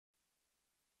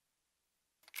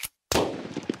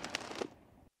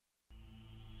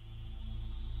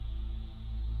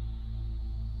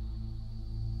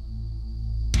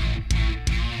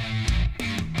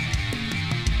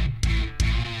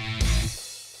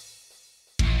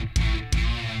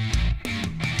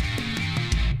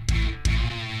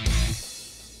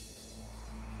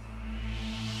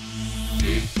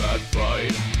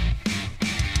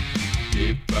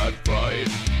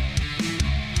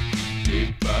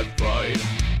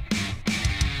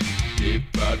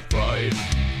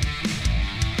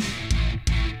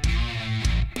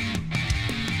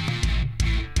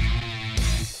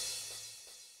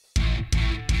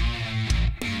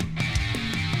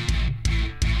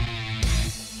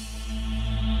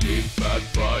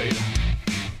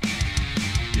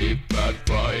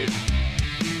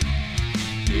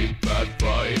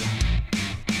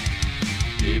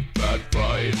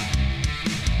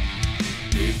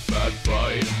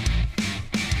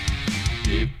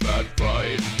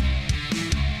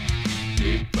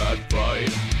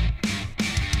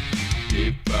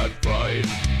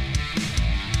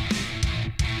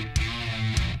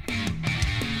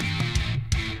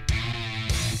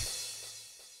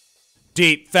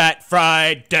Deep fat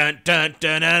fried. Dun dun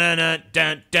dun dun dun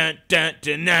dun dun dun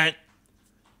dun dun.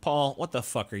 Paul, what the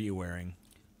fuck are you wearing?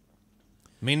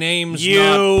 Me name's You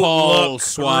not Paul look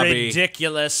Swabby.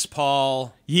 ridiculous,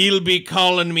 Paul. Ye'll be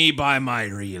calling me by my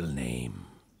real name.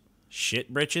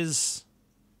 Shit britches?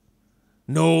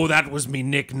 No, that was me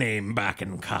nickname back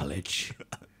in college.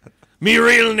 Me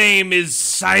real name is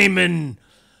Simon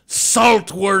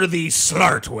Saltworthy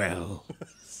Slartwell.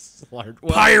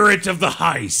 Pirate of the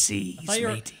high seas,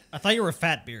 matey. I thought you were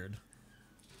Fatbeard.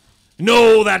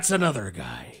 No, that's another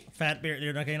guy. Fatbeard,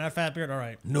 dude. Okay, not Fatbeard. All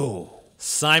right. No.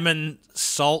 Simon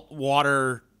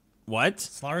Saltwater... What?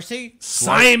 Slarsy?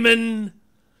 Simon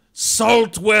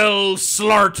Saltwell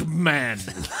Slartman.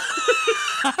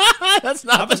 That's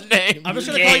not the name. I'm just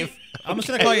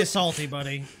gonna call you Salty,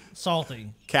 buddy. Salty.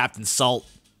 Captain Salt.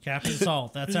 Captain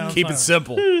Salt. That sounds Keep fine. it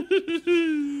simple.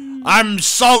 I'm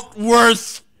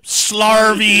Saltworth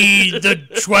Slarvy the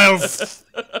 12th.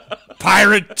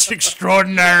 Pirate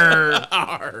extraordinaire.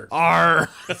 R.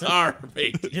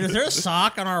 Mate. Dude, is there a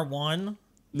sock on our one?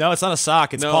 No, it's not a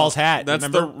sock. It's Paul's hat. That's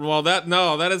remember?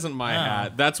 that isn't my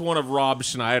hat. That's one of Rob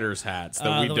Schneider's hats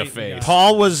that we defaced.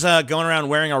 Paul was going around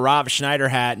wearing a Rob Schneider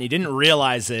hat, and he didn't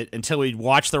realize it until we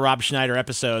watched the Rob Schneider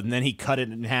episode, and then he cut it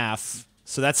in half.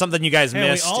 So that's something you guys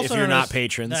missed if you're not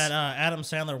patrons. That Adam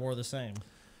Sandler wore the same.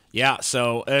 Yeah,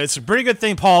 so it's a pretty good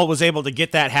thing Paul was able to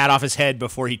get that hat off his head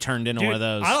before he turned into one of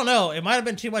those. I don't know. It might have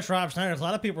been too much Rob Schneider. A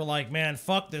lot of people were like, man,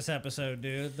 fuck this episode,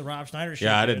 dude. The Rob Schneider shit.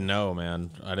 Yeah, I dude. didn't know, man.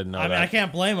 I didn't know that. I mean, I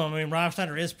can't blame him. I mean, Rob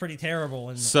Schneider is pretty terrible.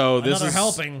 And so this is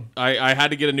helping. I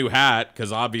had to get a new hat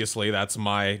because obviously that's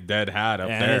my dead hat up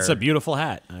there. It's a beautiful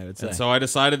hat, I would say. And so I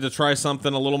decided to try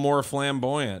something a little more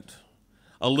flamboyant.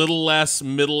 A little less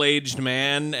middle-aged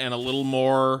man and a little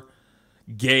more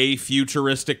gay,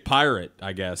 futuristic pirate,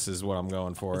 I guess, is what I'm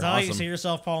going for. Is that how you see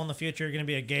yourself, Paul, in the future? You're going to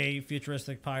be a gay,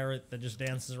 futuristic pirate that just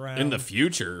dances around? In the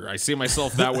future? I see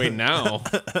myself that way now.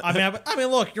 I mean,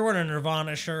 look, you're wearing a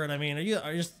Nirvana shirt. I mean, are you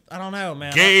just, I don't know,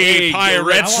 man. Gay pirate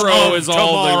retro is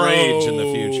all the rage in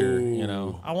the future, you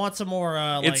know. I want some more,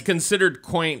 it's considered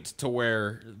quaint to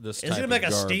wear this type of Is it going to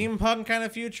make garb. a steampunk kind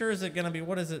of future? Is it going to be,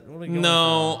 what is it? What are we going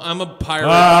No, for? I'm a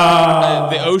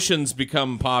pirate. The oceans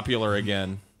become popular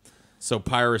again. So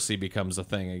piracy becomes a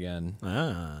thing again.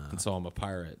 And so I'm a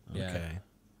pirate. Yeah. Okay.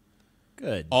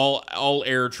 Good. All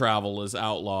air travel is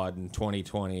outlawed in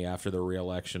 2020 after the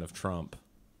re-election of Trump.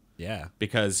 Yeah.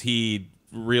 Because he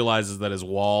realizes that his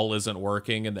wall isn't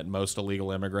working and that most illegal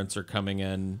immigrants are coming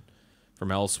in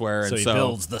from elsewhere. So and he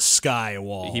builds the sky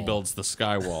wall. He builds the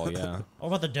sky wall, yeah. What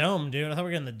about the dome, dude? I thought we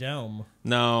were getting the dome.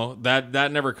 No,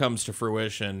 that never comes to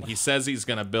fruition. He says he's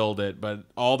going to build it, but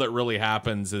all that really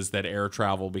happens is that air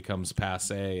travel becomes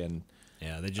passé and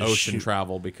they just ocean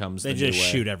travel becomes the new way. They just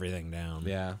shoot everything down.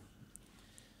 Yeah.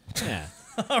 Yeah.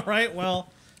 All right,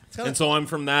 well. And so I'm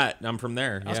from that. I'm from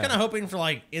there. I was kind of hoping for,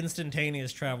 like,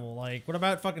 instantaneous travel. Like, what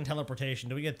about fucking teleportation?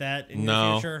 Do we get that in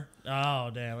the future? Oh,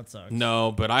 damn, that sucks.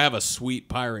 No, but I have a sweet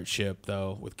pirate ship,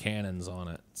 though, with cannons on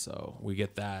it. So we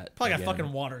get that. Probably got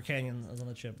fucking water canyon on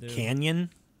the chip, dude. Canyon?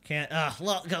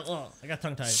 Look, I got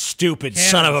tongue-tied. Stupid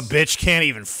son of a bitch can't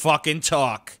even fucking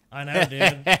talk. I know,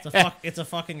 dude. It's a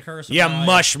fucking curse. You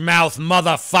mush mouth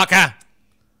motherfucker.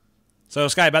 So,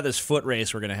 Sky, about this foot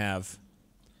race we're going to have.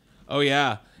 Oh,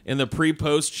 yeah. In the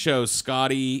pre-post show,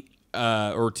 Scotty,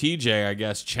 or TJ, I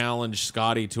guess, challenged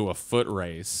Scotty to a foot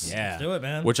race. Yeah. Let's do it,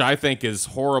 man. Which I think is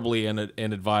horribly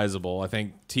inadvisable. I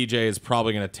think TJ is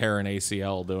probably going to tear an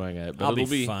ACL doing it. But I'll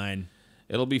be fine.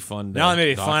 It'll be fun. Not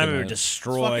only be fun, I'm going to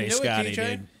destroy Scotty, Scotty,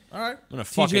 dude. All right. I'm going to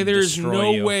fucking TJ, there's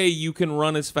destroy you. no way you can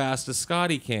run as fast as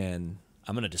Scotty can.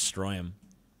 I'm going to destroy him.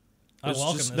 I There's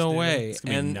welcome just this, no dude. way. It's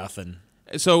going to be nothing.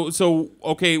 So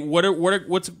okay,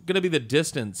 what's going to be the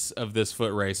distance of this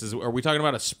foot race? Are we talking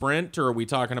about a sprint, or are we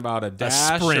talking about a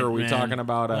dash, sprint, or are we talking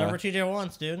about whatever TJ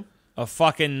wants, dude? A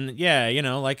fucking, yeah, you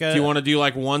know, like a... Do you want to do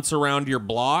like once around your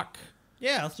block?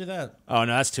 Yeah, let's do that. Oh,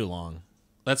 no, that's too long.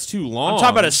 That's too long. I'm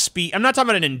talking about a speed... I'm not talking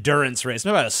about an endurance race.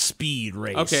 I'm talking about a speed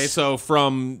race. Okay, so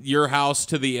from your house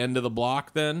to the end of the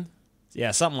block, then?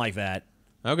 Yeah, something like that.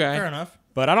 Okay. Fair enough.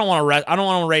 But I don't want to. I don't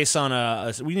want to race on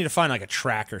a. We need to find like a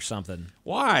track or something.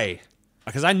 Why?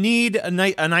 Because I need a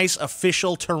nice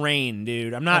official terrain,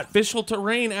 dude. I'm not official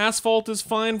terrain. Asphalt is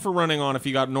fine for running on if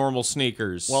you got normal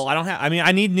sneakers. Well, I don't have. I mean,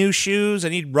 I need new shoes. I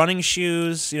need running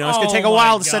shoes. You know, it's gonna take a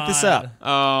while to set this up.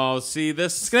 Oh, see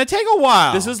this. It's gonna take a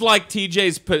while. This is like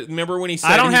TJ's. Remember when he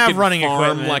said I don't he have could running farm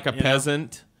equipment like a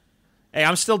peasant? Hey,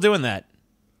 I'm still doing that.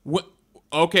 What?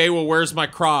 Okay, well, where's my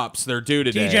crops? They're due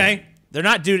today. TJ, they're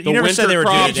not due. The You never said they were due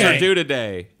crops today. are due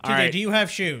today. TJ, do you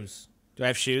have shoes? Do I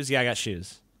have shoes? Yeah, I got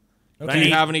shoes. Okay. Do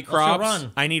you have any crops? Let's go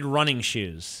run. I need running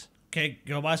shoes. Okay,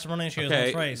 go buy some running shoes. Okay,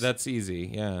 Let's race. that's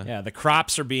easy. Yeah. Yeah, the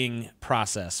crops are being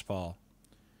processed, Paul.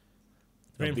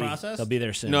 Being processed? They'll be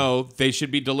there soon. No, they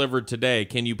should be delivered today.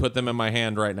 Can you put them in my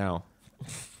hand right now?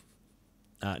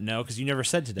 No, because you never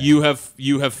said today. You have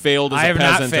failed as I a have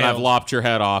not peasant, and I've failed. lopped your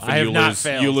head off, and I have you not lose.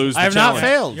 failed. You lose. I have the not challenge.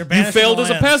 failed. You're You banished failed from as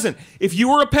a the lands. peasant. If you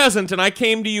were a peasant and I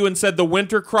came to you and said the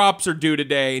winter crops are due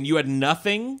today, and you had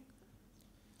nothing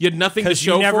to 'Cause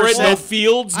you show never for it, no said-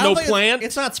 fields, I don't no think plant.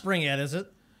 It's not spring yet, is it?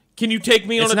 Can you take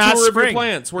me It's on a not tour of your spring.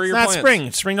 plants? Where are It's your not plants?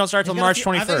 spring. Spring don't start till March I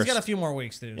think 21st. he's got a few more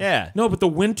weeks, dude. Yeah. No, but the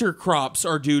winter crops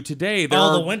are due today. There Oh,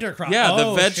 are, the winter crops. Yeah,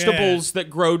 Oh, the vegetables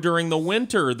that grow during the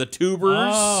winter, the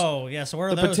tubers, Oh, yeah. So where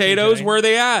are the those? potatoes. TJ? Where are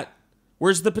they at?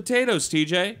 Where's the potatoes,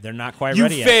 TJ? They're not quite You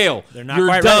ready yet. fail. They're not You're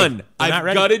quite done. ready. They're not I've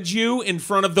ready. gutted you in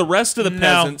front of the rest of the No,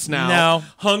 peasants now. no.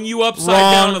 Hung you upside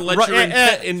Wrong. down and let Wrong. your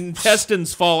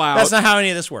intestines fall out. That's not how any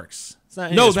of this works. It's not how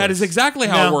any no, of this that works. is exactly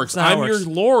how No, it works. it's not how it I'm your works.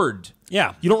 lord.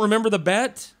 Yeah. You don't remember the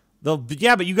bet?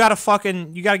 Yeah, but you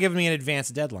gotta give me an advance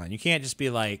deadline. You can't just be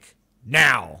like,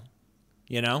 now.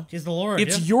 You know? He's the Lord.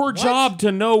 It's yeah. your What? job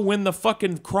to know when the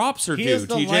fucking crops are He due, is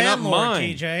the TJ, not landlord,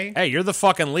 mine. TJ. Hey, you're the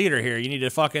fucking leader here. You need to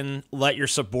fucking let your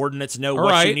subordinates know All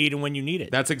what you right. need and when you need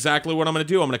it. That's exactly what I'm going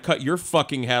to do. I'm going to cut your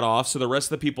fucking head off so the rest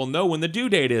of the people know when the due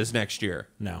date is next year.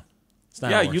 No. It's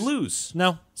not Yeah, how it you works. lose.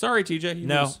 No. Sorry, TJ. You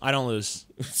No, lose. I don't lose.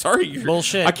 Sorry. You're,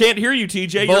 Bullshit. I can't hear you,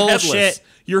 TJ. You're headless. Bullshit.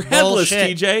 You're headless,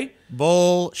 Bullshit. TJ.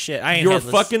 Bullshit. I ain't Your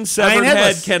headless. fucking I severed ain't head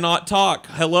headless. cannot talk.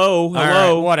 Hello. All right,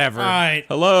 Hello. whatever. All right.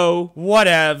 Hello.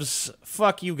 Whatevs.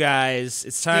 Fuck you guys.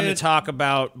 It's time Dude. to talk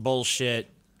about bullshit.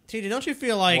 TJ, don't you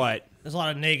feel like What? there's a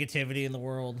lot of negativity in the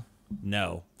world?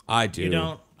 No, I do. You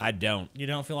don't. I don't. You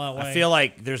don't feel that way. I feel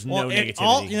like there's no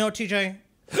negativity. You know, TJ,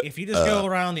 if you just go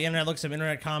around the internet, look at some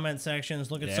internet comment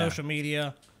sections, look at Yeah. social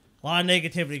media, a lot of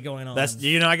negativity going on. That's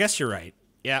I guess you're right.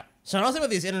 Yeah. So I was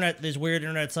thinking about these weird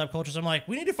internet subcultures. I'm like,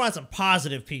 we need to find some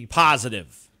positive people.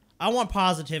 Positive. I want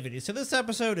positivity. So this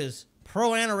episode is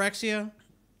pro-anorexia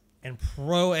and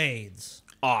pro-AIDS.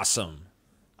 Awesome.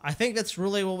 I think that's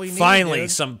really what we need. Finally,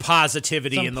 dude. some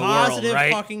positivity Some in the world, positive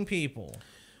right? fucking people.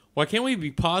 Why can't we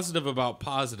be positive about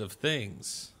positive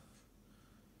things?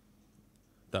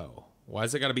 Though. Why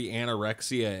has it got to be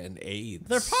anorexia and AIDS?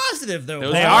 They're positive though.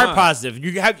 Those They bro. are are positive.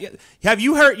 You have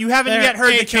you heard? You haven't They're yet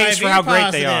heard the case for how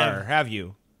great they HIV are, have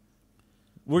you?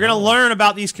 We're gonna learn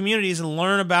about these communities and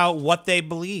learn about what they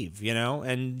believe,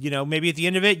 and maybe at the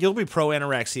end of it, you'll be pro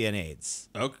anorexia and AIDS.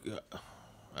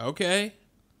 Okay.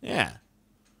 Yeah.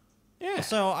 Yeah.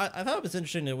 So I thought it was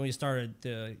interesting that when we started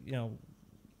to,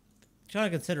 trying to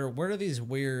consider where do these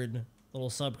weird little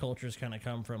subcultures kind of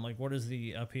come from? Like, what is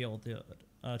the appeal to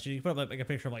it? Should you put up like a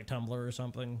picture of like Tumblr or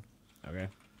something? Okay.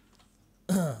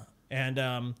 And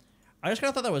I just kind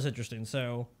of thought that was interesting.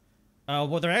 So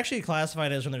what they're actually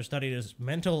classified as when they're studied as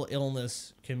mental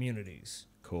illness communities.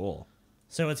 Cool.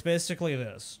 So it's basically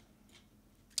this.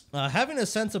 Having a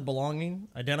sense of belonging,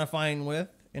 identifying with,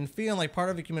 and feeling like part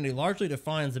of a community largely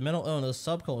defines the mental illness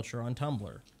subculture on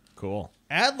Tumblr. Cool.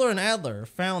 Adler and Adler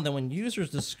found that when users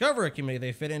discover a community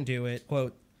they fit into, it,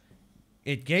 quote,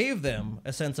 it gave them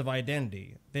a sense of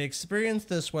identity. They experienced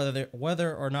this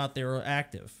whether or not they were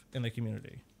active in the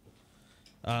community.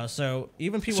 So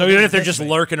even people... So who even don't if they're just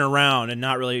participate- lurking around and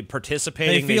not really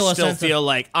participating, they feel a still sense of- feel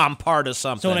like I'm part of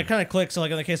something. So when it kind of clicks, so like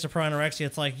in the case of pro-anorexia,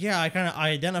 it's like, yeah, I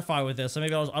identify with this. So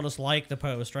maybe I'll just like the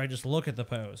post, or I just look at the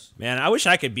post. Man, I wish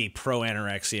I could be pro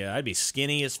anorexia. I'd be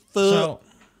skinny as fuck. So,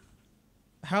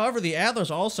 however, the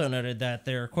Adlers also noted that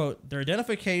their, quote, their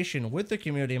identification with the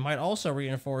community might also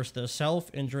reinforce the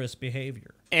self-injurious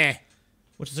behavior,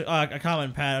 which is a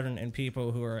common pattern in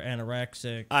people who are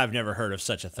anorexic. I've never heard of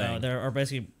such a thing. There are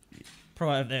basically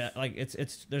like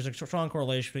it's there's a strong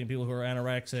correlation between people who are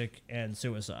anorexic and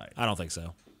suicide, I don't think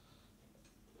so.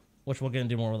 which we'll get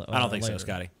into more. I don't think later. so,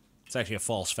 Scotty. It's actually a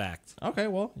false fact. Okay,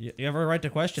 well, you have every right to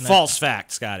question that. False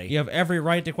fact, Scotty. You have every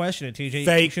right to question it, TJ.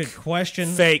 Fake. You should question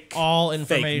Fake. all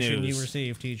information news. you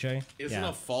receive, TJ. Isn't Yeah.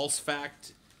 a false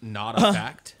fact not a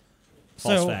fact?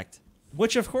 False So- fact.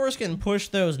 Which, of course, can push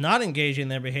those not engaging in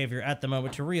their behavior at the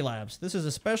moment to relapse. This is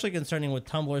especially concerning with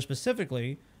Tumblr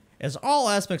specifically, as all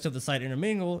aspects of the site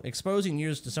intermingle, exposing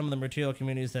users to some of the material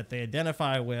communities that they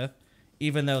identify with,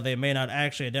 even though they may not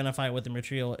actually identify with the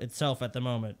material itself at the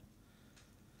moment.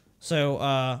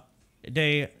 So,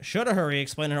 De Shudahuri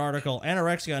explained in an article,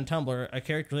 Anorexia on Tumblr, a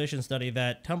characterization study,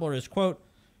 that Tumblr is, quote,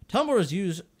 Tumblr is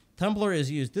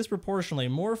used disproportionately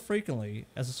more frequently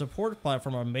as a support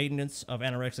platform of maintenance of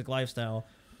anorexic lifestyle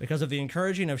because of the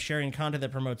encouraging of sharing content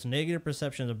that promotes negative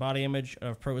perceptions of body image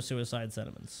and of pro-suicide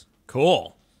sentiments.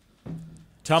 Cool.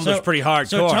 Tumblr's pretty hardcore.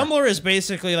 So Tumblr is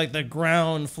basically like the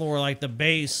ground floor, like the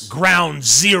base. Ground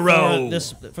zero.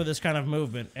 For this kind of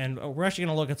movement. And we're actually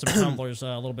going to look at some Tumblrs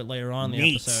a little bit later on in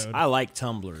the episode. I like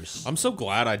Tumblrs. I'm so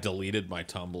glad I deleted my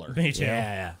Tumblr. Me too.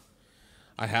 Yeah.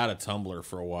 I had a Tumblr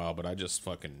for a while, but I just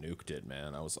fucking nuked it,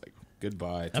 man. I was like,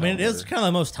 goodbye, Tumblr. I mean, it is kind of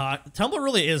the most toxic. Tumblr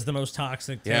really is the most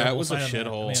toxic. Yeah, it was a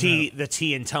shithole. The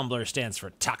T in Tumblr stands for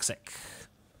toxic.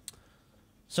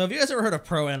 So have you guys ever heard of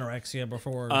pro-anorexia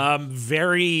before?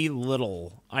 Very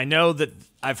little. I know that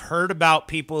I've heard about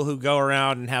people who go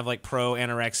around and have like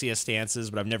pro-anorexia stances,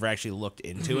 but I've never actually looked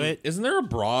into it. Isn't there a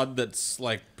broad that's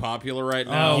like popular right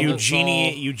now?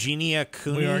 Eugenia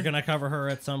Cooney. We are going to cover her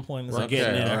at some point. We're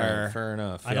getting into her. Fair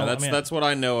enough. Yeah, that's what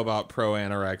I know about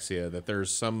pro-anorexia, that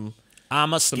there's some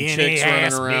skinny chicks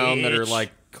running around bitch that are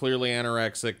like clearly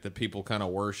anorexic that people kind of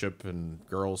worship and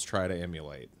girls try to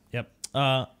emulate. Yep.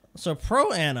 So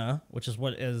pro-ana, which is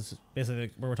what is basically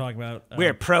what we're talking about.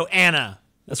 We're pro-ana.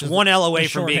 That's one L away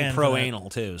from being pro-anal,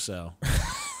 too, so.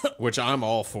 Which I'm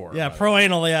all for. Yeah,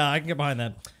 pro-anal, yeah, I can get behind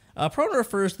that. Pro-ana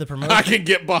refers to the promotion. I can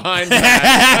get behind that.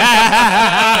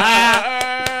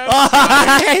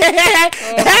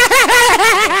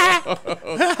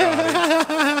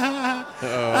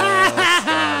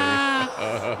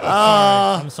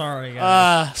 I'm sorry,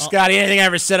 guys. Scotty, anything I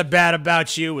ever said bad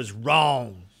about you was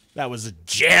wrong. That was a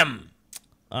gem.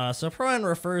 So pro-ana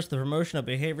refers to the promotion of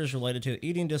behaviors related to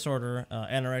eating disorder,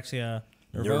 anorexia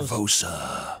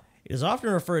nervosa. It is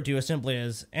often referred to as simply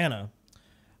as ana.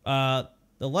 The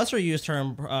lesser used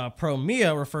term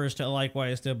pro-mia refers to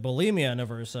likewise to bulimia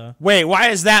nervosa. Wait, why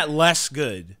is that less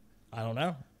good? I don't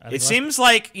know. It seems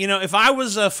like, if I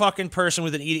was a fucking person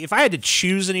with if I had to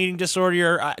choose an eating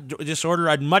disorder,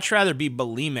 I'd much rather be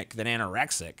bulimic than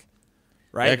anorexic.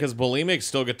 Right? Yeah, because bulimics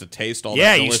still get to taste all that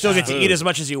Yeah, delicious you still get to food. eat as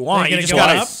much as you want. You just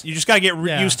got to get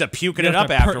used to puking it up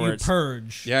afterwards. You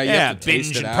purge. Yeah, you have to taste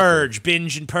binge it and after. purge,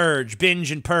 binge and purge,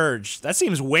 binge and purge. That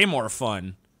seems way more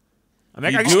fun. I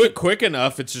mean, You do it quick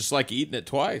enough, it's just like eating it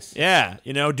twice. Yeah,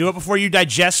 do it before you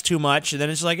digest too much, and then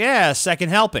it's like,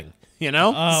 second helping.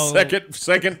 Oh,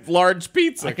 Second large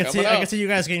pizza. I can see you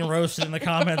guys getting roasted in the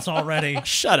comments already.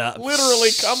 Shut up.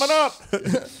 Literally coming up.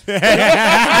 Press the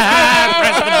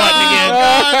button again.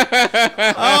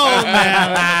 Oh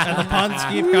man, and the puns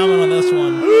keep coming on this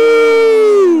one.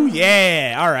 Ooh,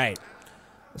 yeah. All right.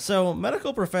 So,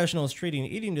 medical professionals treating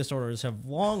eating disorders have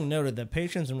long noted that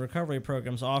patients in recovery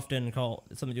programs often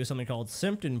do something called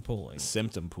symptom pooling.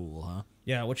 Symptom pool, huh?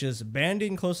 Yeah, which is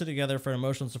banding closer together for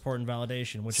emotional support and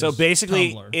validation. Which so is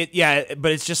basically, Tumblr.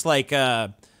 but it's just like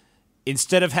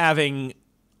instead of having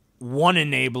one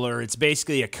enabler, it's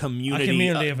basically a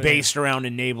community based around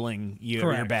enabling you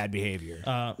and your bad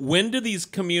behavior. When do these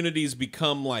communities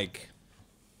become like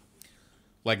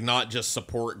not just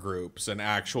support groups and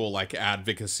actual like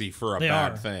advocacy for a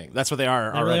bad thing? That's what they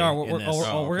are. They really are. We're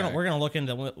okay. gonna look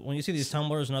into when you see these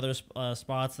Tumblrs and other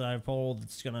spots that I've pulled.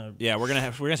 It's gonna we're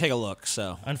gonna take a look.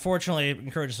 So unfortunately, it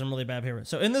encourages some really bad behavior.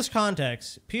 So in this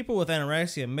context, people with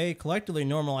anorexia may collectively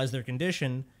normalize their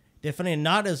condition, defining it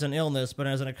not as an illness but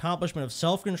as an accomplishment of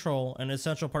self-control and an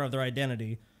essential part of their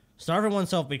identity. Starving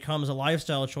oneself becomes a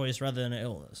lifestyle choice rather than an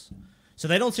illness. So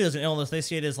they don't see it as an illness. They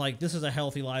see it as like, this is a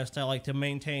healthy lifestyle, like to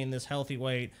maintain this healthy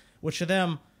weight, which to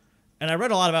them, and I read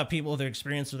a lot about people with their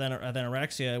experience with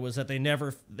anorexia, was that they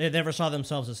never saw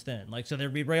themselves as thin. Like, so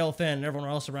they'd be rail thin and everyone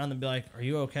else around them would be like, are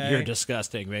you okay? You're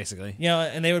disgusting, basically.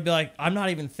 And they would be like, I'm not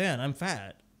even thin, I'm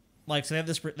fat. Like, so they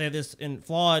have this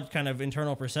flawed kind of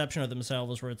internal perception of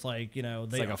themselves where it's like,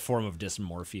 it's like a form of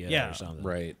dysmorphia or something.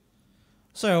 Right.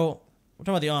 So we're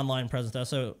talking about the online presence now.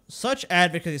 So such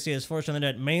advocacy is forged on the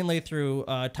net mainly through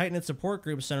tight-knit support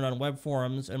groups centered on web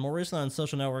forums and more recently on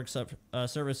social network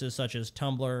services such as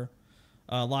Tumblr,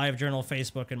 LiveJournal,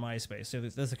 Facebook, and MySpace. So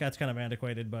that's kind of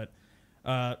antiquated, but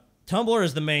Tumblr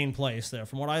is the main place there.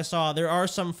 From what I saw, there are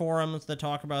some forums that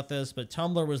talk about this, but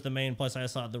Tumblr was the main place I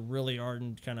saw the really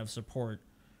ardent kind of support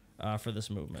for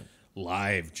this movement.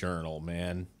 LiveJournal,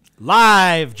 man.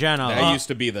 LiveJournal. That used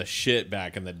to be the shit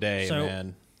back in the day,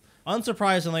 man.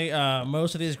 Unsurprisingly,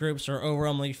 most of these groups are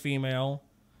overwhelmingly female,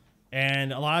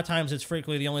 and a lot of times it's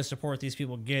frequently the only support these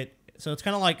people get. So it's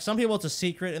kind of like some people it's a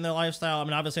secret in their lifestyle. I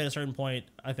mean, obviously at a certain point,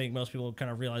 I think most people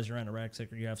kind of realize you're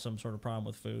anorexic or you have some sort of problem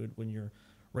with food when you're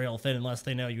rail thin, unless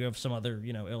they know you have some other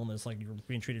illness like you're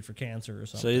being treated for cancer or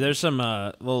something. So there's some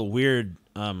little weird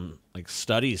like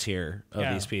studies here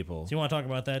of these people. So you want to talk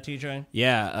about that, TJ?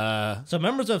 Yeah. So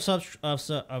members of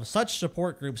such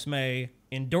support groups may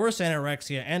endorse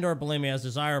anorexia and/or bulimia as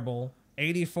desirable,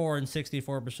 84% and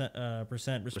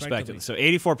 64% respectively. So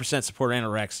 84% support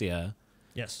anorexia.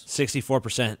 Yes.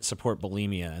 64% support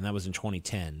bulimia, and that was in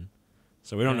 2010.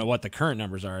 So we don't know what the current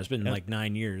numbers are. It's been like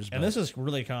 9 years. And this is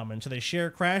really common. So they share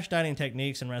crash dining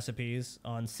techniques and recipes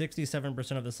on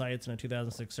 67% of the sites in a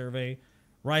 2006 survey,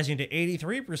 rising to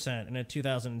 83% in a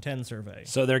 2010 survey.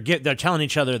 So they're telling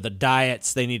each other the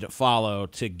diets they need to follow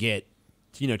to get,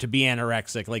 to be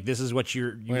anorexic. Like, this is what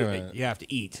you have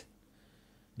to eat.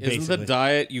 Isn't basically the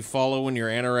diet you follow when you're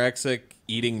anorexic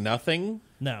eating nothing?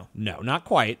 No, not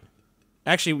quite.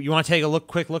 Actually, you want to take a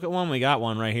quick look at one? We got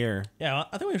one right here. Yeah,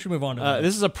 I think we should move on to that.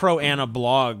 This is a Pro-Ana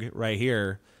blog right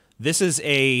here. This is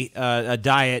a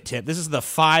diet tip. This is the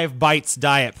 5 Bites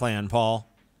diet plan, Paul.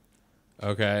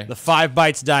 Okay. The 5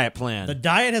 Bites diet plan. The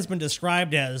diet has been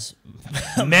described as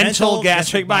mental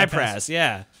gastric bypass.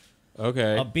 Yeah.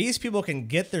 Okay. Obese people can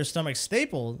get their stomach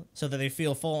stapled so that they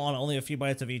feel full on only a few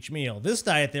bites of each meal. This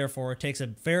diet, therefore, takes a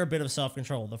fair bit of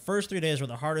self-control. The first 3 days were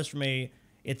the hardest for me.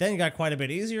 It then got quite a bit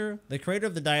easier. The creator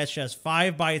of the diet suggests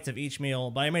 5 bites of each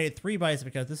meal, but I made it 3 bites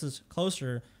because this is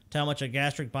closer to how much a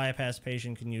gastric bypass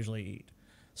patient can usually eat.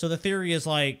 So the theory is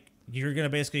like you're going to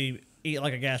basically eat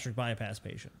like a gastric bypass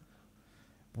patient.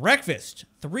 Breakfast,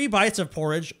 3 bites of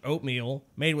porridge, oatmeal,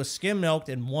 made with skim milk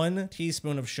and 1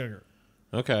 teaspoon of sugar.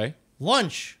 Okay.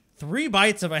 Lunch, 3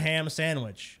 bites of a ham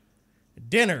sandwich.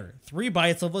 Dinner, 3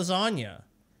 bites of lasagna.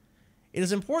 It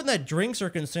is important that drinks are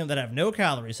consumed that have no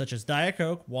calories, such as Diet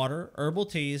Coke, water, herbal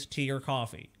teas, tea, or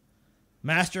coffee.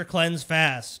 Master cleanse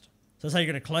fast. So that's how you're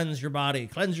going to cleanse your body,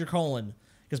 cleanse your colon.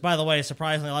 Because, by the way,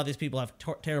 surprisingly, a lot of these people have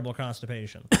terrible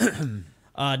constipation.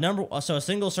 So a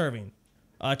single serving.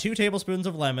 2 tablespoons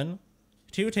of lemon,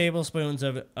 2 tablespoons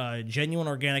of genuine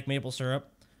organic maple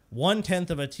syrup, 1/10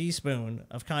 of a teaspoon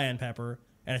of cayenne pepper,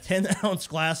 and a 10-ounce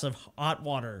glass of hot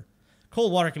water.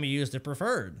 Cold water can be used if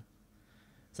preferred.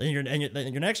 So your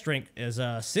next drink is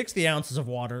 60 ounces of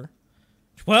water,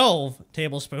 12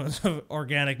 tablespoons of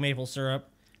organic maple syrup.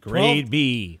 Grade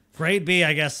B. Grade B,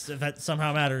 I guess, if that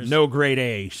somehow matters. No grade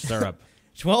A syrup.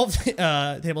 12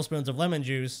 tablespoons of lemon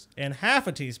juice and half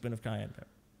a teaspoon of cayenne pepper.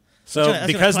 So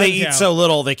because they eat so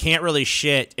little, they can't really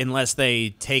shit unless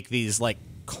they take these, like,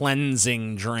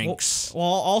 cleansing drinks. Well,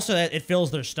 also it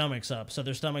fills their stomachs up, so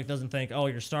their stomach doesn't think, oh,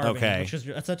 you're starving. Okay. That's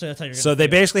how you're gonna so they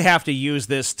feel. basically have to use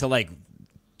this to, like,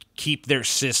 keep their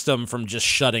system from just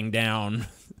shutting down.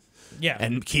 Yeah.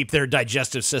 And keep their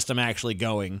digestive system actually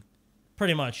going.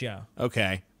 Pretty much, yeah.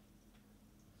 Okay.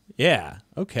 Yeah.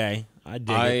 Okay. I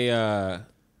dig it.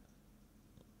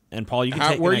 And Paul, you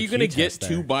can take. Where are you going to get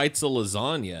 2 bites of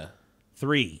lasagna?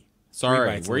 3.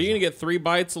 Sorry, where are you going to get 3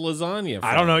 bites of lasagna from?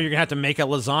 I don't know. You're going to have to make a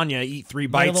lasagna, eat 3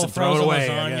 bites, and throw it away.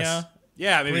 I guess.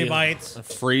 Yeah, maybe 3 bites.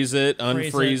 Freeze it,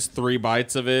 unfreeze 3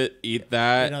 bites of it, eat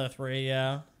that. Another 3,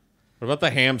 yeah. What about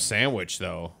the ham sandwich,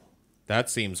 though? That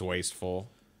seems wasteful.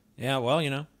 Yeah, well,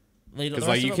 because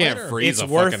like you can't freeze a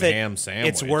fucking ham sandwich.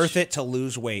 It's worth it to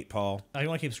lose weight, Paul. I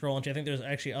want to keep scrolling. I think there's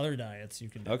actually other diets you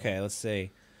can do. Okay, let's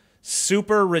see.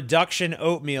 Super reduction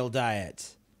oatmeal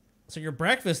diet. So your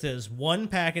breakfast is 1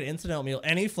 packet instant oatmeal,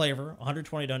 any flavor,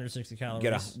 120 to 160 calories.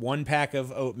 Get 1 pack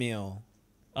of oatmeal.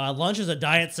 Lunch is a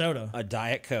diet soda. A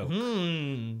Diet Coke.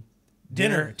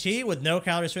 Dinner, tea with no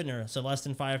calorie sweetener, so less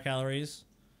than 5 calories.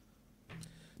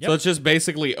 Yep. So it's just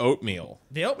basically oatmeal.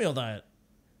 The oatmeal diet.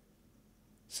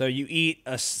 So you eat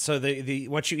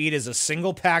what you eat is a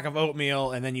single pack of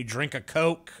oatmeal, and then you drink a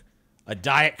Coke, a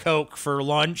Diet Coke for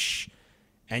lunch,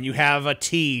 and you have a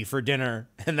tea for dinner,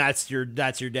 and that's your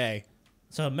day.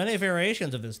 So many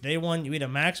variations of this. Day 1, you eat a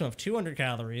maximum of 200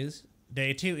 calories.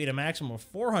 Day 2, eat a maximum of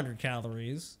 400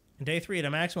 calories. And day 3, eat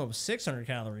a maximum of 600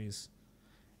 calories.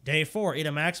 Day 4, eat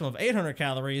a maximum of 800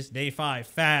 calories. Day 5,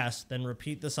 fast, then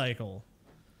repeat the cycle.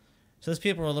 So these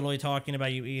people are literally talking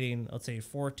about you eating, let's say,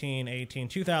 14, 18,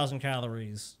 2,000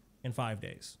 calories in 5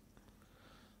 days.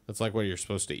 That's like what you're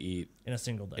supposed to eat in a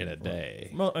single day. In a day.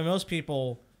 Most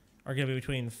people are going to be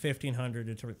between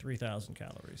 1,500 to 3,000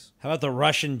 calories. How about the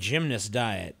Russian gymnast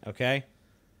diet, okay?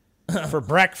 For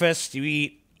breakfast, you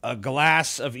eat a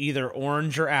glass of either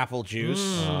orange or apple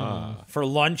juice. For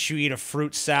lunch, you eat a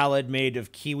fruit salad made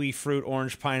of kiwi fruit,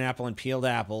 orange, pineapple, and peeled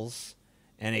apples,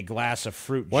 and a glass of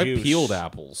fruit juice. Why peeled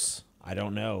apples? I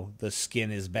don't know. The skin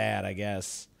is bad, I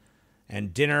guess.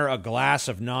 And dinner, a glass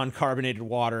of non-carbonated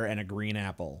water and a green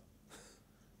apple.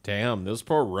 Damn, those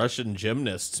poor Russian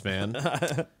gymnasts, man.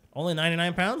 Only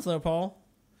 99 pounds, though, Paul.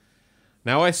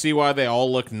 Now I see why they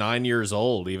all look 9 years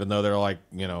old, even though they're like,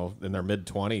 in their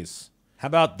mid-20s. How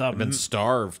about the been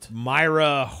starved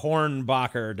Myra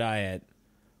Hornbacher diet?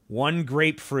 1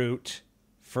 grapefruit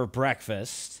for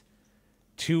breakfast,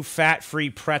 2 fat-free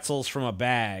pretzels from a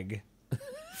bag,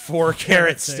 4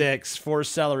 carrot sticks, 4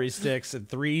 celery sticks, and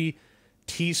 3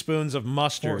 teaspoons of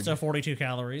mustard. So 42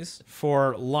 calories.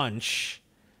 For lunch.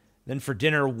 Then for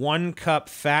dinner, 1 cup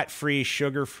fat-free,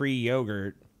 sugar-free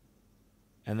yogurt.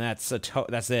 And that's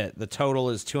it. The total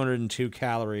is 202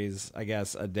 calories, I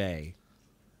guess, a day.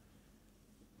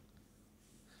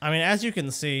 I mean, as you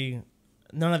can see,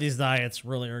 none of these diets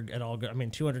really are at all good. I mean,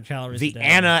 200 calories a The day.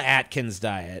 Anna Atkins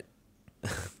diet.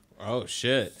 Oh,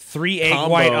 shit. 3 egg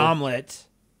white omelet,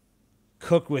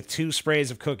 cooked with 2 sprays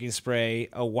of cooking spray,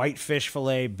 a white fish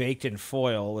fillet baked in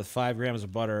foil with 5 grams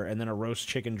of butter, and then a roast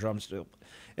chicken drumstick.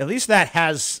 At least that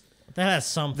has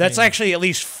something. That's actually at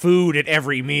least food at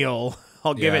every meal.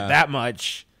 I'll give it Yeah. that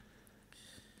much.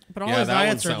 But all Yeah, those that one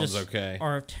diets are sounds just okay.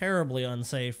 are terribly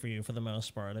unsafe for you for the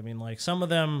most part. I mean, like some of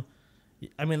them.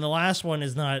 I mean, the last one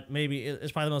is not maybe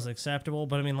it's probably the most acceptable,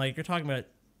 but I mean, like you're talking about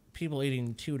people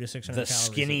eating 200 to 600 The calories.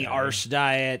 skinny a day. arse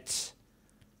diet.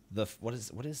 What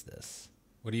is this?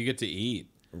 What do you get to eat?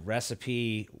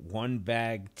 Recipe: 1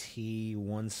 bag tea,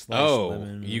 1 slice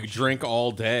lemon. You drink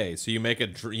all day. So you make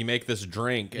this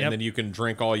drink, Yep. and then you can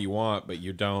drink all you want, but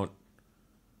you don't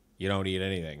eat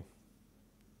anything.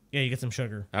 Yeah, you get some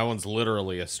sugar. That one's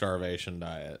literally a starvation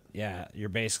diet. Yeah, you're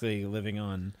basically living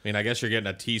on. I mean, I guess you're getting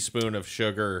a teaspoon of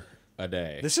sugar a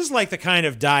day. This is like the kind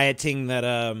of dieting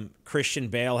that Christian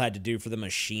Bale had to do for The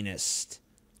Machinist.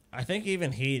 I think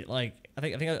even he I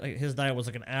think like his diet was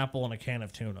like an apple and a can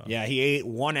of tuna. Yeah, he ate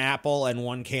 1 apple and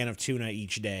 1 can of tuna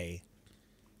each day,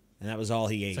 and that was all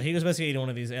he ate. So he was basically eating one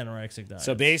of these anorexic diets.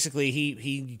 So basically,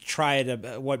 he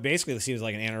tried what basically seems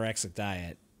like an anorexic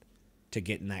diet to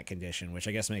get in that condition, which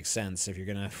I guess makes sense if you're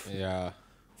gonna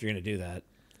do that.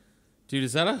 Dude,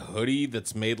 is that a hoodie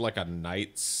that's made like a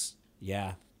knight's?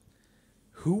 Yeah,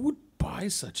 Who would buy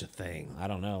such a thing? I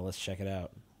don't know. Let's check it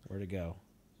out. Where'd it go?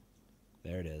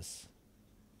 There it is.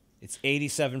 It's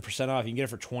 87% off. You can get it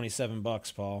for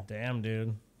 $27, Paul. damn,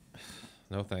 dude.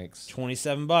 No thanks.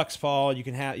 $27, Paul. You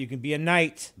can be a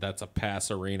knight. That's a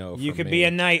Passerino. You for can me. be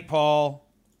a knight, Paul.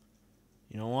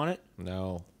 You don't want it?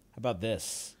 No. How about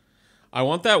this? I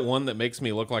want that one that makes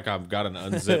me look like I've got an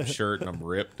unzipped shirt and I'm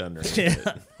ripped underneath it.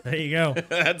 There you go.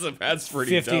 That's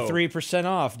pretty dope. 53%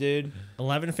 off, dude.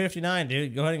 $11.59,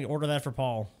 dude. Go ahead and order that for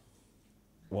Paul.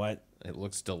 What? It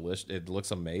looks delicious. It looks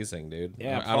amazing, dude.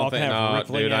 Yeah, I Paul don't think. can have No,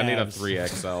 rippling dude, I need a abs.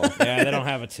 3XL. Yeah, they don't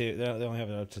have a 2. They only have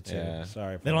it up to 2. Yeah.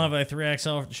 Sorry, Paul. They don't have a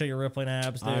 3XL to show your rippling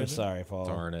abs, dude. I'm sorry, Paul.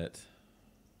 Darn it.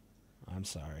 I'm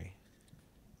sorry.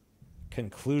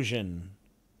 Conclusion.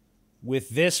 With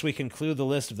this, we conclude the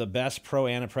list of the best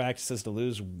pro-ana practices to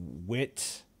lose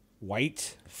weight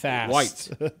fast. White.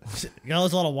 You gotta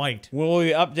lose a lot of white. We'll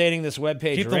be updating this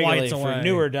webpage Keep the regularly whites for away.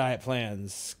 newer diet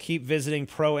plans. Keep visiting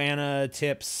pro-ana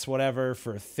tips, whatever,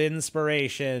 for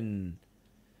Thinspiration.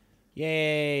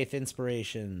 Yay,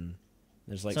 Thinspiration.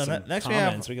 There's like So some next we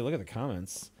comments. We can look at the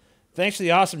comments. Thanks for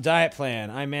the awesome diet plan.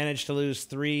 I managed to lose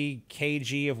 3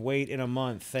 kg of weight in a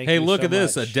month. Thank you Hey, look so at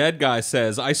this. much. A dead guy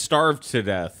says, "I starved to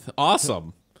death."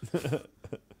 Awesome.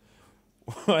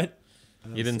 What?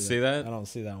 You didn't see that? I don't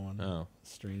see that one. Oh.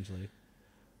 Strangely.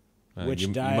 Uh, Which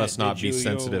you diet must not did be you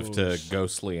sensitive to use?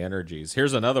 ghostly energies.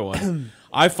 Here's another one.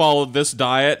 I followed this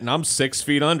diet and I'm 6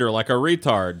 feet under like a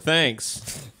retard.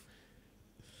 Thanks.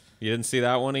 You didn't see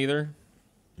that one either?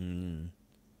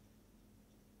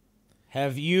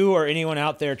 Have you or anyone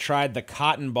out there tried the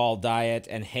cotton ball diet?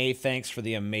 And hey, thanks for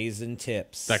the amazing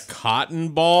tips. The cotton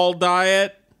ball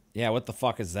diet? Yeah, what the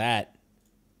fuck is that?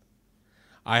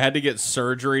 I had to get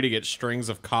surgery to get strings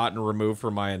of cotton removed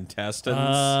from my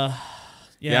intestines.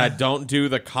 Yeah, don't do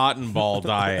the cotton ball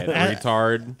diet,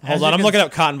 retard. Hold on, I'm looking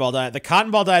up cotton ball diet. The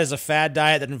cotton ball diet is a fad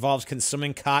diet that involves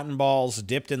consuming cotton balls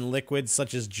dipped in liquids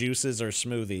such as juices or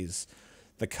smoothies.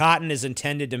 The cotton is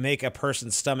intended to make a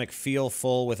person's stomach feel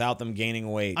full without them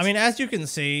gaining weight. I mean, as you can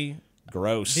see,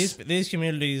 gross. these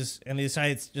communities and these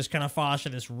sites just kind of foster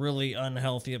this really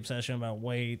unhealthy obsession about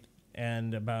weight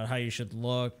and about how you should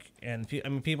look. And I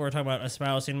mean, people are talking about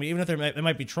espousing, even if they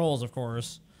might be trolls, of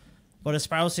course, but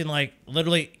espousing like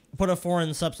literally put a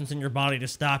foreign substance in your body to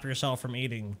stop yourself from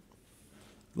eating.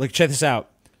 Look, check this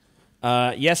out.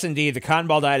 Yes, indeed, the cotton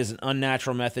ball diet is an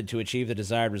unnatural method to achieve the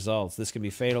desired results. This can be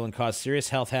fatal and cause serious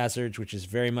health hazards, which is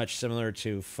very much similar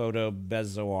to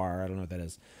photobezoar. I don't know what that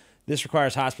is. This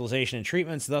requires hospitalization and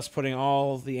treatments, thus putting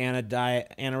all the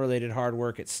ana-related hard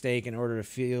work at stake in order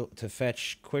to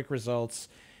fetch quick results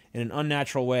in an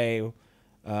unnatural way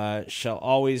shall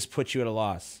always put you at a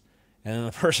loss. And then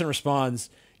the person responds,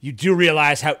 "You do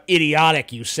realize how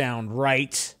idiotic you sound,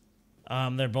 right?"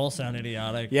 They both sound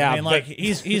idiotic. Yeah, I mean, like but-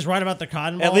 he's right about the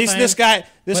cotton ball. At least thing, this guy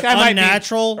but might be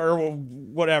unnatural or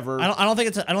whatever. I don't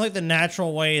think the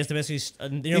natural way is to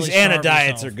basically nearly These ana starve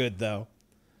diets yourself. are good though.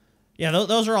 Yeah,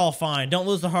 those are all fine. Don't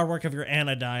lose the hard work of your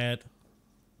ana diet.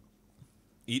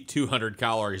 Eat 200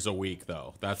 calories a week,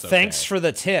 though. That's okay. Thanks for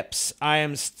the tips. I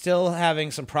am still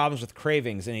having some problems with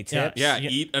cravings. Any tips? Yeah,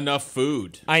 eat enough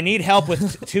food. I need help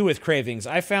with cravings.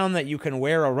 I found that you can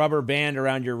wear a rubber band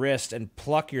around your wrist and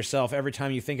pluck yourself every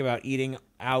time you think about eating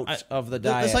out of the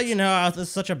diet. That's how you know this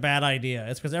is such a bad idea.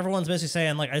 It's because everyone's basically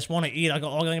saying, like, I just want to eat.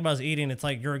 All I think about is eating. It's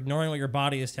like you're ignoring what your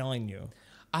body is telling you.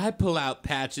 I pull out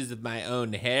patches of my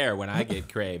own hair when I get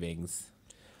cravings.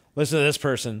 Listen to this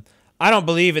person. I don't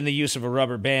believe in the use of a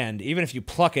rubber band. Even if you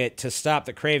pluck it to stop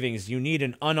the cravings, you need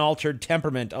an unaltered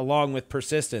temperament along with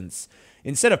persistence.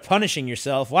 Instead of punishing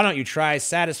yourself, why don't you try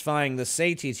satisfying the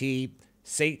satiety,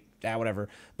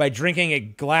 by drinking a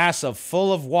glass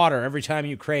full of water every time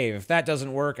you crave. If that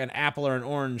doesn't work, an apple or an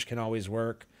orange can always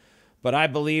work. But I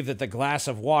believe that the glass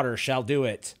of water shall do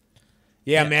it.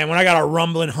 Yeah, man, when I got a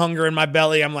rumbling hunger in my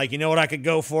belly, I'm like, you know what I could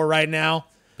go for right now?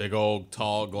 Big old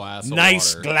tall glass of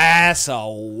nice water. Glass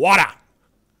of water.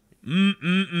 I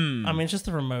mean, it's just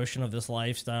the promotion of this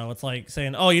lifestyle. It's like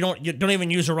saying, "Oh, you don't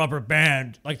even use a rubber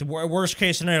band." Like the worst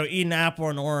case scenario, eat an apple or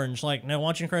an orange. Like, no, why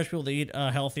don't you encourage people to eat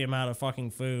a healthy amount of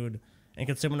fucking food and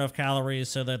consume enough calories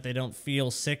so that they don't feel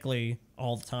sickly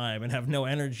all the time and have no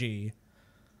energy.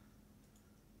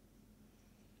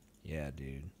 Yeah,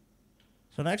 dude.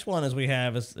 So the next one is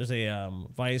there's a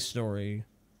Vice story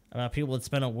about people that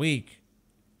spent a week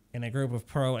in a group of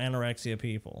pro-anorexia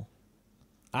people.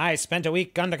 I spent a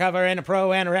week undercover in a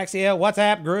pro-anorexia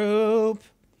WhatsApp group.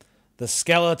 The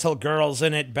skeletal girls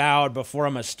in it bowed before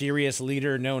a mysterious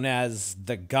leader known as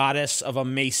the Goddess of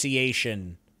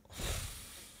Emaciation.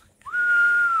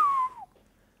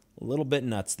 A little bit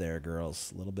nuts there,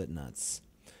 girls. A little bit nuts.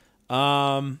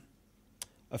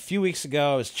 A few weeks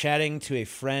ago, I was chatting to a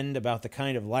friend about the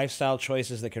kind of lifestyle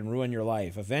choices that can ruin your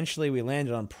life. Eventually, we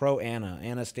landed on Pro-Ana.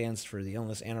 Ana stands for the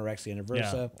illness anorexia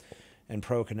nervosa, and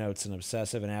Pro connotes an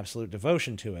obsessive and absolute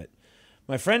devotion to it.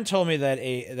 My friend told me that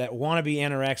wannabe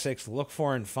anorexics look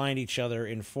for and find each other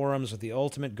in forums with the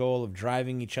ultimate goal of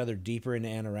driving each other deeper into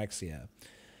anorexia.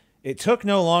 It took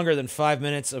no longer than 5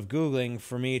 minutes of Googling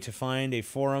for me to find a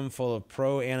forum full of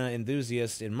Pro-Ana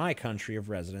enthusiasts in my country of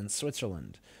residence,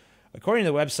 Switzerland. According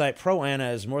to the website,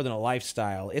 Pro-Ana is more than a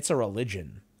lifestyle. It's a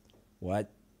religion.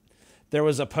 What? There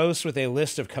was a post with a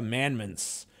list of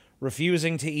commandments.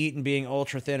 Refusing to eat and being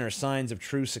ultra-thin are signs of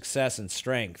true success and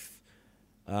strength.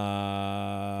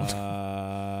 Another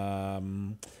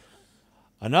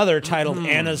titled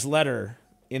Anna's Letter.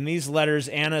 In these letters,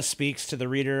 Anna speaks to the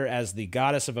reader as the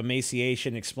goddess of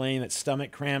emaciation, explaining that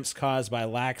stomach cramps caused by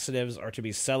laxatives are to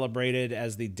be celebrated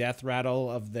as the death rattle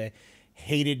of the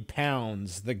hated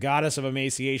pounds. The goddess of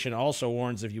emaciation also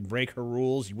warns if you break her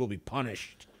rules, you will be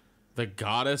punished. The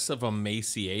goddess of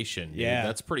emaciation. Dude. Yeah.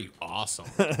 That's pretty awesome.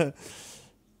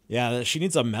 Yeah, she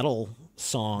needs a metal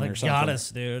song or something. The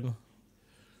goddess, dude.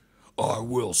 I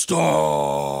will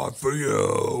starve for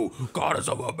you, goddess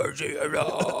of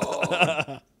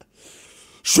emaciation.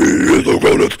 She is the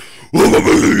goddess of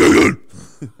emaciation.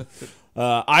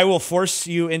 I will force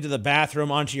you into the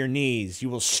bathroom onto your knees. You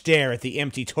will stare at the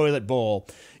empty toilet bowl.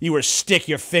 You will stick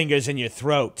your fingers in your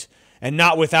throat. And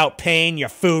not without pain, your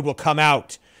food will come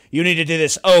out. You need to do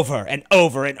this over and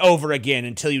over and over again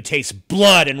until you taste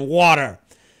blood and water.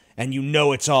 And you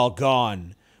know it's all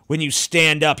gone. When you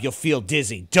stand up, you'll feel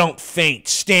dizzy. Don't faint.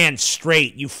 Stand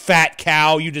straight, you fat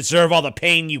cow. You deserve all the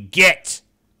pain you get,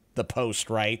 the Post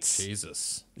writes.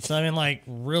 Jesus. So, I mean, like,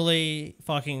 really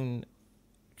fucking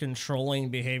controlling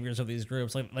behaviors of these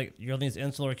groups. Like you're in these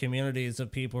insular communities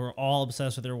of people who are all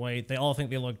obsessed with their weight. They all think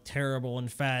they look terrible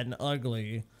and fat and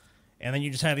ugly. And then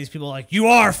you just have these people like, you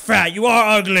are fat, you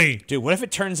are ugly. Dude, what if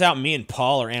it turns out me and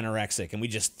Paul are anorexic and we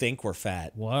just think we're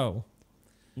fat? Whoa.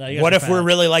 No, what if we're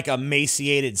really like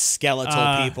emaciated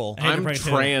skeletal people? I'm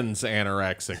trans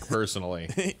anorexic, personally.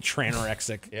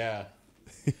 Tranorexic. Yeah.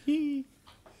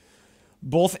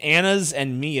 Both Anna's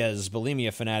and Mia's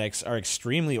bulimia fanatics are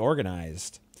extremely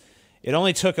organized. It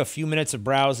only took a few minutes of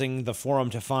browsing the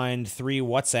forum to find 3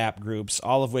 WhatsApp groups,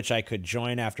 all of which I could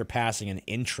join after passing an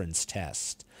entrance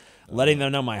test, letting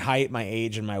them know my height, my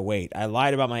age, and my weight. I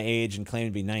lied about my age and claimed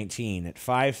to be 19. At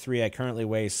 5'3", I currently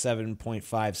weigh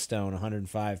 7.5 stone,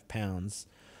 105 pounds.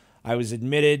 I was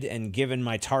admitted and given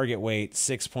my target weight,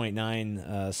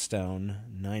 6.9 stone,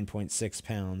 9.6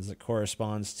 pounds. That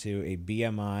corresponds to a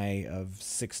BMI of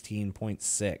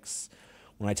 16.6.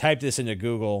 When I type this into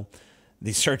Google,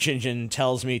 the search engine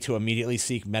tells me to immediately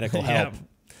seek medical help.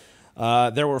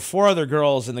 There were 4 other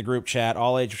girls in the group chat,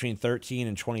 all aged between 13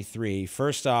 and 23.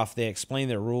 First off, they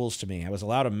explained their rules to me. I was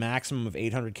allowed a maximum of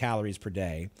 800 calories per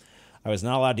day. I was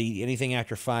not allowed to eat anything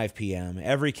after 5 p.m.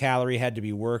 Every calorie had to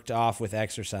be worked off with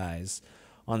exercise.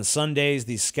 On Sundays,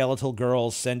 these skeletal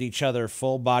girls send each other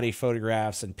full-body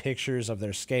photographs and pictures of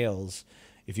their scales.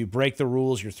 If you break the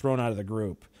rules, you're thrown out of the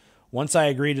group. Once I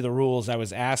agreed to the rules, I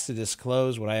was asked to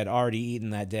disclose what I had already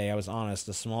eaten that day. I was honest: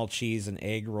 a small cheese and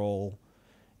egg roll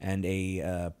and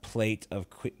a plate of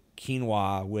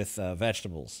quinoa with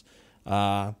vegetables.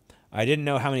 I didn't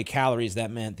know how many calories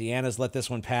that meant. The Annas let this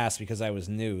one pass because I was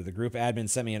new. The group admin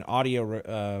sent me an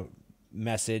audio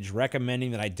message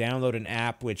recommending that I download an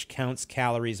app which counts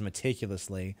calories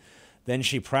meticulously. Then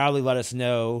she proudly let us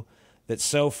know that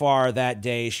so far that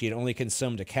day she had only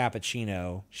consumed a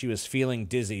cappuccino. She was feeling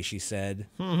dizzy, she said.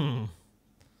 I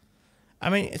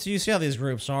mean, so you see how these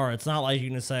groups are. It's not like you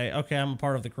can just say, okay, I'm a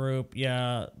part of the group.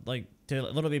 Yeah, like to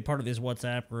literally be part of these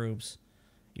WhatsApp groups,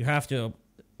 you have to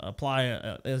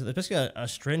apply there's basically a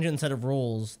stringent set of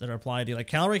rules that are applied to you. Like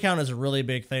calorie count is a really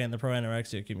big thing in the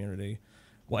pro-anorexia community.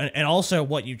 And also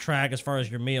what you track as far as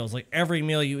your meals. Like every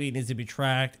meal you eat needs to be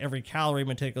tracked, every calorie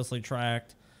meticulously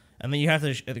tracked. And then you have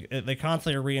to, they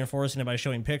constantly are reinforcing it by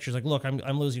showing pictures. Like, look,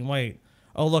 I'm losing weight.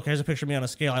 Oh, look, here's a picture of me on a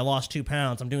scale. I lost 2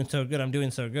 pounds. I'm doing so good. I'm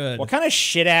doing so good. What kind of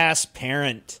shit-ass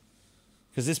parent?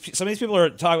 Because some of these people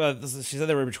are talking about this. She said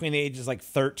they were between the ages like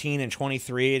 13 and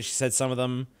 23. And she said some of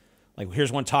them, like,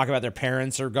 here's one talk about their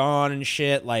parents are gone and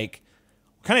shit. Like,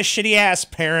 what kind of shitty-ass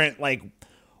parent, like,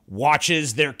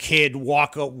 watches their kid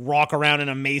walk around an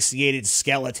emaciated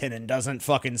skeleton and doesn't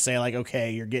fucking say, like,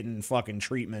 okay, you're getting fucking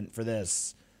treatment for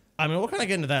this? I mean, we'll kind of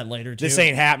get into that later, too. This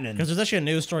ain't happening. Because there's actually a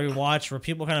news story we watched where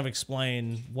people kind of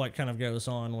explain what kind of goes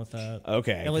on with that.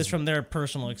 Okay. At least from their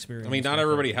personal experience. I mean, not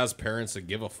everybody has parents that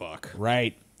give a fuck.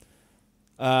 Right.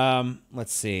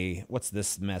 Let's see. What's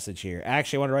this message here?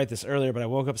 Actually, I wanted to write this earlier, but I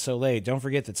woke up so late. Don't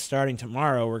forget that starting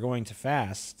tomorrow, we're going to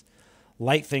fast.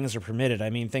 Light things are permitted. I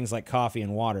mean, things like coffee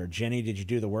and water. Jenny, did you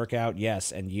do the workout?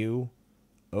 Yes. And you?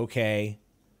 Okay.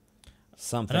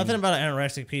 Something. Another thing about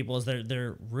anorexic people is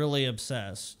they're really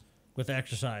obsessed with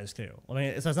exercise too. I mean,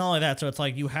 it's not only that. So it's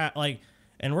like you have like,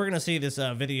 and we're gonna see this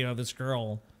video of this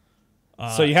girl.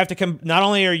 So you have to not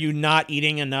only are you not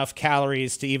eating enough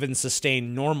calories to even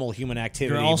sustain normal human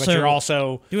activity, but you're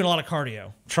also doing a lot of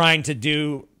cardio, trying to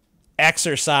do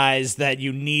exercise that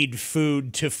you need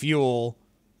food to fuel.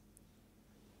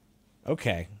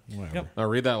 Okay. Whatever. Yep. I'll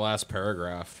read that last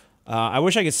paragraph. I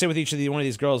wish I could sit with each of one of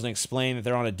these girls and explain that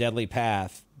they're on a deadly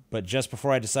path. But just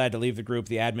before I decided to leave the group,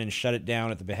 the admin shut it down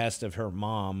at the behest of her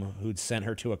mom, who'd sent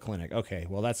her to a clinic. Okay,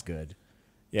 well, that's good.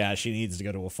 Yeah, she needs to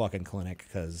go to a fucking clinic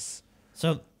because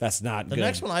that's not good. The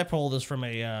next one I pulled is from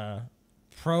a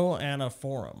pro-ana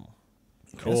forum.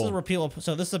 Cool. This is where people,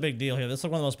 so this is a big deal here. This is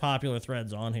one of the most popular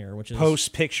threads on here, which is...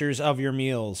 Post pictures of your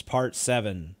meals, part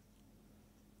 7.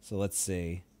 So let's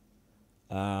see.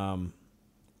 Hi,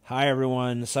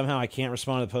 everyone. Somehow I can't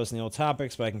respond to the posts in the old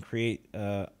topics, but I can create...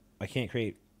 I can't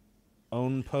create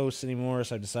own posts anymore,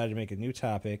 so I decided to make a new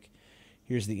topic.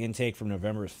 Here's the intake from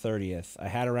November 30th. I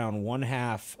had around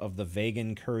 1/2 of the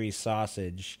vegan curry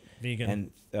sausage. Vegan.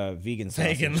 And vegan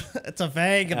sausage. Vegan. It's a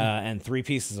vegan. And 3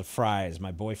 pieces of fries.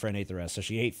 My boyfriend ate the rest. So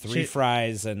she ate 3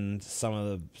 fries and some of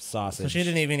the sausage. So she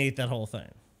didn't even eat that whole thing.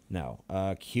 No.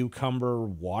 Cucumber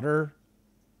water?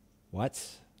 What?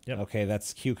 Yep. Okay,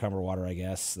 that's cucumber water, I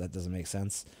guess. That doesn't make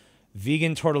sense.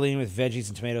 Vegan tortellini with veggies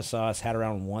and tomato sauce. Had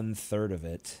around 1/3 of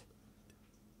it.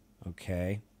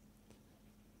 Okay.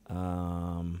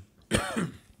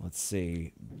 Let's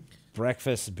see.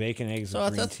 Breakfast, bacon, eggs,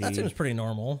 and green tea. That seems pretty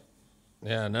normal.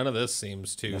 Yeah, none of this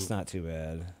seems too... That's not too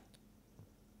bad.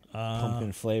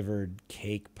 Pumpkin-flavored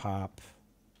cake pop.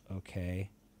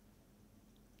 Okay.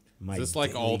 Is this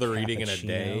like all they're eating in a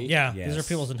day? Yeah, yes. These are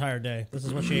people's entire day. This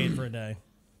is what she ate for a day.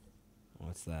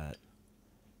 What's that?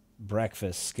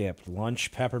 Breakfast skipped.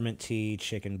 Lunch, peppermint tea,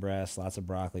 chicken breast, lots of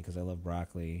broccoli because I love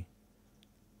broccoli.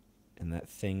 And that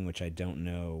thing which I don't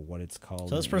know what it's called.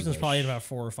 So this person's probably eating about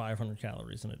 400 or 500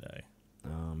 calories in a day.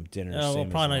 Dinner. Oh, well,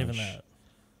 probably not lunch. even that.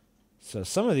 So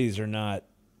some of these are not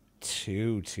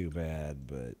too bad,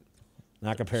 but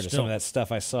not compared to some of that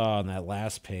stuff I saw on that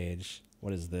last page.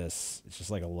 What is this? It's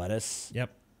just like a lettuce. Yep.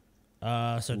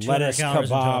 So 200 lettuce calories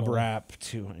in kebab total. wrap.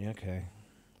 Okay.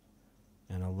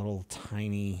 And a little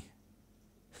tiny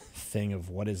thing of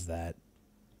what is that?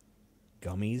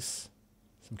 Gummies.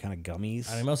 Some kind of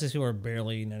gummies. I mean, most of these people are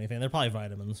barely eating anything. They're probably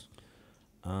vitamins.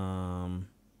 I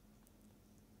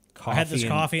had this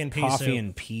coffee and pea soup. Coffee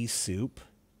and pea soup.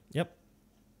 Yep.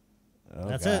 Oh,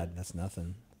 That's God, it. That's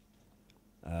nothing.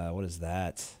 What is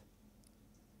that?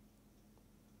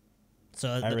 So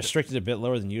I restricted a bit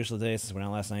lower than usual today since I went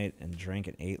out last night and drank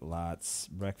and ate lots.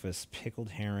 Breakfast, pickled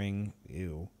herring.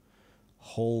 Ew.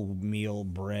 Whole meal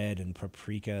bread and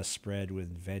paprika spread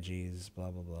with veggies.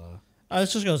 Blah, blah, blah. It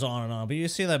just goes on and on. But you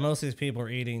see that most of these people are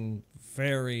eating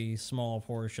very small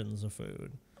portions of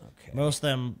food. Okay. Most of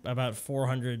them about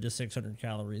 400 to 600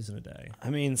 calories in a day. I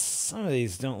mean, some of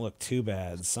these don't look too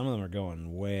bad. Some of them are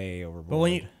going way overboard. But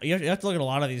when you have to look at a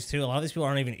lot of these too. A lot of these people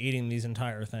aren't even eating these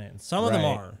entire things. Some of them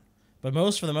Right. are, but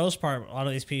for the most part, a lot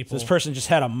of these people. This person just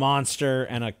had a monster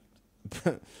and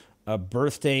a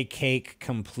birthday cake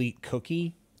complete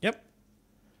cookie. Yep.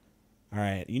 All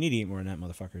right, you need to eat more than that,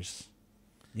 motherfuckers.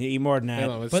 You eat more than that. Hang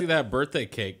on, let's see that birthday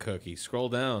cake cookie. Scroll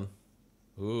down.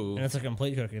 Ooh. And it's a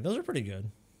complete cookie. Those are pretty good.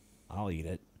 I'll eat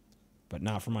it, but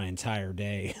not for my entire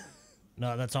day.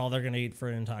 No, that's all they're gonna eat for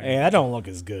an entire. Hey, that don't look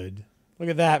as good. Look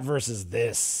at that versus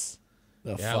this.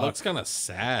 The Yeah, fuck? it looks kind of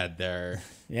sad there.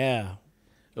 Yeah.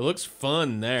 It looks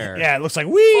fun there. Yeah, it looks like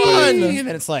wee, Fun. and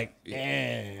then it's like, all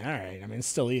right. I mean,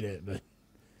 still eat it, but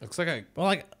Looks like I.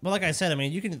 But like I said, I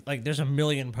mean, you can there's a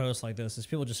million posts like this. There's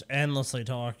people just endlessly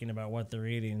talking about what they're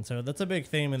eating. So that's a big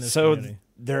theme in this community.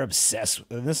 they're obsessed.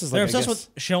 And this is like They're obsessed with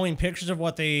showing pictures of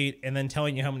what they eat and then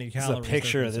telling you how many This is calories. a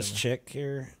picture they're of this consuming. chick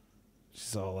here.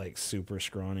 She's all like super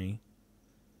scrawny.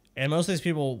 And most of these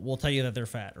people will tell you that they're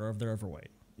fat or if they're overweight.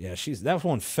 Yeah, that's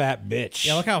one fat bitch.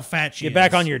 Yeah, look how fat she is. Get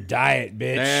back on your diet,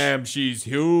 bitch. Damn, she's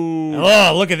huge.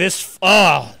 Oh, look at this.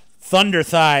 Oh, thunder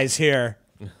thighs here.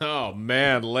 Oh,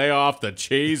 man. Lay off the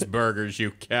cheeseburgers, you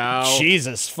cow.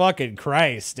 Jesus fucking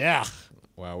Christ. Yeah.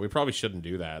 Wow, we probably shouldn't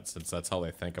do that since that's how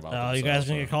they think about Oh, you themselves, guys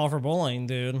gonna get called for bullying,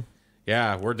 dude.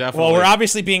 Yeah, we're definitely. Well, we're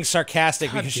obviously being sarcastic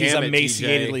God because she's damn it,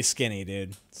 emaciatedly TJ. skinny,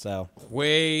 dude. So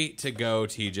Way to go,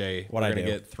 TJ. What'd we're I going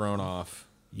to do? get thrown off.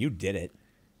 you did it.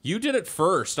 You did it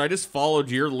first. I just followed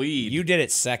your lead. You did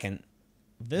it second.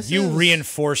 This You is,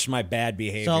 reinforced my bad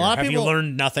behavior. So a lot of Have people- you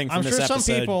learned nothing from I'm this sure episode?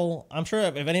 some people. I'm sure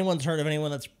if anyone's heard of anyone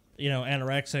that's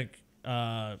anorexic,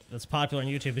 that's popular on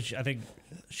YouTube. But I think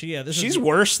She's is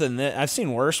worse than this. I've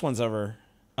seen worse ones of her.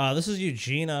 this is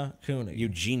Eugenia Cooney.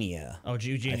 Eugenia. Oh,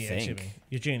 Eugenia, I excuse think. me.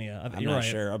 Eugenia. I'm You're not right.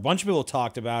 sure. A bunch of people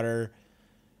talked about her.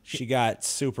 She got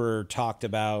super talked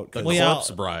about. 'Cause the Well, yeah,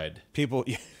 corpse bride. people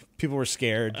were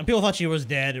scared. And people thought she was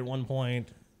dead at one point.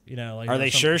 Like Are they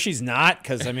sure she's not?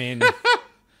 Because, I mean,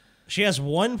 She has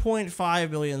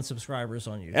 1.5 million subscribers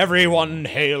on YouTube. everyone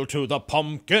hail to the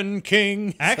Pumpkin King.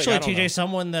 It's Actually, like, I don't know. TJ,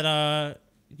 someone that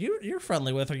you're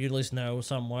friendly with, or you at least know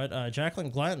somewhat, Jacqueline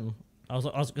Glenn. I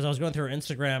was going through her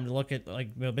Instagram to look at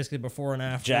basically before and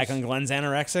after. Jacqueline Glenn's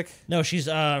anorexic? No, she's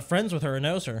friends with her and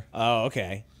knows her. Oh,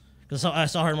 okay. Because I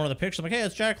saw her in one of the pictures. I'm like, hey,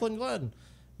 it's Jacqueline Glenn.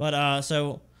 But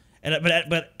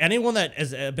anyone that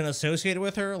has been associated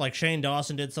with her, like Shane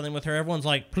Dawson did something with her, everyone's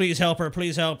like, please help her,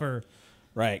 please help her.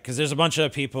 Right, because there's a bunch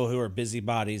of people who are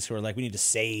busybodies who are like, we need to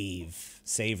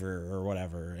save her or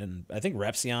whatever. And I think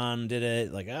Repsion did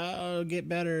it, like, oh, get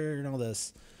better and all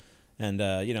this. And,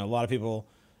 a lot of people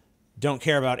don't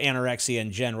care about anorexia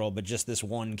in general, but just this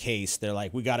one case, they're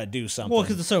like, we got to do something. Well,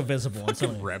 because it's so visible. And so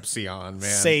many- Repsion, man.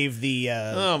 Save the,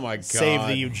 Oh, my God. Save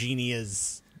the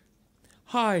Eugenias.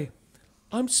 Hi,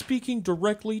 I'm speaking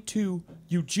directly to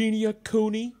Eugenia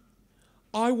Cooney.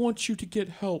 I want you to get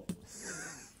help.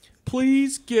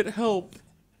 Please get help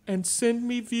and send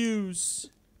me views.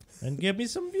 and give me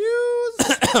some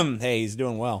views. Hey, he's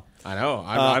doing well. I know.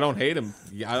 I don't hate him.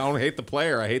 I don't hate the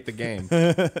player. I hate the game.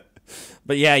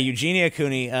 But yeah, Eugenia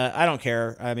Cooney, I don't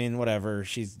care. I mean, whatever.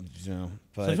 She's,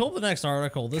 but So hold the next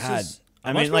article. This God, is.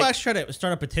 I I mean, mean, like- actually try to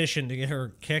start a petition to get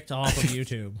her kicked off of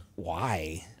YouTube.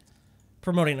 why?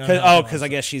 Promoting. Because I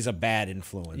guess she's a bad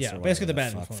influence. Yeah, or basically the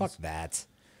whatever bad fuck. influence. Fuck that.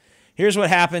 Here's what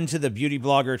happened to the beauty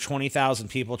blogger 20,000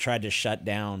 people tried to shut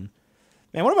down.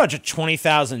 Man, what about your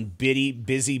 20,000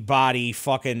 busybody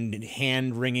fucking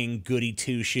hand-wringing goody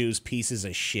two-shoes pieces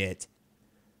of shit?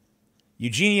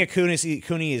 Eugenia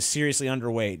Cooney is seriously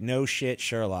underweight. No shit,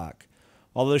 Sherlock.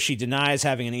 Although she denies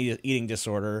having an eating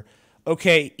disorder.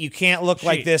 Okay, you can't look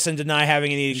like this and deny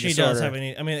having an eating She disorder. does have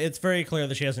an. I mean, it's very clear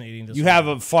that she has an eating disorder. You have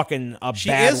a fucking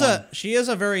bad one. She is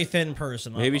a very thin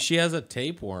person. Maybe she has a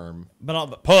tapeworm.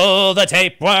 But Pull the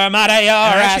tapeworm out of your I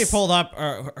ass. actually pulled up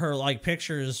her like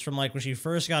pictures from like when she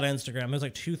first got Instagram. It was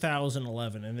like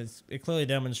 2011, and it clearly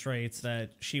demonstrates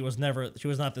that she was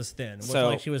not this thin. It was So-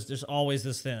 like she was just always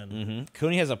this thin. Mm-hmm.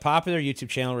 Cooney has a popular YouTube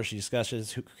channel where she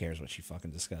discusses. Who cares what she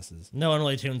fucking discusses? No one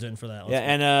really tunes in for that. Yeah,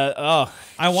 and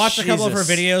I watched a couple of her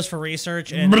Jesus. videos for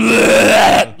research, and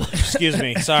Excuse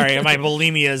me, sorry, my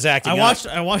bulimia is acting. I watched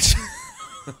I watched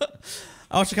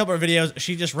a couple of videos.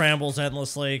 She just rambles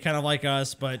endlessly, kind of like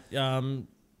us, but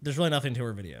there's really nothing to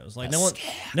her videos. Like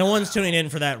no one's tuning in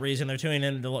for that reason. They're tuning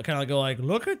in to kind of go like,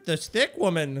 look at this thick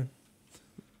woman.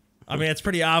 I mean, it's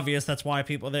pretty obvious that's why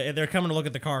people, they're coming to look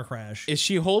at the car crash. Is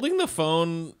she holding the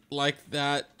phone like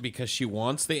that because she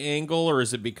wants the angle, or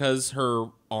is it because her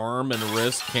arm and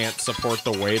wrist can't support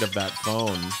the weight of that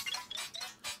phone?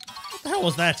 What the hell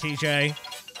was that, TJ?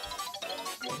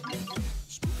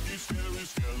 Spooky, scary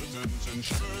skeletons and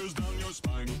shivers down your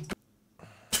spine.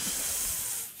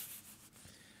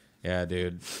 Yeah,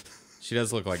 dude. She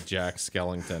does look like Jack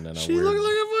Skellington in a She weird... look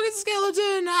like a fucking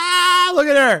skeleton. Ah, look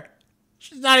at her.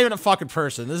 She's not even a fucking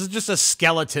person. This is just a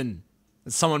skeleton.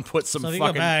 And someone put some So if you go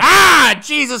fucking... back- Ah,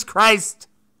 Jesus Christ.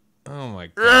 Oh my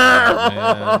god,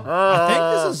 man. I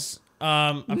think this is,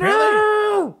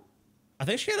 apparently, I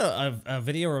think she had a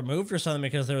video removed or something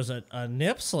because there was a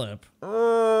nip slip. If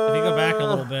you go back a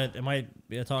little bit, it might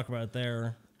be a talk about it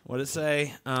there. What did it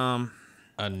say?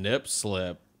 A nip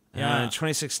slip. Yeah. In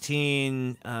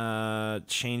 2016,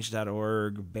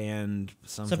 change.org banned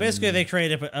something. So basically, they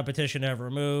created a petition to have it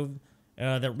removed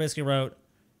that basically wrote,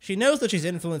 she knows that she's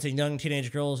influencing young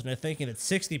teenage girls into thinking that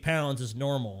 60 pounds is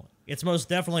normal. It's most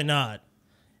definitely not.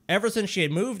 Ever since she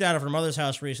had moved out of her mother's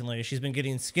house recently, she's been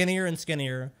getting skinnier and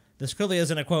skinnier. This clearly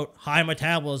isn't a, quote, high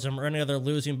metabolism or any other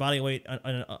losing body weight,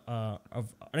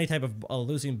 of any type of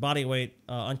losing body weight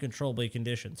uncontrollably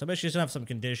condition. So basically she doesn't have some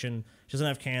condition. She doesn't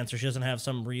have cancer. She doesn't have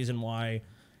some reason why,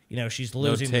 she's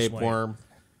losing this weight. tapeworm.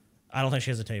 I don't think she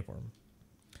has a tapeworm.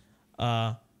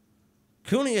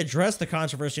 Cooney addressed the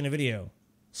controversy in a video.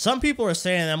 Some people are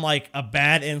saying I'm like a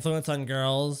bad influence on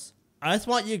girls. I just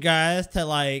want you guys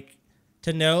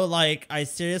to know, I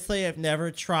seriously have never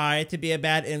tried to be a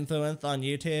bad influence on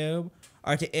YouTube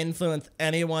or to influence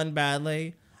anyone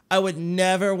badly. I would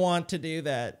never want to do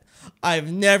that.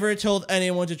 I've never told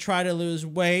anyone to try to lose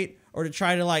weight or to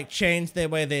try to change the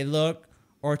way they look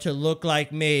or to look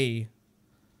like me.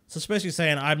 So it's basically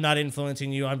saying I'm not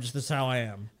influencing you. I'm just, this is how I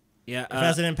am. Yeah, If it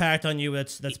has an impact on you,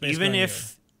 that's basically even on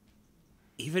if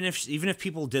even if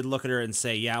people did look at her and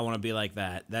say, yeah, I want to be like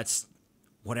that, that's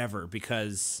whatever,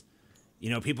 because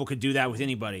people could do that with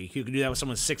anybody. You could do that with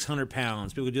someone 600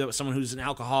 pounds. People could do that with someone who's an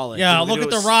alcoholic. Yeah, People could look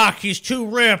do at it The Rock. He's too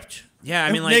ripped. Yeah,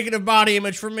 I mean, negative body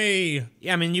image for me.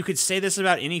 Yeah, I mean, you could say this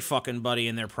about any fucking buddy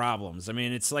and their problems. I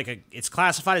mean, it's it's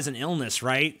classified as an illness,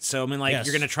 right? So I mean, Yes.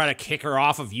 you're gonna try to kick her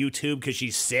off of YouTube because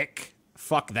she's sick.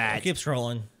 Fuck that. Keep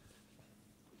scrolling.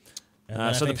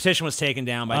 So the petition was taken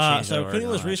down by Change.org. So Cooney was and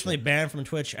all that recently shit. banned from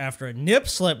Twitch after a nip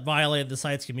slip violated the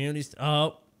site's community.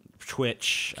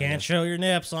 Twitch. I Can't guess. show your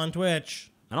nips on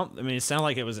Twitch. I mean, it sounded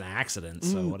like it was an accident,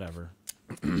 so whatever.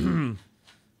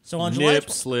 So on Nip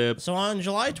slip. So on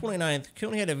July 29th,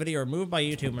 Cooney had a video removed by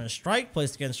YouTube and a strike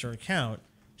placed against her account.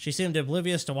 She seemed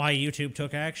oblivious to why YouTube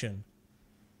took action.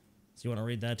 So you want to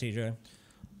read that,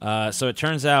 TJ? So it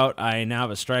turns out I now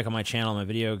have a strike on my channel. My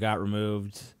video got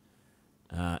removed.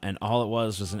 And all it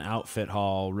was an outfit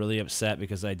haul. Really upset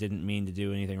because I didn't mean to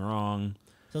do anything wrong.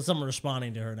 So someone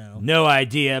responding to her now. No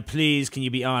idea. Please, can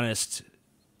you be honest?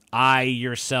 I,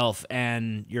 yourself,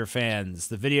 and your fans.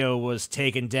 The video was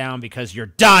taken down because you're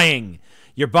dying.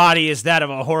 Your body is that of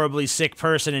a horribly sick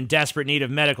person in desperate need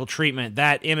of medical treatment.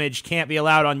 That image can't be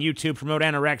allowed on YouTube. Promote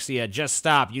anorexia. Just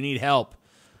stop. You need help.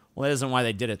 Well, that isn't why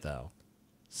they did it, though.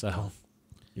 So,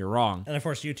 you're wrong. And of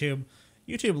course, YouTube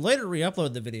later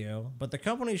re-uploaded the video, but the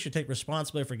company should take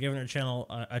responsibility for giving her channel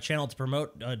a channel to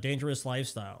promote a dangerous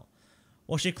lifestyle.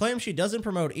 While she claims she doesn't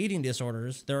promote eating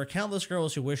disorders, there are countless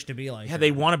girls who wish to be like her. Yeah,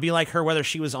 they want to be like her whether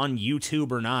she was on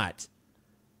YouTube or not.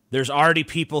 There's already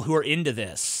people who are into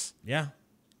this. Yeah.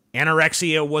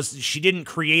 She didn't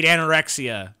create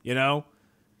anorexia,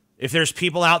 If there's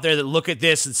people out there that look at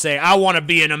this and say, I want to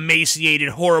be an emaciated,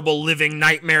 horrible, living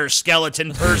nightmare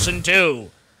skeleton person too.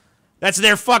 That's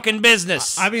their fucking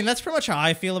business. I mean, that's pretty much how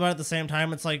I feel about it at the same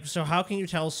time. It's like, so how can you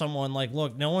tell someone,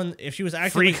 look, no one, if she was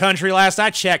actively... Free country last I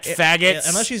checked, faggots.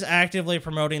 Unless she's actively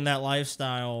promoting that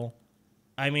lifestyle,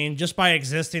 I mean, just by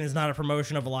existing is not a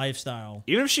promotion of a lifestyle.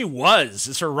 Even if she was,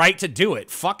 it's her right to do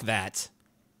it. Fuck that.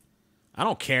 I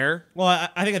don't care. Well,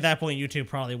 I think at that point, YouTube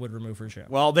probably would remove her show.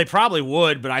 Well, they probably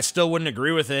would, but I still wouldn't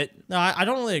agree with it. No, I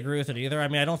don't really agree with it either. I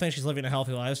mean, I don't think she's living a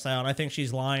healthy lifestyle, and I think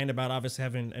she's lying about obviously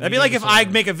having... That'd be like if I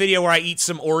make a video where I eat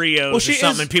some Oreos or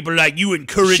something, and people are like, you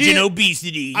encouraging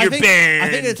obesity, you're banned. I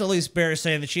think it's at least fair to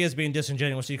say that she is being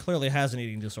disingenuous. She clearly has an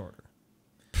eating disorder.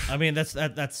 I mean, that's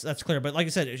clear. But like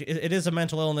I said, it is a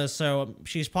mental illness, so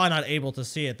she's probably not able to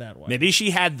see it that way. Maybe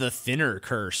she had the thinner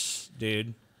curse,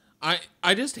 dude.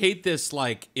 I just hate this,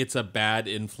 it's a bad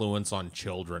influence on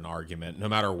children argument, no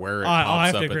matter where it I pops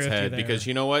have up to agree its with you head. there. Because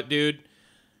you know what, dude?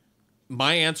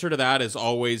 My answer to that is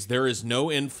always there is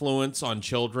no influence on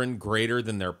children greater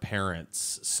than their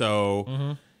parents.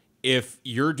 So if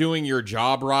you're doing your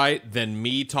job right, then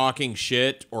me talking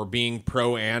shit or being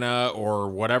pro Anna or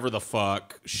whatever the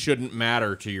fuck shouldn't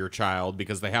matter to your child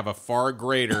because they have a far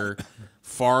greater,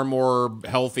 far more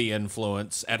healthy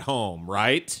influence at home,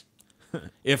 right?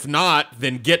 If not,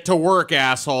 then get to work,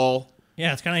 asshole.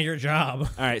 Yeah, it's kind of your job.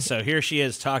 All right, so here she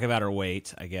is talking about her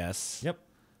weight, I guess. Yep.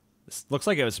 This looks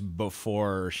like it was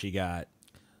before she got...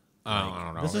 I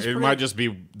don't know. This is It pretty- might just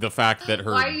be the fact that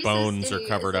her Why are you bones so are skinny?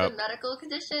 covered Is it up. a medical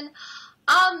condition?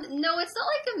 No, it's not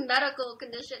like a medical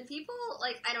condition. People,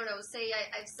 like, I don't know, say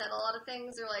I've said a lot of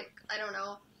things, or, like, I don't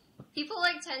know. People,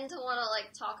 like, tend to want to,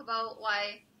 like, talk about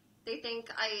why they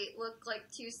think I look,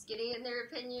 like, too skinny in their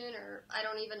opinion, or I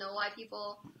don't even know why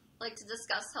people like to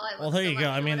discuss how I look. Well, there so you much go.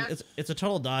 or I mean, whatever. it's a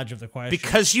total dodge of the question.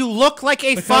 Because you look like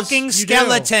a Because fucking you do.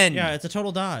 skeleton. Yeah, it's a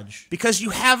total dodge. Because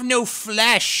you have no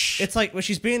flesh. It's like well,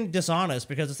 she's being dishonest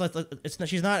because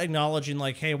she's not acknowledging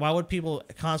like, hey, why would people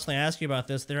constantly ask you about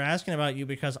this? They're asking about you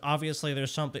because obviously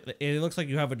there's something. It looks like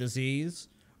you have a disease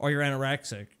or you're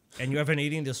anorexic and you have an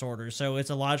eating disorder. So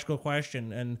it's a logical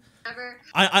question. And Whatever.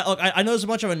 I know there's a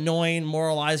bunch of annoying,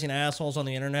 moralizing assholes on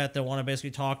the internet that want to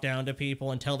basically talk down to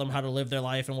people and tell them how to live their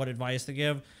life and what advice to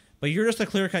give. But you're just a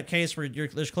clear-cut case where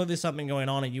there's clearly something going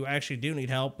on and you actually do need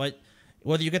help. But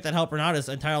whether you get that help or not is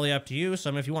entirely up to you. So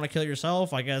I mean, if you want to kill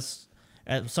yourself, I guess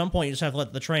at some point you just have to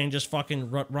let the train just fucking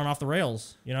run off the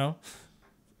rails, you know?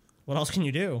 What else can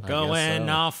you do? Going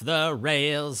so. off the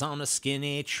rails on a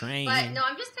skinny train. But no,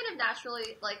 I'm just kind of naturally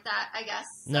like that, I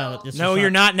guess. So. No, it's No, just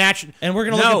you're not natural. And we're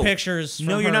gonna look at pictures. From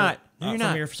No, you're her, not. No, you're from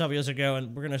not. here several years ago,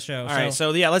 and we're gonna show. All right,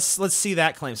 so yeah, let's see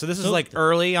that claim. So this is So- like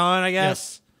early on, I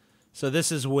guess. So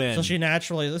this is when so she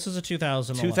naturally. This is a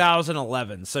 2011.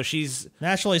 2011. So she's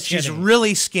Naturally skinny.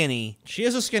 really skinny, She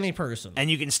is a skinny person. and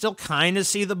you can still kind of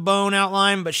see the bone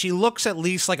outline, but she looks at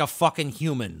least like a fucking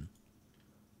human.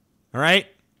 All right.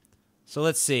 So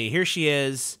let's see. Here she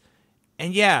is,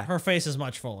 and yeah, Her face is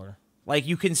much fuller. like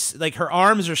you can like her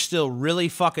arms are still really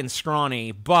fucking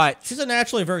scrawny, but She's a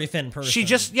naturally very thin person. she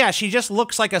just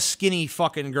looks like a skinny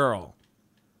fucking girl.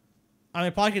 I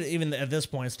mean, probably could even at this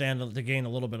point stand to gain a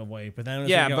little bit of weight, but then as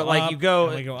Yeah, we go but like up, you go,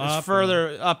 and we go as up,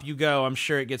 further up you go, I'm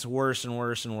sure it gets worse and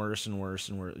worse and worse and worse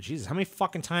and worse. Jesus, how many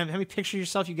pictures of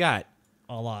yourself you got?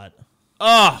 a lot.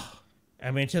 Oh, I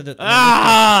mean, to the.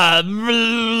 I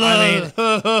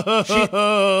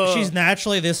She's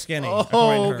naturally this skinny.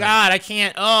 according to oh her. God, I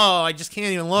can't. Oh, I just can't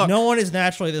even look. No one is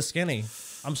naturally this skinny.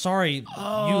 I'm sorry. You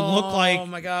look like Oh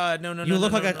my God, no. you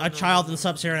look no, like no, a no, child in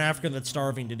sub-Saharan Africa that's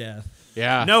starving to death.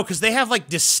 Yeah. No, because they have like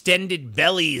distended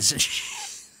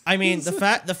bellies. I mean, the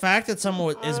fact that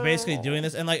someone is basically doing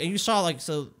this, and like you saw, like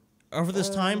so over this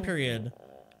time period.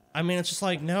 I mean, it's just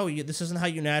like no, this isn't how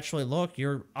you naturally look.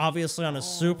 You're obviously on a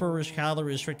super calorie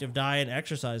restrictive diet and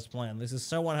exercise plan. This is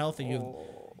so unhealthy.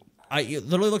 You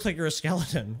literally looks like you're a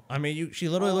skeleton. I mean, she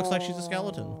literally looks like she's a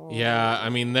skeleton. Yeah, I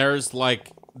mean, there's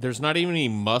not even any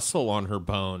muscle on her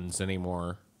bones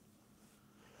anymore.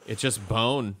 It's just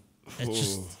bone. It's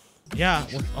just yeah,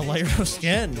 with a layer of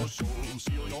skin.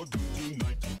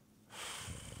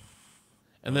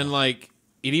 And then, like,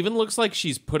 it even looks like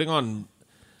she's putting on,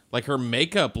 like, her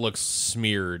makeup looks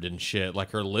smeared and shit,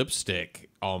 like her lipstick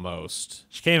almost.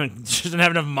 She doesn't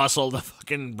have enough muscle to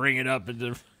fucking bring it up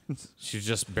into. She's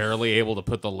just barely able to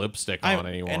put the lipstick on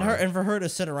anymore. And for her to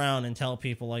sit around and tell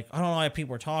people like, I don't know why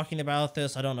people are talking about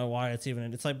this. I don't know why it's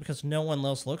even. It's like because no one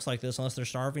else looks like this unless they're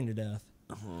starving to death.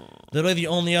 Literally, the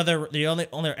only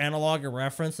analog or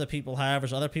reference that people have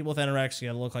is other people with anorexia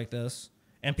that look like this,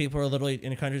 and people are literally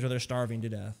in countries where they're starving to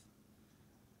death.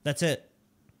 That's it.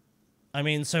 I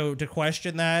mean, so to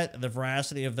question that, the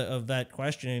veracity of that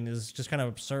questioning is just kind of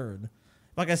absurd.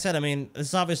 Like I said, I mean, this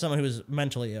is obviously someone who is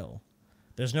mentally ill.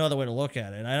 There's no other way to look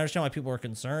at it. And I understand why people are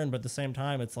concerned, but at the same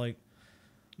time, it's like,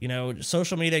 you know,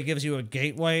 social media gives you a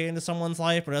gateway into someone's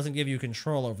life, but it doesn't give you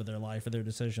control over their life or their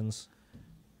decisions.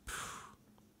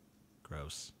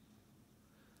 Gross.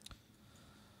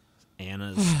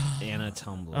 Anna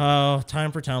Tumblr. Oh,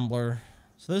 time for Tumblr.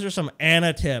 So those are some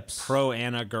Anna tips. Pro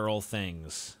Anna girl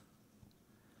things.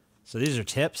 So these are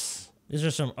tips. These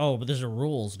are some, but these are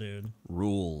rules, dude.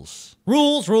 Rules.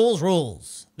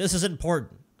 Rules. This is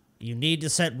important. You need to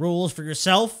set rules for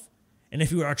yourself, and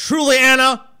if you are truly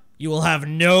Anna, you will have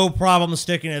no problem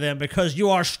sticking to them because you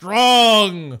are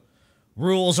strong.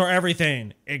 Rules are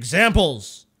everything.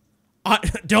 Examples.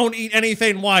 Don't eat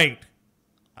anything white.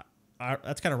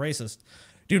 That's kind of racist.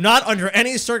 Do not, under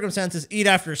any circumstances, eat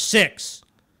after 6.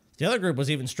 The other group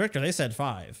was even stricter. They said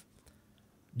 5.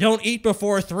 Don't eat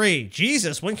before 3.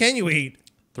 Jesus, when can you eat?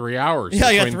 3 hours.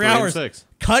 Yeah, between 3 and hours. 6.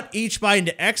 Cut each bite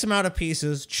into X amount of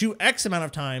pieces. Chew X amount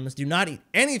of times. Do not eat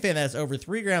anything that's over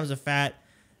 3 grams of fat.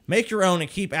 Make your own and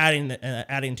keep adding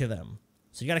to them.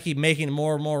 So you got to keep making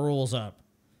more and more rules up.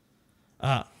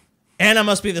 Anna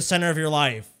must be the center of your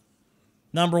life.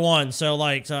 Number 1.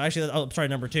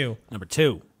 Number 2. Number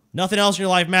 2. Nothing else in your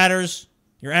life matters.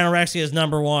 Your anorexia is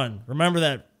number 1. Remember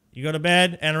that. You go to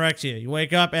bed, anorexia. You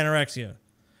wake up, anorexia.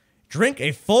 Drink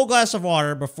a full glass of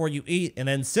water before you eat and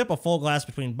then sip a full glass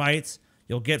between bites.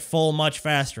 You'll get full much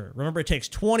faster. Remember, it takes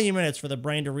 20 minutes for the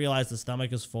brain to realize the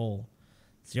stomach is full.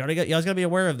 So you always got to be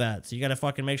aware of that. So you got to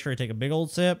fucking make sure you take a big old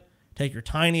sip, take your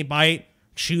tiny bite,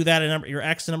 chew that your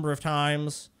X number of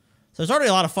times. So there's already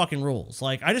a lot of fucking rules.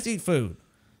 Like, I just eat food.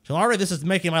 So already this is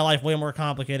making my life way more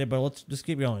complicated, but let's just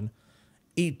keep going.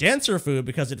 Eat denser food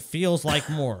because it feels like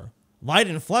more. Light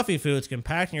and fluffy foods can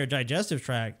pack in your digestive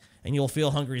tract, and you'll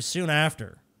feel hungry soon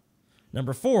after.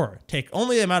 Number 4, take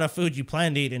only the amount of food you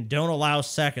plan to eat and don't allow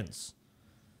seconds.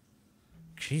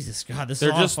 Jesus God,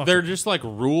 they're just like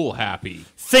rule happy.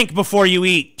 Think before you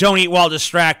eat. Don't eat while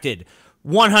distracted.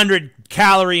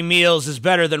 100-calorie meals is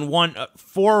better than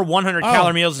 4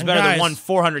 100-calorie meals is better than 1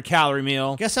 400-calorie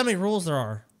meal. Guess how many rules there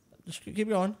are? Just keep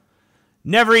going.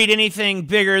 Never eat anything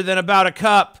bigger than about a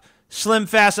cup. Slim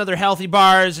Fast, other healthy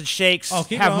bars and shakes have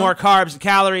going. more carbs and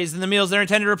calories than the meals they're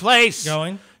intended to replace.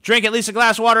 Going. Drink at least a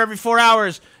glass of water every 4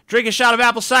 hours. Drink a shot of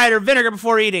apple cider vinegar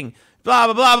before eating.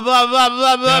 Blah, blah, blah, blah, blah,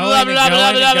 blah, blah, blah,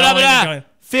 blah, blah, blah, blah.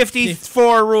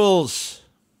 54 rules.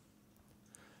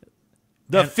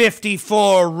 The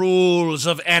 54 rules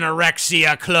of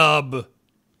Anorexia Club.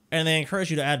 And they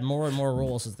encourage you to add more and more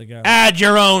rules as they go. Add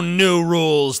your own new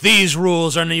rules. These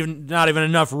rules are not even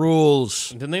enough rules.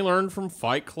 Didn't they learn from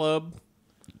Fight Club?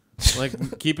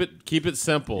 Like, keep it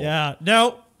simple. Yeah.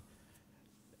 No.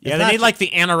 Yeah, they need like the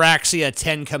Anorexia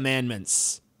 10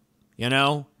 Commandments. You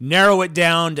know? Narrow it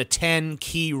down to 10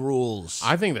 key rules.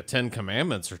 I think the 10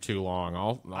 Commandments are too long.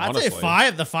 Honestly. I'd say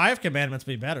 5. The 5 commandments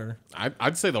be better.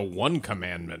 I'd say the 1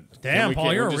 commandment. Damn,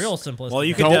 Paul, you're a real simplest. Well,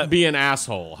 you don't be an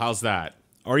asshole. How's that?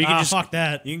 Or you can just fuck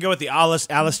that. You can go with the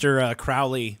Aleister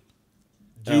Crowley.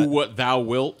 Do what thou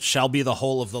wilt. Shall be the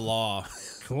whole of the law.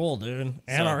 Cool, dude.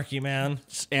 Anarchy, man.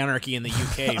 It's anarchy in the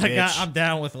UK, bitch. I'm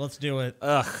down with it. Let's do it.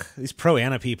 Ugh, these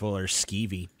pro-Ana people are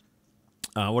skeevy.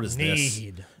 What is this?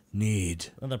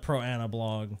 Need. The pro-Ana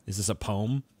blog. Is this a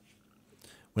poem?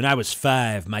 When I was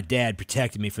 5, my dad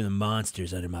protected me from the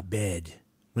monsters under my bed.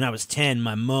 When I was 10,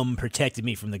 my mum protected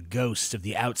me from the ghosts of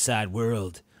the outside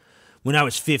world. When I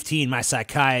was 15, my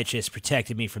psychiatrist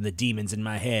protected me from the demons in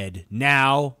my head.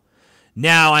 Now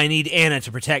I need Anna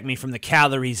to protect me from the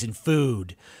calories in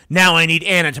food. Now I need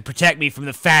Anna to protect me from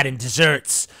the fat in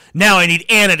desserts. Now I need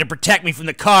Anna to protect me from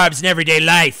the carbs in everyday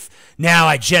life. Now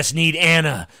I just need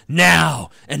Anna. Now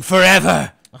and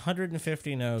forever.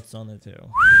 150 notes on it, too.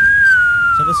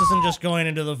 So this isn't just going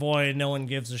into the void. No one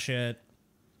gives a shit.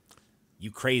 You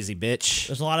crazy bitch.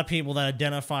 There's a lot of people that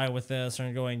identify with this and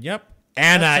are going, yep.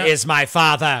 Anna is my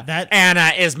father.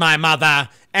 Anna is my mother.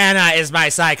 Anna is my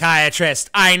psychiatrist.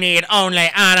 I need only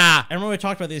Anna. And when we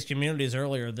talked about these communities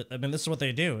earlier, this is what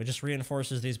they do. It just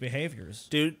reinforces these behaviors.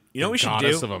 Dude, you know what we should do?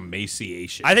 Goddess of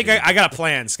emaciation. I think I got a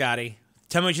plan, Scotty.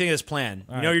 Tell me what you think of this plan.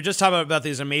 All you know, right. you're just talking about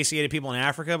these emaciated people in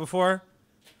Africa before?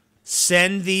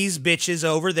 Send these bitches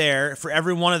over there. For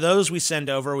every one of those we send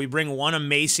over, we bring one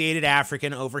emaciated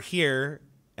African over here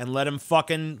and let him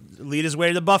fucking lead his way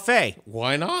to the buffet.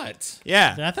 Why not?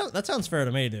 Yeah. That sounds fair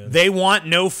to me, dude. They want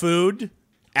no food.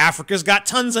 Africa's got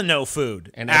tons of no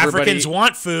food. And Africans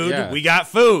want food. Yeah. We got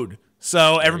food.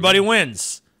 So everybody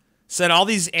wins. Send all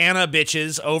these Anna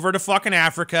bitches over to fucking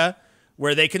Africa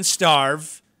where they can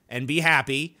starve and be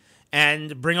happy,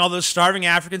 and bring all those starving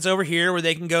Africans over here where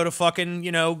they can go to fucking,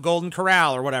 Golden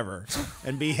Corral or whatever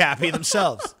and be happy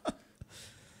themselves.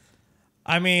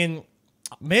 I mean,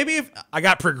 maybe if I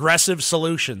got progressive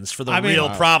solutions for the real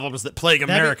problems that plague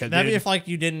America, that'd be dude. if like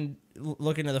you didn't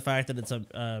look into the fact that it's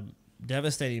a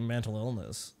devastating mental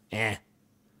illness.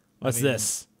 What's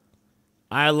this?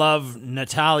 I love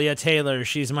Natalia Taylor.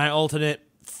 She's my ultimate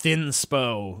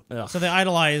thinspo. Ugh. So they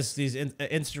idolize these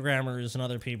Instagrammers and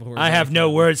other people who are. I have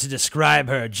no words to describe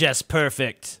her. Just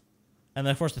perfect. And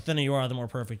then, of course, the thinner you are, the more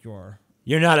perfect you are.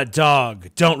 You're not a dog.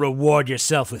 Don't reward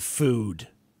yourself with food.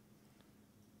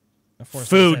 Of course,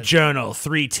 Food Journal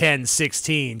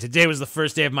 3/10/16. Today was the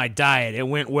first day of my diet. It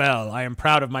went well. I am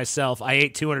proud of myself. I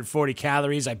ate 240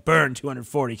 calories. I burned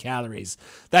 240 calories.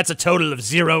 That's a total of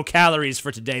 0 calories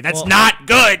for today. That's not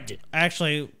good.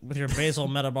 Actually, with your basal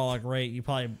metabolic rate, you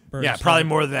probably burn. Yeah, probably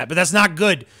more than that. But that's not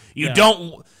good. You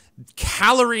don't.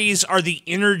 Calories are the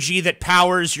energy that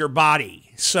powers your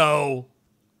body. So,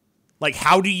 like,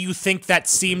 how do you think that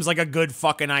seems like a good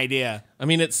fucking idea? I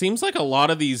mean, it seems like a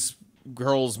lot of these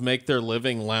girls make their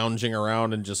living lounging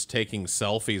around and just taking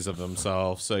selfies of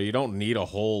themselves, so you don't need a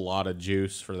whole lot of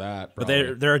juice for that. But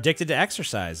probably. they're addicted to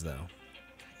exercise, though.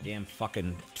 Damn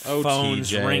fucking Oh,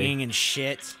 phones TJ. ringing and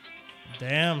shit.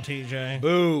 Damn, TJ.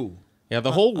 Boo. Yeah,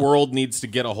 the whole world needs to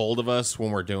get a hold of us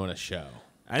when we're doing a show.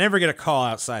 I never get a call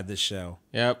outside this show.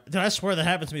 Yep. Dude, I swear that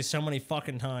happens to me so many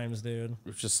fucking times, dude.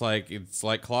 It's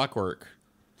like clockwork.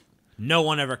 No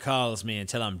one ever calls me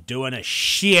until I'm doing a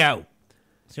show.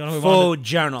 So you want to move Full on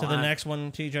journal. to the next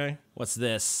one, TJ? What's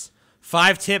this?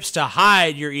 5 tips to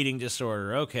hide your eating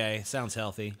disorder. Okay, sounds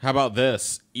healthy. How about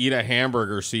this? Eat a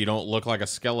hamburger so you don't look like a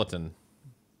skeleton.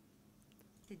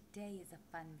 Today is a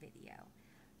fun video.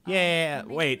 Yeah,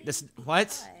 wait, this what?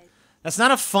 Good. That's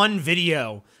not a fun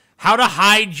video. How to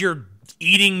hide your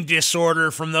eating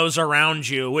disorder from those around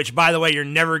you, which, by the way, you're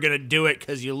never going to do it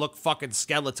because you look fucking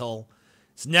skeletal.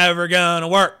 It's never going to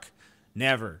work.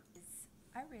 Never.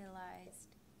 I realized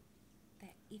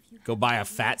that if you Go have buy a eating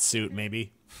fat suit, disorder,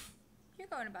 maybe. You're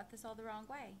going about this all the wrong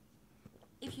way.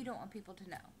 If you don't want people to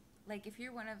know. Like, if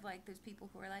you're one of, like, those people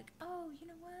who are like, oh, you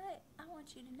know what? I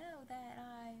want you to know that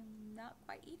I'm not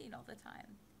quite eating all the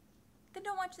time. Then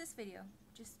don't watch this video.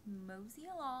 Just mosey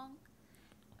along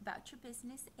about your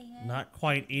business and... Not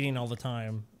quite eating all the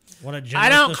time. What a generous I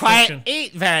don't description. quite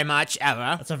eat very much,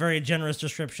 ever. That's a very generous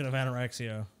description of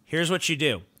anorexia. Here's what you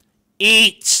do.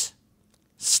 Eat.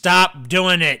 Stop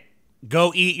doing it.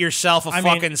 Go eat yourself a I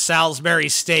mean- fucking Salisbury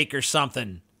steak or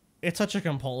something. It's such a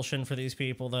compulsion for these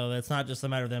people, though. That it's not just a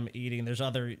matter of them eating. There's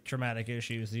other traumatic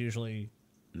issues usually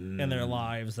in their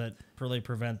lives that really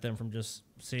prevent them from just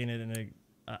seeing it in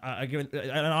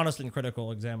an honest and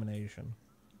critical examination.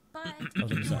 But of if you're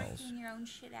themselves. working your own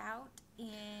shit out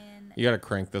and... You got to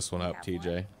crank this one you up, have TJ.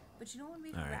 one, but you don't want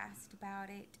to be harassed about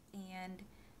it and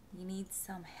you need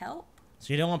some help.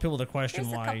 So you don't want people to question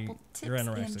There's a why couple you're tips and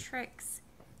anorexic. tricks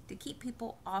to keep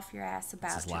people off your ass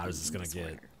about as your loud as it's eating gonna get.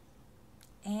 disorder.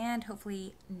 And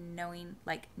hopefully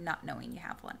not knowing you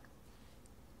have one.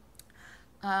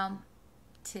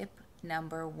 Tip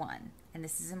number 1, and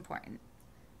this is important.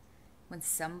 When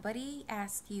somebody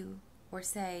asks you or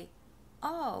say,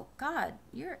 oh God,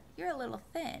 you're a little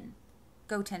thin,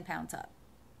 go 10 pounds up.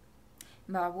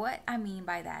 But what I mean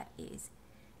by that is,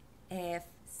 if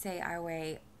say I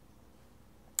weigh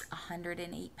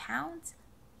 108 pounds,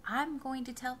 I'm going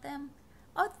to tell them,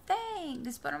 oh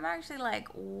thanks, but I'm actually like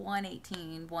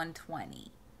 118,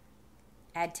 120.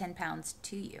 Add 10 pounds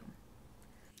to you.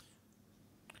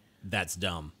 That's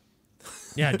dumb.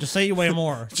 Yeah, just say you weigh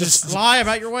more. Just lie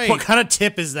about your weight. What kind of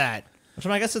tip is that? Which,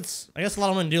 I guess a lot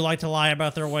of women do like to lie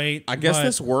about their weight. I guess but-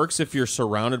 this works if you're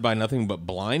surrounded by nothing but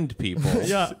blind people.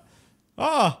 Yeah.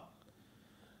 Oh.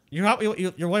 You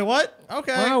weigh what?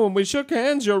 Okay. Wow, when we shook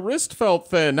hands, your wrist felt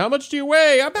thin. How much do you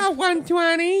weigh? About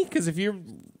 120. Because if you're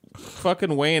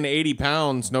fucking weighing 80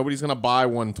 pounds, nobody's going to buy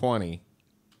 120.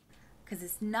 Because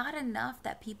it's not enough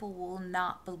that people will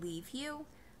not believe you,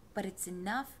 but it's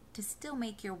enough to still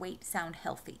make your weight sound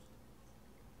healthy.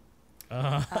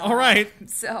 All right.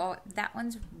 So that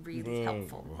one's really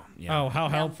helpful. Yeah. Oh, how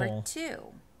helpful. Number 2,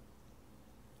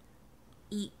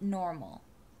 eat normal.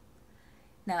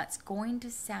 Now, it's going to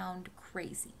sound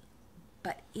crazy,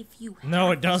 but if you have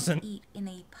No, it doesn't. to eat in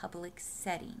a public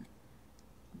setting,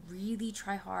 really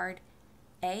try hard,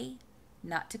 A,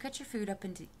 not to cut your food up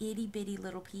into itty-bitty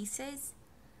little pieces.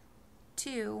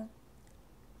 2,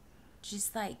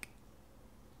 just like,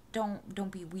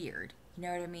 don't be weird. You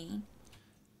know what I mean?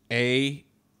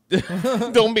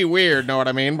 Don't be weird, know what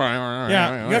I mean?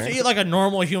 Yeah, you have to eat like a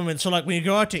normal human. So, like, when you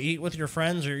go out to eat with your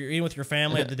friends or you're eating with your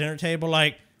family at the dinner table,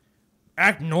 like,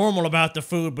 act normal about the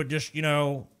food, but just, you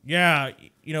have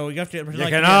to... You like,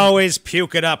 can always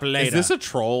puke it up later. Is this a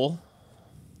troll?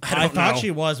 I thought know.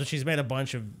 she was, but she's made a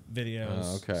bunch of videos.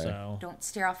 Oh, okay. So. Don't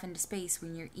stare off into space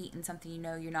when you're eating something you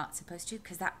know you're not supposed to,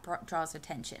 because that draws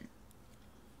attention.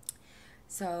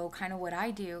 So kind of what I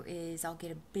do is I'll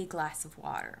get a big glass of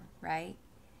water, right?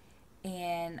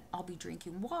 And I'll be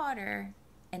drinking water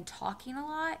and talking a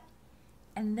lot.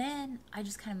 And then I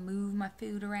just kind of move my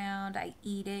food around. I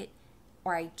eat it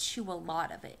or I chew a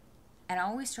lot of it. And I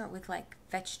always start with like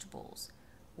vegetables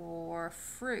or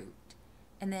fruit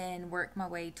and then work my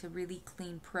way to really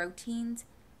clean proteins.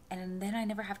 And then I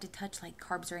never have to touch like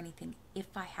carbs or anything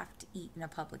if I have to eat in a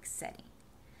public setting.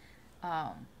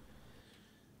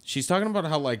 She's talking about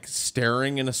how, like,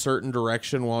 staring in a certain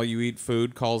direction while you eat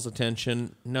food calls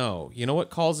attention. No. You know what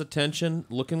calls attention?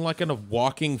 Looking like a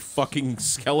walking fucking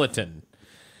skeleton.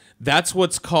 That's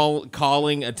what's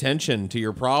calling attention to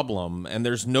your problem, and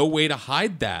there's no way to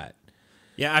hide that.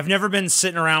 Yeah, I've never been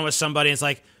sitting around with somebody and it's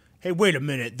like, Hey, wait a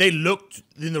minute. They looked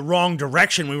in the wrong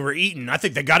direction when we were eating. I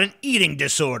think they got an eating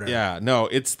disorder. Yeah, no,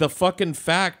 it's the fucking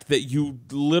fact that you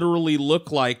literally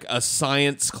look like a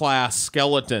science class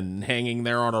skeleton hanging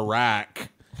there on a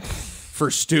rack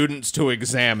for students to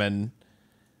examine.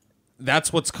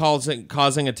 That's what's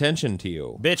causing attention to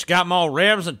you. Bitch got more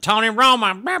ribs than Tony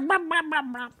Roma.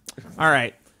 All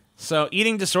right. So,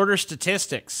 eating disorder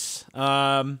statistics.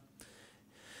 General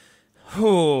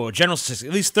statistics.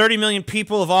 At least 30 million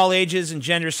people of all ages and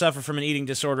genders suffer from an eating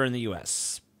disorder in the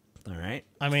U.S. All right.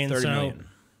 I mean, 30 so million.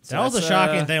 that was a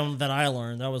shocking thing that I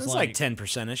learned. That was It's like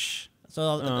 10%-ish.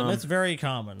 So it's very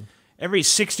common. Every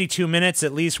 62 minutes,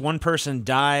 at least one person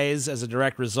dies as a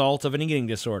direct result of an eating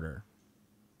disorder.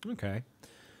 Okay.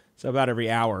 So about every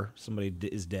hour, somebody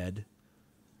is dead.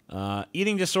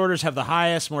 Eating disorders have the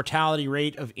highest mortality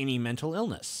rate of any mental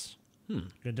illness.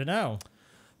 Good to know.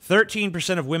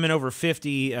 13% of women over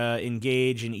 50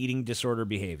 engage in eating disorder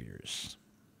behaviors.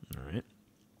 All right.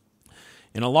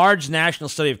 In a large national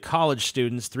study of college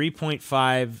students,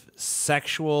 3.5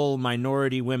 sexual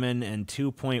minority women and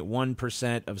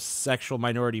 2.1% of sexual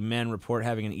minority men report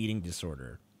having an eating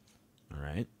disorder. All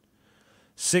right.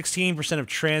 16% of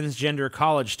transgender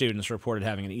college students reported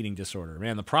having an eating disorder.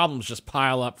 Man, the problems just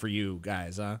pile up for you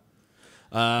guys, huh?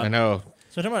 I know.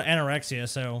 So talking about anorexia,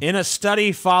 so In a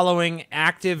study following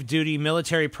active duty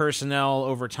military personnel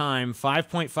over time,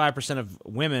 5.5% of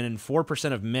women and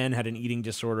 4% of men had an eating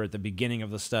disorder at the beginning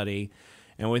of the study.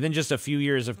 And within just a few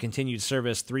years of continued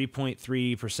service,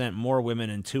 3.3% more women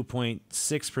and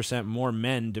 2.6% more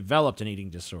men developed an eating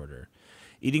disorder.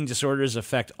 Eating disorders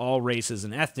affect all races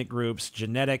and ethnic groups.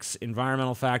 Genetics,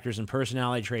 environmental factors, and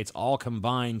personality traits all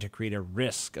combine to create a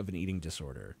risk of an eating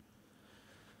disorder.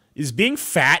 Is being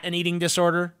fat an eating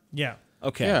disorder? yeah,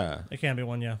 Okay. Yeah. it can be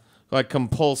one. Yeah, Like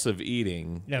compulsive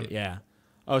eating. yeah. Yeah.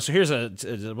 Oh, so here's a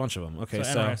bunch of them. Okay,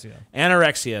 So so anorexia.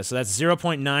 anorexia. So that's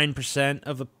 0.9%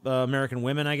 of the American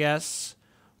women, I guess.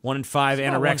 1 in 5 It's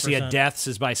about anorexia 1%. deaths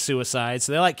is by suicide.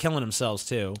 So they like killing themselves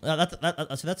too. So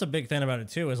that's a big thing about it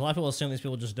too. Is a lot of people assume these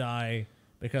people just die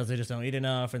because they just don't eat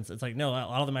enough, and it's like no, a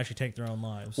lot of them actually take their own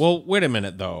lives. Well, wait a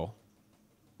minute, though.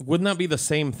 Wouldn't that be the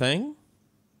same thing?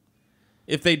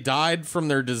 If they died from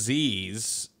their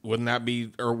disease, wouldn't that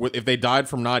be, or if they died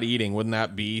from not eating, wouldn't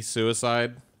that be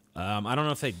suicide? I don't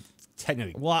know if they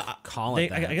technically well, call they, it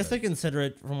that. I guess but- they consider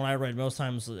it, from what I read, most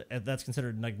times that's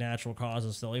considered like natural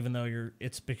causes still, even though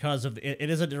it's because of it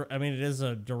is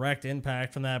a direct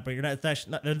impact from that, but you're not. It's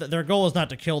actually not, their goal is not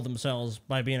to kill themselves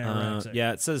by being anorexic.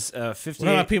 yeah, it says We're 58.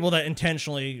 talking about people that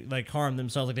intentionally like harm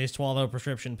themselves, like they swallow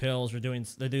prescription pills or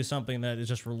they do something that is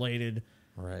just related,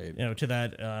 Right. to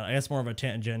that. I guess more of a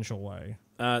tangential way.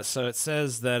 So it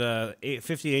says that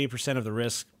 58% of the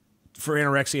risk for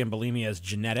anorexia and bulimia is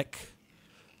genetic.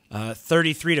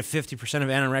 33 to 50% of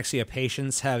anorexia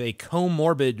patients have a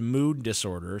comorbid mood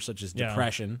disorder, such as Yeah.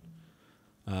 depression.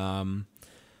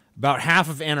 About half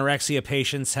of anorexia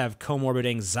patients have comorbid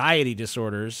anxiety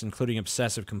disorders, including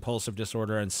obsessive compulsive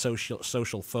disorder and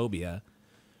social phobia.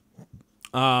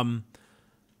 So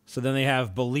then they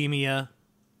have bulimia.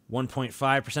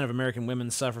 1.5% of American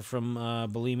women suffer from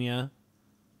bulimia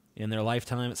in their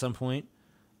lifetime at some point.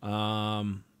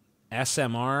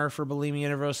 SMR for bulimia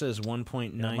nervosa is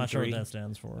 1.93. I'm not sure what that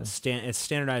stands for. It's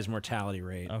standardized mortality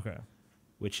rate, Okay.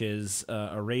 which is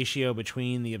a ratio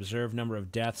between the observed number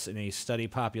of deaths in a study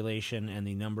population and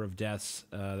the number of deaths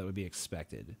that would be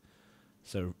expected.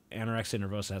 So anorexia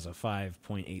nervosa has a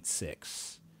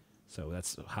 5.86. So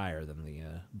that's higher than the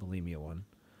bulimia one.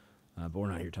 But we're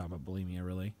not here talking about bulimia,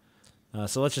 really.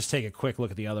 So let's just take a quick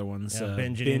look at the other ones. Yeah,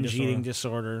 binge eating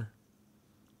disorder.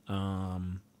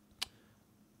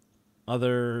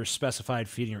 Other specified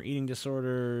feeding or eating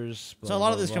disorders. So a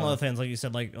lot of these come other things, like you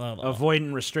said, like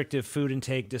Avoidant restrictive food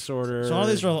intake disorder. So all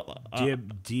these are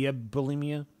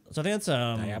diabulimia. So I think it's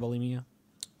Diabulimia.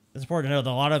 it's important to know that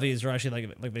a lot of these are actually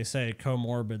like they say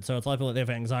comorbid. So it's a lot of people that they have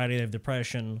anxiety, they have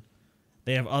depression,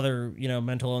 they have other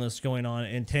mental illness going on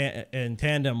in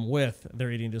tandem with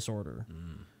their eating disorder.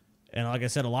 And like I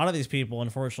said, a lot of these people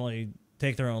unfortunately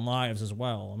take their own lives as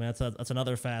well. I mean, that's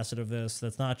another facet of this.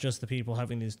 That's not just the people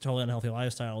having these totally unhealthy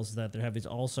lifestyles, that they have these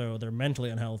also, they're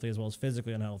mentally unhealthy as well as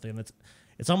physically unhealthy. And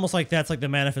it's almost like that's like the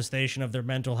manifestation of their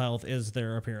mental health is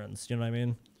their appearance. You know what I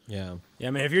mean? Yeah. Yeah,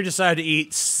 I mean, if you decide to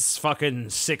eat fucking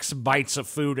 6 bites of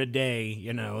food a day,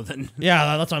 then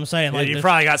Yeah, that's what I'm saying. Like you this-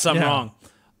 probably got something yeah. wrong.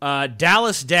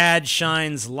 Dallas dad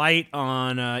shines light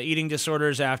on eating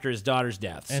disorders after his daughter's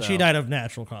death. And so, she died of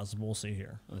natural causes. We'll see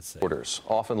here. Let's see. Disorders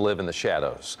often live in the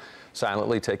shadows,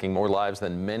 silently taking more lives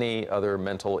than many other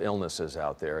mental illnesses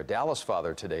out there. A Dallas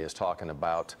father today is talking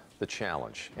about the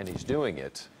challenge, and he's doing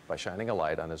it by shining a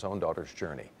light on his own daughter's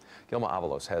journey. Gilma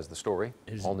Avalos has the story,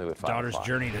 all new at 5 Daughter's o'clock.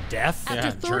 journey to death?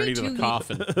 After Journey to 32 the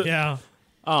coffin. Yeah.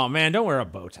 Oh, man, don't wear a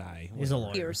bow tie. He's a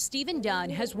lawyer. years, Stephen Dunn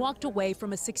has walked away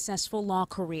from a successful law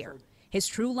career. His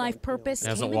true life purpose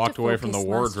Hasn't came walked into away from the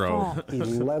focus last wardrobe. fall.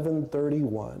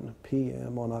 11:31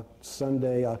 p.m. on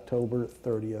Sunday, October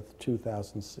 30th,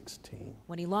 2016.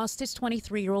 When he lost his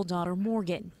 23-year-old daughter,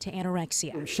 Morgan, to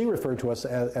anorexia. She referred to us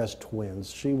as twins.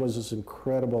 She was this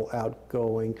incredible,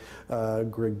 outgoing,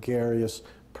 gregarious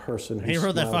person who He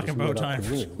rode that smiled fucking as bow we tie got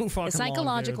for to so noon. fucking long, The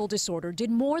psychological dude. disorder did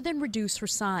more than reduce her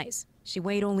size. She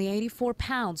weighed only 84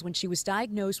 pounds when she was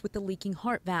diagnosed with the leaking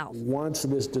heart valve. Once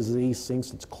this disease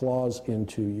sinks its claws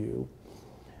into you,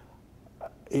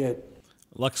 it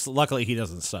Luckily, he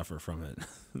doesn't suffer from it.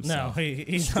 No,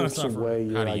 he's not a strips sufferer. away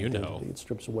your How do you identity. know? It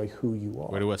strips away who you are.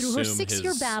 Way to Through her assume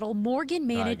 6-year his battle, Morgan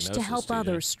managed to diagnosis help to you.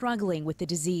 others struggling with the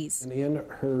disease. And in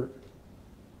her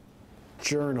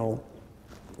journal,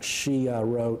 she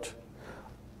wrote,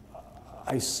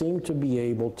 I seem to be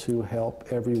able to help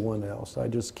everyone else. I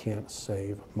just can't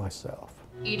save myself.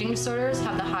 Eating disorders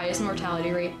have the highest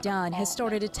mortality rate. Dunn has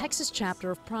started a Texas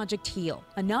chapter of Project Heal,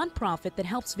 a nonprofit that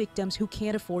helps victims who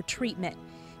can't afford treatment.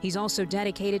 He's also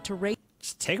dedicated to raising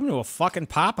Just take him to a fucking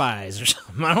Popeyes or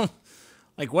something. I don't...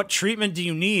 Like, what treatment do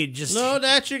you need? Just No,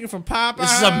 that chicken from Popeyes.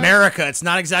 This is America. It's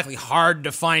not exactly hard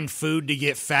to find food to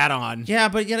get fat on. Yeah,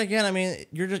 but yet again, I mean,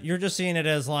 you're just seeing it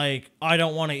as like, I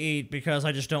don't want to eat because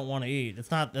I just don't want to eat.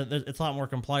 It's not. It's a lot more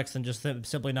complex than just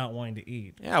simply not wanting to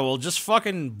eat. Yeah, well, just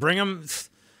fucking bring them.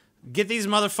 Get these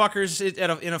motherfuckers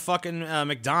in a fucking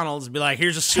McDonald's. Be like,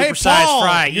 here's a supersized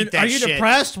fry. Eat that are you shit.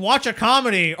 depressed? Watch a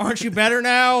comedy. Aren't you better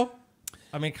now?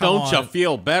 I mean, come Don't on. you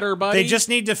feel better, buddy? They just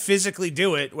need to physically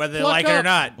do it, whether they Pluck like it or up,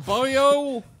 not.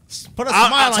 Boyo. Put a I'll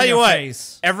smile tell on you your what.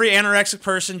 face. Every anorexic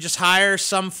person, just hire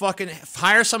some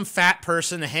fat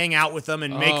person to hang out with them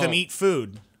and make them eat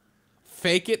food.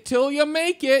 Fake it till you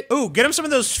make it. Ooh, get them some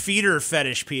of those feeder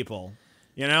fetish people.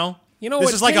 You know, You know,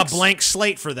 this it is like takes- a blank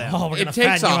slate for them. Oh, we're It gonna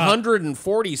takes fatten you up.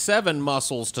 147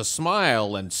 muscles to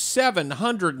smile and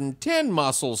 710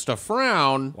 muscles to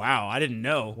frown. Wow, I didn't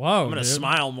know. Whoa, I'm gonna dude.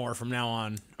 smile more from now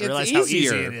on. I It's realize how easy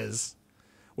easier. it is.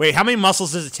 Wait, how many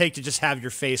muscles does it take to just have your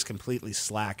face completely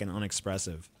slack and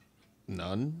unexpressive?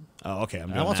 None. Oh, okay. I'm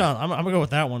Yeah, doing watch that. out. I'm gonna go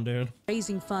with that one, dude.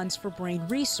 funds for brain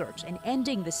research and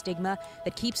ending the stigma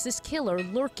that keeps this killer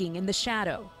lurking in the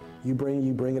shadow. You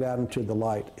bring it out into the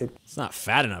light. It It's not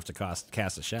fat enough to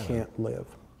cast a shadow. can't live.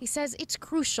 He says it's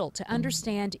crucial to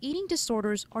understand eating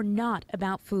disorders are not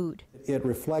about food. It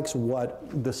reflects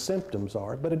what the symptoms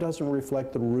are, but it doesn't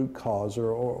reflect the root cause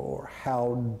or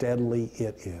how deadly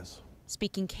it is.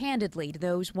 Speaking candidly to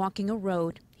those walking a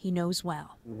road he knows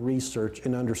well. Research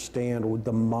and understand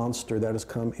the monster that has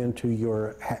come into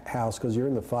your house because you're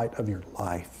in the fight of your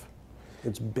life.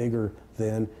 It's bigger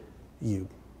than you.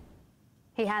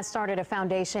 He has started a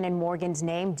foundation in Morgan's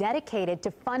name dedicated to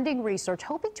funding research,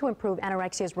 hoping to improve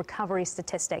anorexia's recovery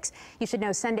statistics. You should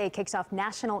know Sunday kicks off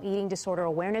National Eating Disorder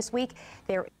Awareness Week.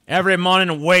 Every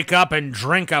morning, wake up and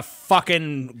drink a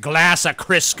fucking glass of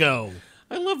Crisco.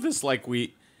 I love this. Like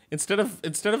instead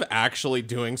of actually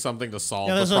doing something to solve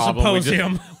Yeah, the there's a problem,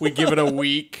 symposium. we give it a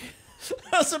week.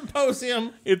 A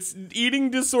symposium. It's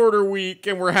eating disorder week,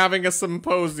 and we're having a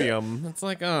symposium. It's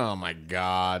like, oh my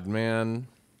god, man.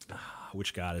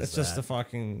 Which god is It's that? just a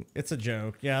fucking. It's a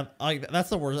joke. Yeah, like that's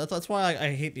the worst. That's why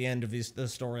I hate the end of this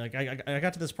story. Like I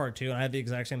got to this part too, and I had the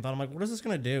exact same thought. I'm like, what is this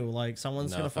gonna do? Like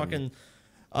someone's gonna fucking.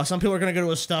 Some people are gonna go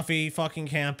to a stuffy fucking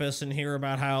campus and hear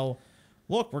about how.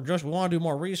 Look, we want to do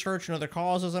more research into the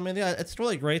causes. I mean, yeah, it's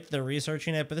really great that they're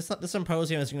researching it, but the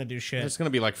symposium isn't going to do shit. There's going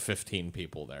to be like 15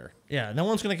 people there. Yeah, no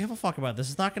one's going to give a fuck about this.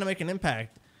 It's not going to make an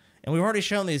impact. And we've already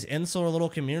shown these insular little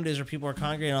communities where people are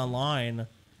congregating online.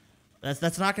 That's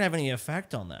not going to have any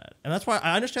effect on that. And that's why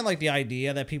I understand like the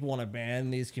idea that people want to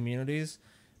ban these communities.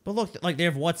 But look, like they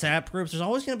have WhatsApp groups. There's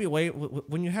always going to be a way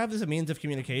when you have this means of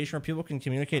communication where people can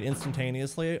communicate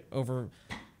instantaneously over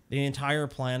the entire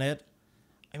planet.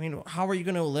 I mean, how are you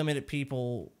going to eliminate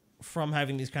people from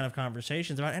having these kind of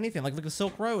conversations about anything? Like, look at the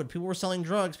Silk Road. People were selling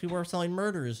drugs. People were selling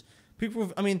murders.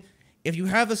 I mean, if you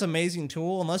have this amazing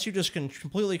tool, unless you just can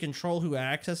completely control who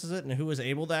accesses it and who is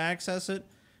able to access it,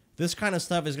 this kind of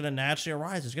stuff is going to naturally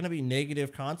arise. There's going to be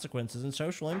negative consequences and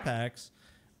social impacts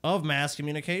of mass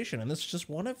communication, and this is just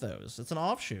one of those. It's an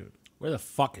offshoot. Where the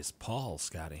fuck is Paul,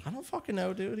 Scotty? I don't fucking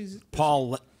know, dude.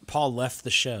 Paul left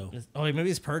the show. Oh, maybe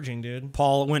he's purging, dude.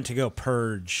 Paul went to go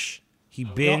purge. He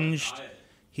binged.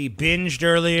 He binged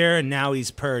earlier, and now he's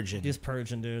purging. He's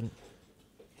purging, dude.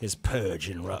 His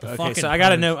purging. Okay, fucking so I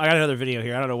got another video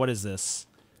here. I don't know what is this.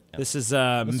 This is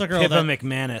Pippa What's the girl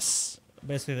McManus.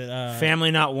 Basically,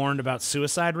 family not warned about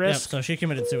suicide risk. Yep, so she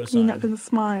committed suicide. You're not going to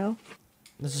smile.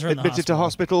 This is her in the Admitted to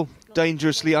hospital,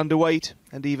 dangerously underweight,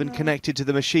 and even connected to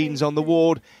the machines on the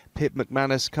ward, Pip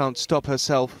McManus can't stop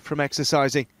herself from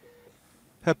exercising.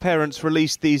 Her parents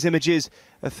released these images,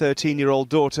 a 13-year-old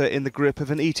daughter in the grip of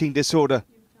an eating disorder.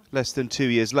 Less than 2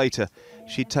 years later,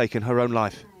 she'd taken her own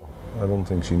life. I don't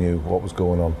think she knew what was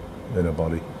going on in her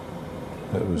body.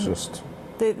 It was just...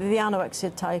 The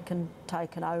anorexia had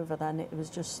taken over then. It was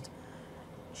just...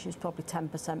 She was probably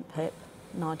 10% Pip,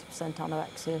 90%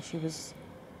 anorexia. She was...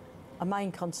 Her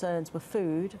main concerns were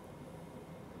food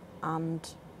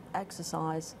and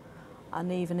exercise.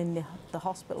 And even in the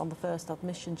hospital on the first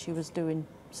admission, she was doing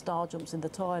star jumps in the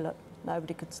toilet.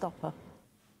 Nobody could stop her.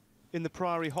 In the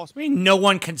Priory Hospital. I mean, no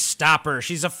one can stop her.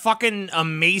 She's a fucking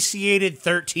emaciated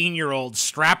 13-year-old.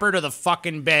 Strap her to the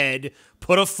fucking bed,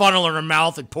 put a funnel in her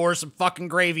mouth, and pour some fucking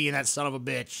gravy in that son of a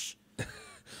bitch.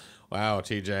 Wow,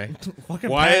 TJ.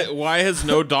 Why has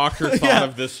no doctor thought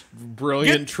of this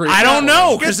brilliant treatment? I don't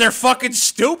know, because they're fucking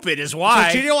stupid is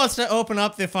why. So TJ wants to open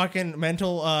up the fucking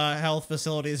mental health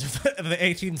facilities of the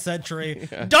 18th century.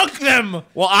 Yeah. Dunk them!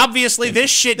 Well, obviously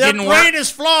this shit Their didn't work. brain is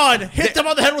flawed. Hit them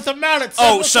on the head with a mallet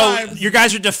several times. You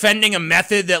guys are defending a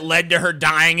method that led to her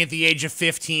dying at the age of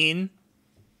 15?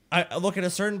 I look, at a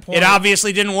certain point, it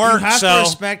obviously didn't work. You have to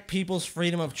respect people's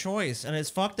freedom of choice, and as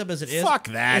fucked up as it is, fuck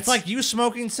that. It's like you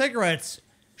smoking cigarettes.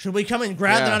 Should we come and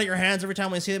grab them out of your hands every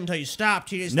time we see them until you stop?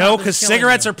 No, because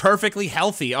cigarettes are perfectly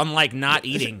healthy, unlike not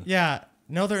eating. Yeah,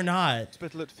 no, they're not.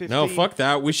 No, fuck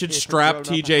that. We should strap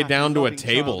TJ down to a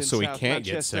table so he can't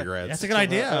get cigarettes. That's a good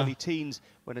idea. Early teens,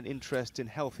 when an interest in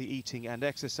healthy eating and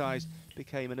exercise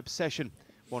became an obsession,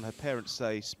 one her parents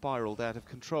say spiraled out of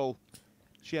control.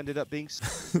 She ended up being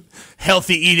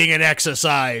healthy eating and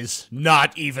exercise,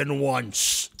 not even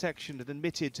once. Sectioned and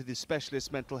admitted to the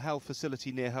specialist mental health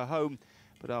facility near her home,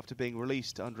 but after being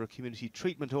released under a community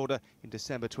treatment order in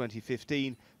December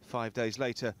 2015, 5 days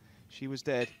later, she was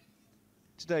dead.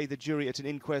 Today, the jury at an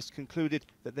inquest concluded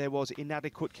that there was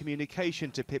inadequate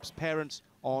communication to Pip's parents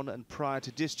on and prior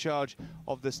to discharge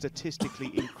of the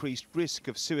statistically increased risk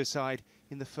of suicide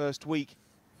in the first week.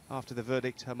 After the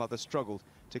verdict, her mother struggled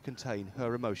to contain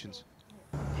her emotions.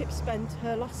 Pip spent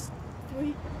her last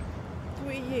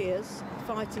three years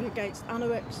fighting against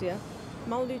anorexia,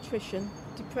 malnutrition,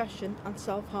 depression and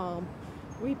self-harm.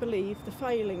 We believe the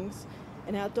failings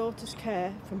in our daughter's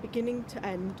care from beginning to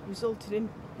end resulted in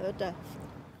her death.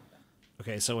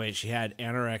 Okay, so wait, she had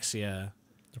anorexia,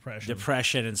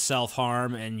 depression and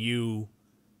self-harm, and you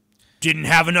didn't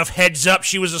have enough heads up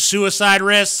she was a suicide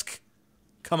risk?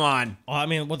 Come on. Well, I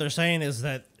mean, what they're saying is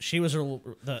that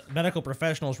the medical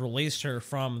professionals released her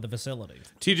from the facility.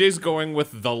 TJ's going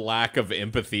with the lack of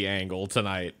empathy angle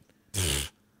tonight.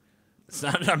 It's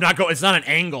not. I'm not going. It's not an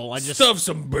angle. I just stuff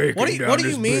some bacon. What do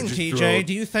you mean, TJ?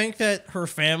 Do you think that her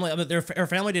family? I mean, her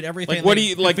family did everything. Like, what do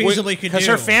you like? Feasibly could do? Because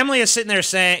her family is sitting there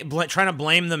trying to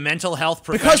blame the mental health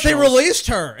professionals because they released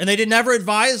her and they did never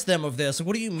advise them of this.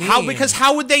 What do you mean? Because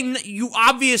how would they? You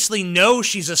obviously know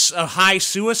she's a high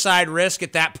suicide risk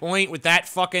at that point with that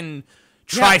fucking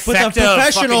trifecta. But the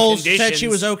professionals of said she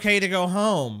was okay to go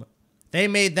home. They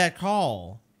made that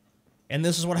call, and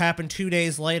this is what happened 2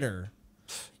 days later.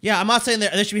 Yeah, I'm not saying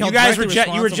that they should be held directly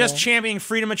responsible. You were just championing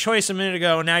freedom of choice a minute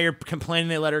ago, and now you're complaining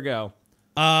they let her go.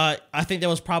 I think that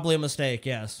was probably a mistake,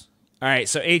 yes. All right,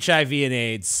 so HIV and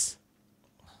AIDS.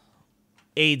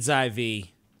 AIDS IV.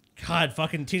 God,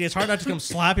 fucking TJ, it's hard not to come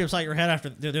slap you upside your head after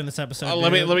doing this episode.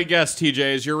 Let me guess,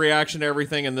 TJ, is your reaction to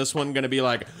everything in this one going to be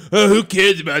like, oh, who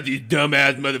cares about these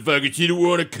dumbass motherfuckers? You don't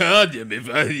want a condom if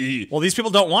I... Well, these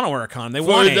people don't want to wear a condom. They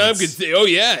want AIDS. Can say, oh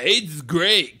yeah, AIDS is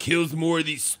great. Kills more of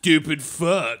these stupid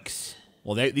fucks.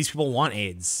 Well, these people want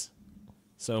AIDS.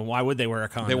 So why would they wear a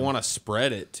condom? They want to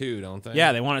spread it too, don't they?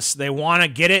 Yeah, they want to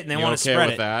get it and they want to spread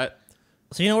with that?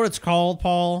 So you know what it's called,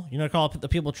 Paul? You know what it's called the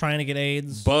people trying to get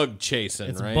AIDS? Bug chasing,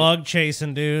 it's right? Bug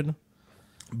chasing, dude.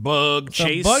 Bug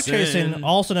chasing. Bug chasing,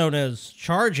 also known as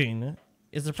charging,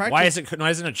 is the practice... Why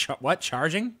isn't it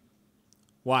charging?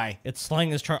 Why? Its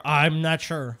slang is I'm not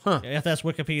sure. Huh. If that's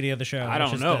Wikipedia of the show. I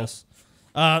don't know.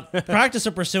 Practice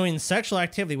of pursuing sexual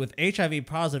activity with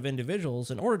HIV-positive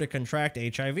individuals in order to contract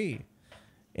HIV.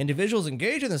 Individuals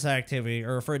engaged in this activity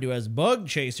are referred to as bug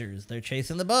chasers. They're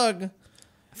chasing the bug.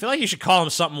 I feel like you should call them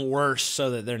something worse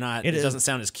so that they're not. It doesn't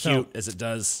sound as cute as it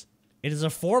does. It is a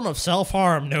form of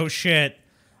self-harm. No shit.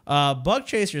 Bug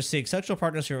chasers seek sexual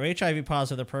partners who are HIV positive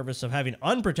for the purpose of having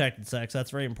unprotected sex.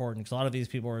 That's very important because a lot of these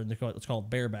people are in what's called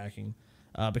barebacking.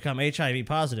 Become HIV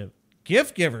positive.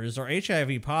 Gift givers are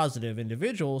HIV positive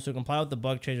individuals who comply with the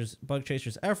bug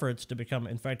chasers' efforts to become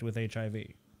infected with HIV.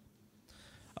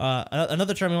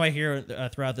 Another term you might hear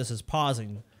throughout this is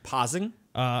pausing. Pausing?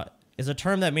 Is a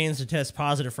term that means to test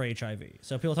positive for HIV.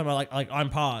 So people talk about like I'm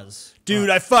pause.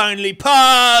 Dude, I finally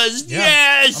paused.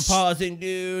 Yeah, Yes. I'm pausing,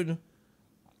 dude.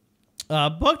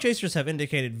 Bug chasers have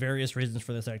indicated various reasons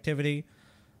for this activity.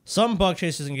 Some bug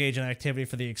chasers engage in activity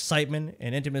for the excitement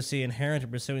and intimacy inherent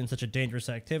in pursuing such a dangerous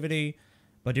activity,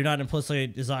 but do not implicitly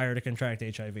desire to contract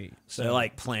HIV. So they're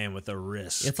like playing with the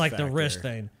risk. It's like the factor. risk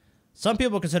thing. Some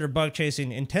people consider bug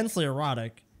chasing intensely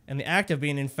erotic, and the act of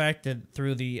being infected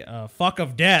through the fuck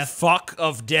of death. Fuck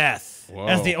of death. Whoa.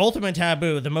 As the ultimate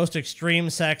taboo, the most extreme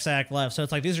sex act left. So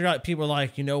it's like these are people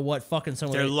like, you know what, fucking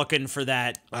someone. They're looking for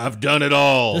that. I've done it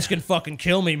all. This can fucking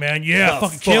kill me, man. Yeah, The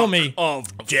fucking kill me.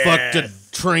 Of death. Fucked a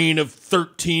train of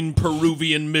 13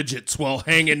 Peruvian midgets while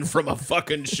hanging from a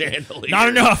fucking chandelier. Not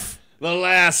enough. The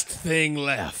last thing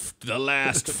left. The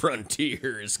last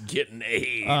frontier is getting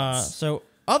AIDS. So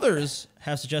others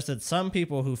have suggested some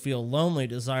people who feel lonely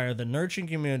desire the nurturing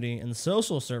community and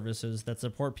social services that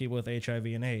support people with HIV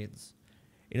and AIDS.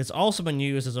 It has also been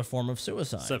used as a form of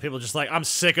suicide. So people just like, I'm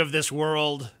sick of this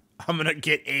world. I'm going to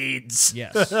get AIDS.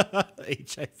 Yes.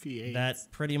 HIV AIDS. That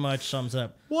pretty much sums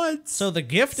up. What? So the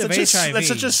gift of That's HIV.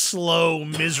 such a slow,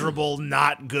 miserable,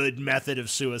 not good method of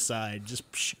suicide.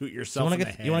 Just shoot yourself in the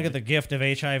head. You want to get the gift of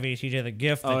HIV, TJ, the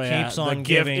gift that keeps on the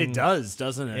giving. Gift, it does,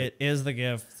 doesn't it? It is the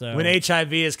gift. So. When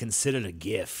HIV is considered a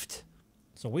gift.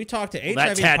 So we talked to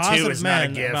that tattoo HIV-positive is not a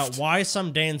men gift. about why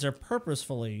some Danes are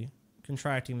purposefully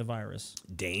contracting the virus.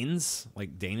 Danes?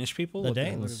 Like Danish people? The What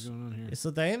Danes. what is going on here? It's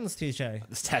the Danes, TJ.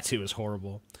 This tattoo is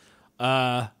horrible.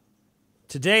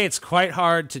 Today, it's quite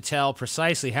hard to tell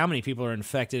precisely how many people are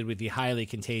infected with the highly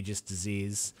contagious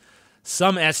disease.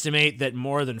 Some estimate that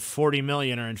more than 40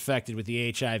 million are infected with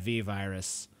the HIV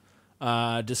virus.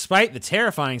 Despite the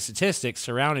terrifying statistics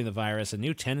surrounding the virus, a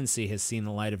new tendency has seen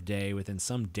the light of day within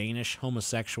some Danish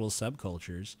homosexual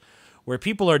subcultures, where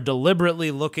people are deliberately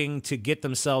looking to get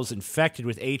themselves infected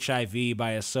with HIV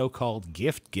by a so-called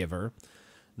gift giver.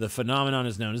 The phenomenon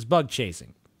is known as bug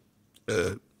chasing.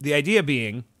 The idea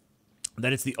being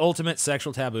that it's the ultimate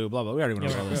sexual taboo, blah, blah. We already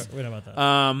went over all this. We know about that.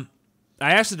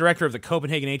 I asked the director of the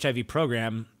Copenhagen HIV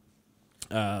program,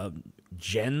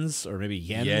 Jens, or maybe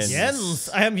Jens. Jens.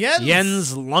 I am Jens.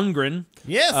 Jens Lundgren.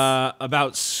 Yes.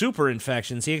 About super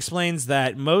infections. He explains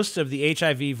that most of the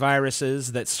HIV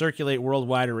viruses that circulate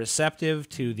worldwide are receptive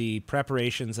to the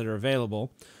preparations that are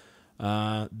available.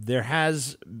 There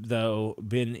has, though,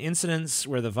 been incidents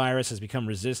where the virus has become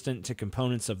resistant to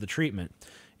components of the treatment.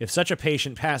 If such a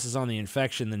patient passes on the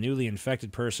infection, the newly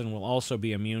infected person will also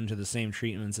be immune to the same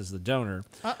treatments as the donor.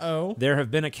 Uh-oh. There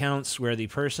have been accounts where the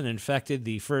person infected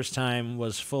the first time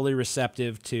was fully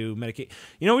receptive to medication.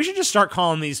 You know, we should just start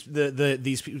calling these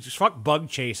people, fuck bug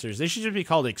chasers. They should just be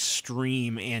called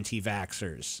extreme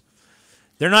anti-vaxxers.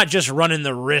 They're not just running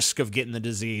the risk of getting the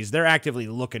disease. They're actively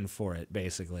looking for it,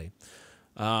 basically.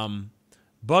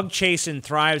 Bug chasing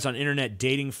thrives on internet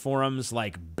dating forums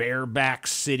like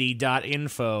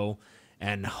barebackcity.info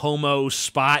and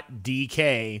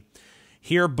homospot.dk.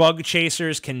 Here, bug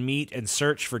chasers can meet and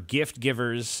search for gift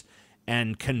givers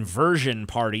and conversion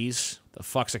parties. The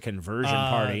fuck's a conversion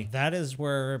party? That is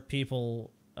where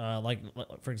people,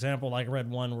 for example, like I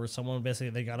read one where someone basically,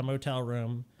 they got a motel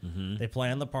room, they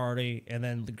planned the party, and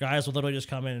then the guys would literally just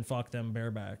come in and fuck them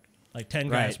bareback. Like 10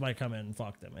 guys might come in and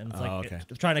fuck them. And it's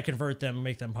it's trying to convert them,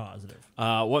 make them positive.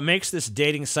 What makes this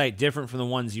dating site different from the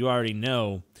ones you already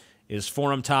know is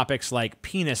forum topics like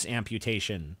penis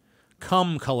amputation,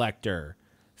 cum collector,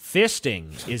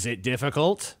 fisting. Is it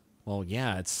difficult? Well,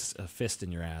 yeah, it's a fist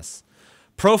in your ass.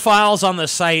 Profiles on the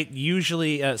site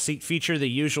usually feature the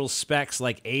usual specs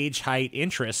like age, height,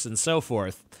 interests, and so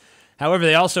forth. However,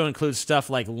 they also include stuff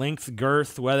like length,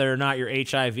 girth, whether or not you're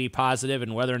HIV positive,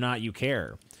 and whether or not you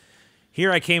care.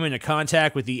 Here I came into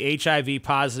contact with the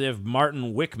HIV-positive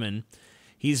Martin Wickman.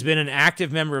 He's been an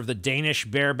active member of the Danish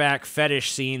bareback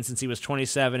fetish scene since he was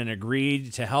 27 and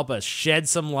agreed to help us shed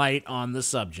some light on the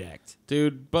subject.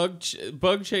 Dude, bug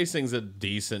chasing's a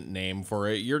decent name for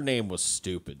it. Your name was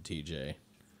stupid, TJ.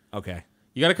 Okay.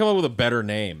 You got to come up with a better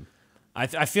name.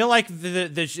 I feel like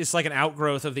it's like an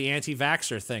outgrowth of the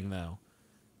anti-vaxxer thing, though.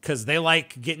 Because they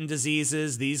like getting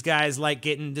diseases. These guys like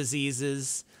getting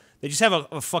diseases. They just have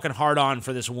a fucking hard-on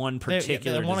for this one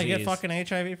particular They want to disease. get fucking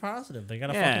HIV positive. They got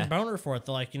a fucking boner for it.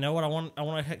 They're like, you know what? I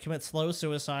want to commit slow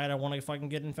suicide. I want to fucking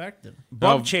get infected.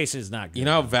 Bug chasing is not good. You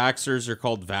know how vaxxers are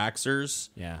called vaxxers?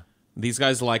 Yeah. These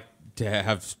guys like to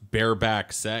have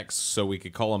bareback sex, so we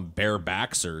could call them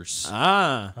barebacksers.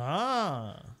 All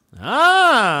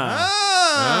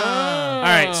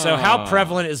right, so how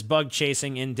prevalent is bug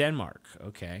chasing in Denmark?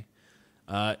 Okay.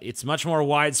 It's much more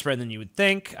widespread than you would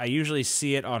think. I usually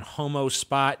see it on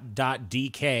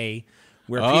homospot.dk,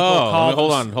 where people call...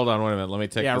 hold on, wait a minute. Let me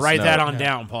take this write note. that on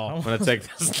down, Paul. I'm going to take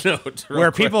this note.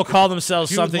 Where people call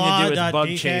themselves something to do with bug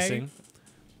JudeLaw.dk? chasing.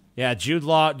 Yeah, Jude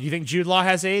Law. Do you think Jude Law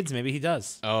has AIDS? Maybe he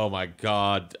does. Oh my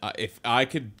God! If I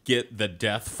could get the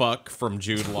death fuck from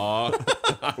Jude Law,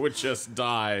 I would just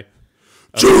die.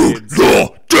 Jude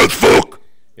Law, death fuck.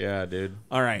 Yeah, dude.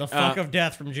 All right. The fuck of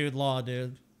death from Jude Law,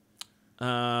 dude.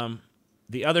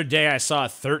 The other day I saw a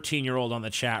 13-year-old on the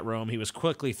chat room. He was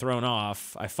quickly thrown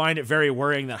off. I find it very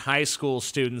worrying that high school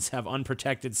students have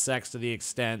unprotected sex to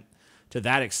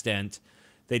that extent.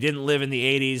 They didn't live in the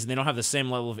 80s, and they don't have the same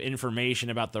level of information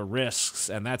about the risks,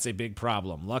 and that's a big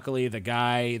problem. Luckily, the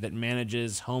guy that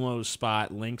manages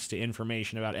HomoSpot links to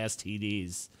information about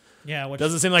STDs. Yeah, which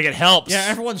doesn't seem like it helps. Yeah,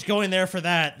 everyone's going there for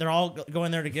that. They're all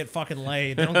going there to get fucking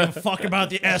laid. They don't give a fuck about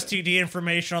the STD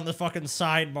information on the fucking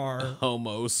sidebar.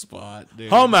 HomoSpot,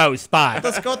 dude. HomoSpot.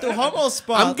 Let's go through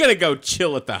HomoSpot. I'm gonna go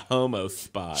chill at the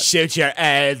HomoSpot. Shoot your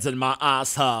ads in my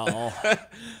asshole.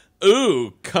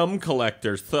 Ooh, cum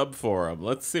collector subforum.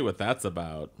 Let's see what that's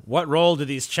about. What role do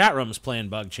these chat rooms play in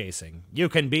bug chasing? You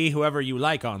can be whoever you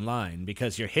like online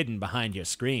because you're hidden behind your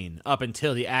screen up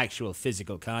until the actual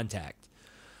physical contact.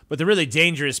 But the really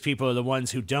dangerous people are the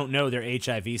ones who don't know their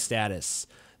HIV status.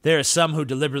 There are some who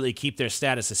deliberately keep their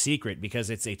status a secret because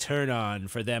it's a turn-on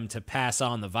for them to pass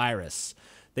on the virus.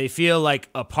 They feel like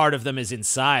a part of them is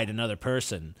inside another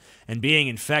person, and being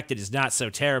infected is not so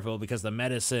terrible because the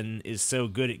medicine is so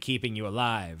good at keeping you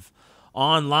alive.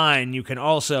 Online, you can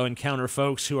also encounter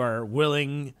folks who are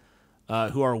willing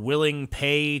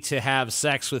pay to have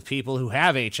sex with people who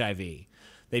have HIV.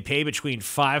 They pay between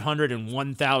 500 and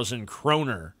 1,000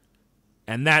 kroner,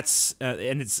 and that's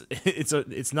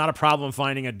it's not a problem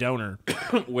finding a donor.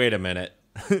 Wait a minute.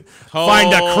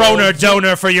 Find a kroner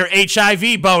donor for your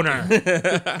HIV boner.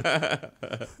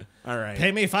 All right.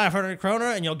 Pay me 500 kroner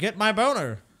and you'll get my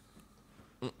boner.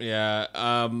 Yeah,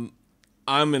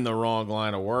 I'm in the wrong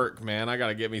line of work, man. I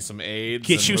gotta get me some AIDS.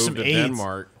 Get and you move some to AIDS.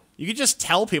 Denmark. You could just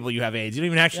tell people you have AIDS. You don't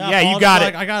even actually. Yeah, Yeah, you Paul got just it.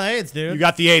 like, I got AIDS, dude. You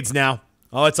got the AIDS now.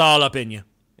 Oh, it's all up in you.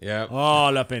 Yeah,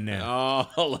 all up in there.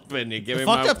 All up in you. Give The me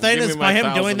fucked my, up thing give me is my by him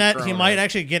 1,000 doing that, he kroner. might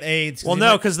actually get AIDS. Well,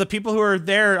 no, because the people who are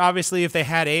there, obviously, if they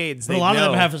had AIDS, But they a lot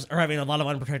know. of them are having a lot of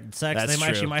unprotected sex. That's They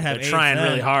actually true. might have They're AIDS. trying then.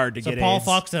 really hard to so get Paul AIDS.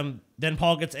 fucks him, then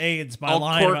Paul gets AIDS by I'll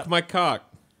lying. cork about- my cock.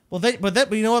 Well,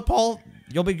 but you know what, Paul?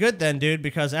 You'll be good then, dude,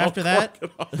 because after that,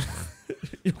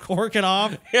 you cork it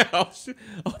off. Yeah, I'll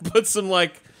put some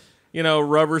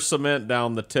rubber cement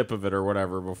down the tip of it or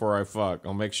whatever before I fuck.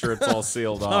 I'll make sure it's all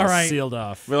sealed off. All right. Sealed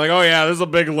off. Be like, oh yeah, there's a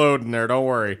big load in there. Don't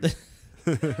worry.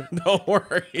 Don't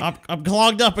worry. I'm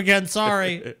clogged up again.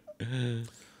 Sorry.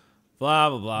 Blah,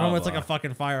 blah, blah. Remember, it's blah. like a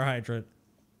fucking fire hydrant.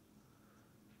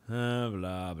 Blah,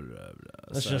 blah, blah, blah.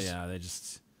 That's So, just- yeah, they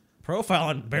just... Profile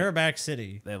in Bareback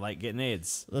City. They like getting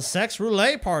AIDS. The sex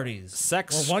roulette parties.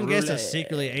 Sex where one guest roulette. is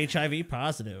secretly HIV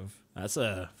positive. That's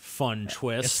a fun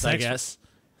twist, It's I sex- guess.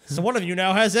 So one of you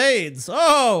now has AIDS.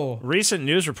 Oh! Recent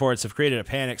news reports have created a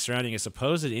panic surrounding a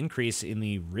supposed increase in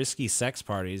the risky sex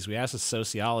parties. We asked a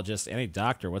sociologist and a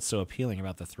doctor what's so appealing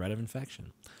about the threat of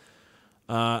infection.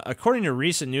 According to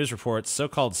recent news reports,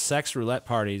 so-called sex roulette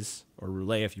parties, or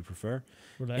roulette if you prefer,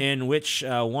 Roulette. in which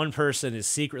one person is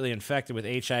secretly infected with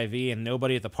HIV and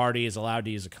nobody at the party is allowed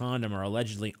to use a condom, are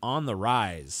allegedly on the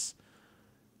rise.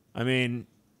 I mean,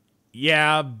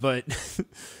 yeah, but...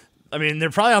 I mean, they're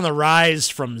probably on the rise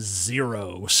from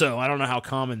zero, so I don't know how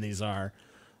common these are.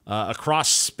 Across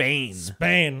Spain.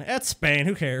 Spain. That's Spain.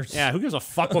 Who cares? Yeah, who gives a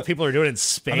fuck what people are doing in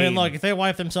Spain? I mean, look, if they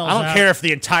wipe themselves I don't out- care if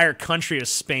the entire country of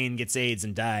Spain gets AIDS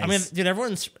and dies. I mean, dude,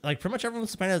 everyone's, like, pretty much everyone in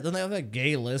Spain doesn't they have that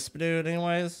gay lisp, dude,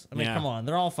 anyways? I mean, Yeah. come on.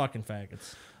 They're all fucking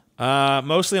faggots.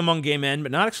 Mostly among gay men,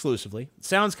 but not exclusively. It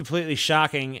sounds completely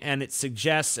shocking, and it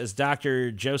suggests, as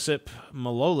Dr. Josep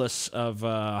Malolas of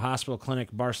Hospital Clinic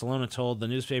Barcelona told the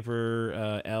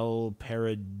newspaper El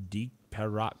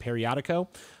Periodico,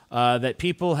 that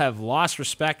people have lost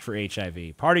respect for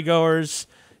HIV. Partygoers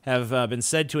have been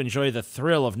said to enjoy the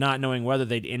thrill of not knowing whether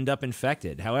they'd end up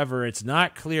infected. However, it's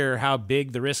not clear how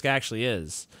big the risk actually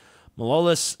is.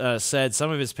 Malolas said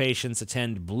some of his patients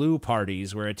attend blue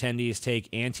parties where attendees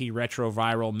take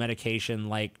antiretroviral medication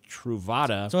like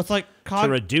Truvada So it's like to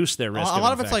reduce their risk a of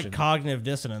lot of it's like infection. cognitive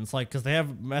dissonance, like because they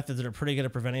have methods that are pretty good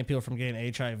at preventing people from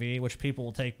getting HIV, which people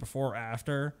will take before or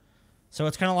after. So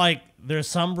it's kind of like there's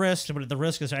some risk, but the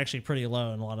risk is actually pretty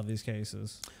low in a lot of these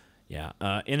cases. Yeah.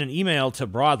 In an email to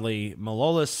Broadly,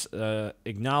 Malolas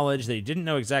acknowledged that he didn't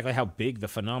know exactly how big the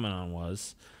phenomenon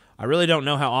was. I really don't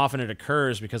know how often it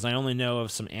occurs because I only know of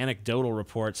some anecdotal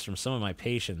reports from some of my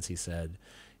patients, he said.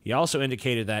 He also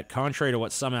indicated that, contrary to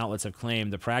what some outlets have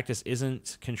claimed, the practice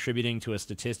isn't contributing to a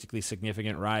statistically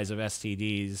significant rise of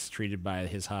STDs treated by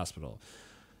his hospital.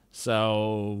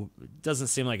 So it doesn't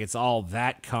seem like it's all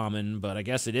that common, but I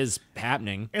guess it is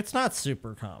happening. It's not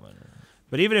super common.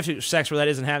 But even if sex where that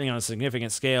isn't happening on a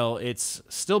significant scale, it's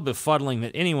still befuddling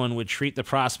that anyone would treat the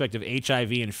prospect of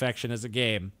HIV infection as a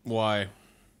game. Why?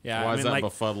 Yeah, Why I is mean, that like,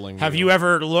 befuddling? Have you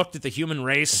ever looked at the human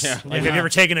race? Yeah. Like, have you ever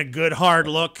taken a good hard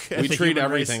look at We the treat human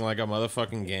everything race? like a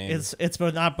motherfucking game. It's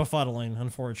but not befuddling,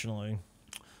 unfortunately.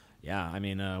 Yeah, I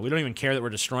mean, we don't even care that we're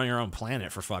destroying our own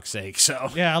planet, for fuck's sake. So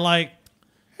Yeah, like,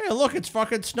 hey, look, it's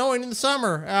fucking snowing in the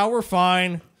summer. We're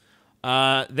fine.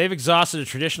 They've exhausted a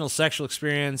traditional sexual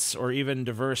experience or even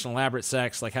diverse and elaborate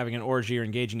sex, like having an orgy or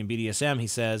engaging in BDSM, he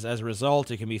says. As a result,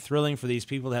 it can be thrilling for these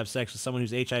people to have sex with someone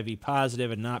who's HIV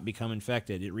positive and not become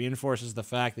infected. It reinforces the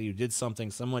fact that you did something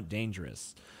somewhat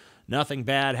dangerous. Nothing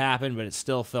bad happened, but it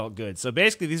still felt good. So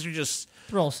basically, these are just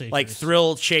Thrill seekers. like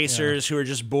thrill chasers who are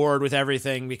just bored with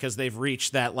everything because they've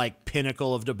reached that like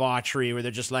pinnacle of debauchery where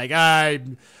they're just like,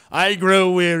 I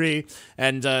grow weary,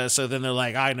 and so then they're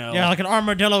like, I know, Yeah, like an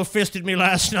armadillo fisted me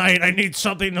last night. I need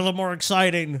something a little more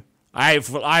exciting.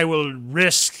 I will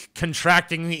risk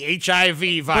contracting the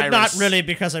HIV virus, But not really,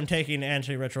 because I'm taking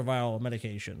antiretroviral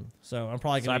medication. So I'm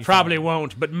probably So going I to probably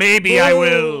won't, but maybe I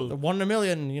will. 1 in a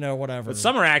million, whatever. But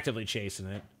some are actively chasing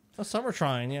it. Some are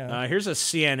trying, yeah. Here's a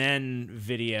CNN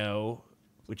video,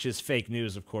 which is fake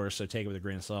news, of course, so take it with a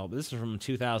grain of salt. But this is from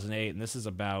 2008, and this is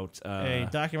about a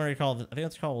documentary called, I think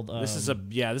it's called this is a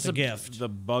The Gift. The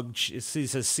bug. It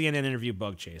says CNN interview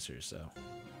bug chasers. So.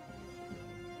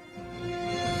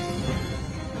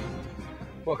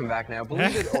 Welcome back now.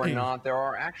 Believe it or not, there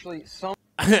are actually some...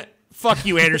 Fuck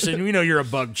you, Anderson. We know you're a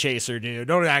bug chaser, dude.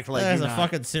 Don't act like That's you're a not.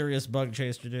 fucking serious bug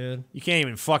chaser, dude. You can't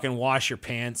even fucking wash your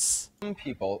pants. Some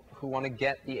people who want to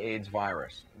get the AIDS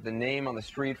virus. The name on the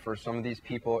street for some of these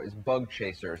people is bug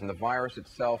chasers, and the virus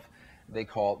itself they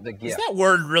call the gift. Is that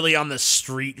word really on the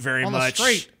street very On the much?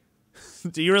 street.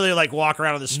 Do you really like walk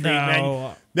around on the street, No.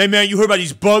 man? Hey, man, you heard about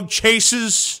these bug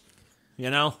chases? You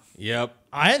know? Yep.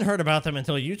 I hadn't heard about them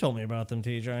until you told me about them,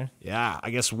 TJ. Yeah, I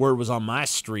guess word was on my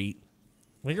street.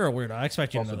 Well, you're a weirdo. I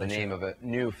expect you to Also know the that name shit. of a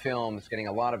new film that's getting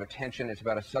a lot of attention. It's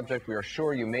about a subject we are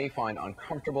sure you may find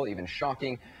uncomfortable, even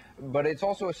shocking, but it's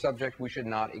also a subject we should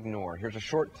not ignore. Here's a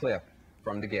short clip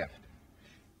from The Gift.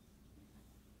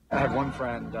 I have one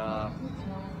friend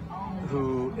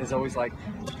who is always like,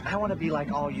 I want to be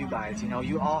like all you guys,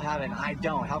 you all have it and I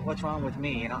don't. What's wrong with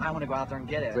me? I want to go out there and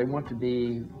get it. They want to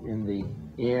be in the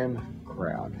in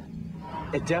crowd.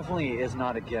 It definitely is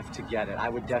not a gift to get it. I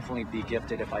would definitely be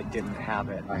gifted if I didn't have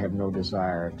it. I have no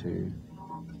desire to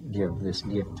give this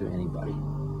gift to anybody.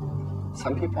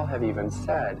 Some people have even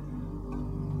said,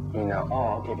 oh,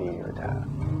 I'll give you your dad.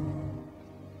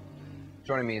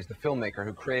 Joining me is the filmmaker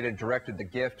who created, directed The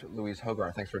Gift, Louise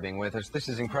Hogarth. Thanks for being with us. This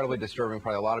is incredibly disturbing.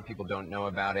 Probably a lot of people don't know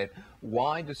about it.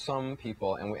 Why do some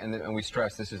people, and we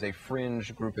stress this is a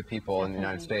fringe group of people in the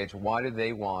United States, why do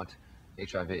they want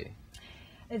HIV?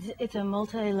 It's a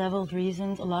multi-leveled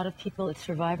reasons. A lot of people, it's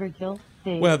survivor guilt.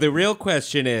 Well, the real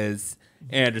question is,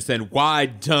 Anderson, why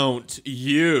don't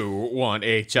you want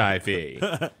HIV?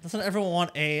 Doesn't everyone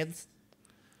want AIDS?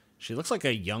 She looks like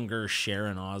a younger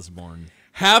Sharon Osbourne.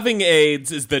 Having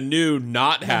AIDS is the new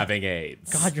not having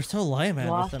AIDS. God, you're so lame,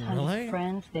 lost Anderson. tons Really? of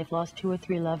friends. They've lost 2 or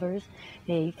 3 lovers.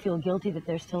 They feel guilty that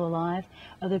they're still alive.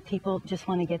 Other people just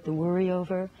want to get the worry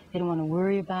over. They don't want to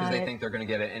worry about Because it. they think they're going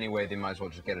to get it anyway, they might as well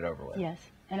just get it over with. Yes,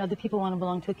 and other people want to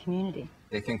belong to a community.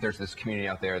 They think there's this community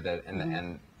out there that,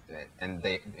 and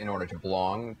they, in order to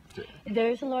belong to, There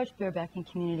is a large barebacking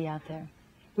community out there,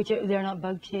 they're not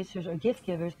bug chasers or gift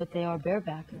givers, but they are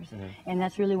barebackers. And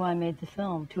that's really why I made the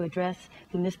film, to address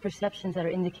the misperceptions that are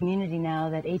in the community now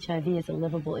that HIV is a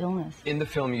livable illness. In the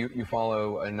film, you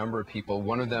follow a number of people.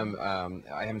 One of them,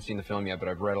 I haven't seen the film yet, but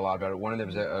I've read a lot about it. One of them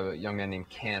is a young man named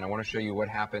Ken. I want to show you what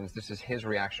happens. This is his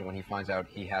reaction when he finds out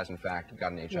he has, in fact,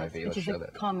 gotten HIV. Yes, which Let's is show a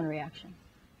that. common reaction.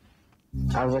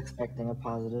 I was expecting a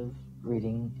positive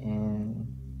reading, and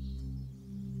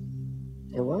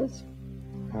it was.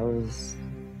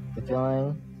 The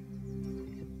feeling,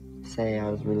 say I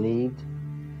was relieved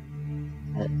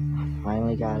that I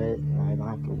finally got it, and I don't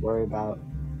have to worry about,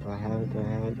 do I have it, do I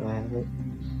have it, do I have it?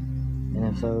 And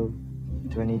if so,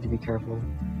 do I need to be careful?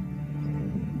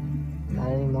 Not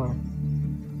anymore.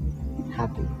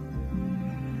 Happy.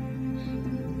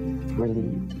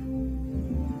 Relieved.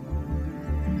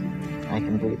 I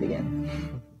can breathe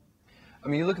again. I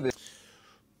mean, you look at this.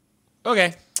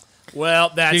 Okay.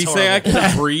 Well, that's Did he say I horrible.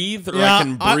 can breathe or I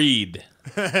can breed?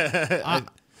 I can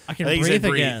I think he said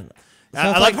breathe again.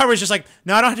 I like the part where it's just like,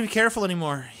 no, I don't have to be careful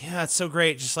anymore. Yeah, it's so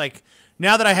great. Just like,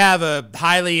 now that I have a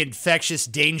highly infectious,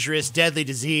 dangerous, deadly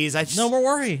disease, I just... No more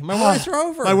worry. My worries are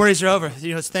over. My worries are over.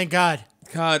 You know, it's thank God.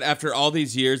 God, after all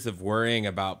these years of worrying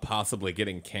about possibly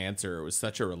getting cancer, it was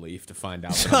such a relief to find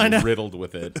out that I'm riddled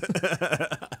with it.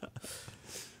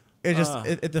 It just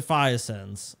it defies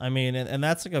sense. I mean, and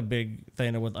that's like a big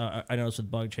thing with I noticed with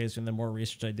bug chasing. The more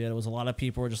research I did, it was a lot of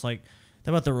people were just like,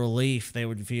 about the relief they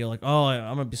would feel like, oh,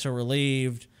 I'm gonna be so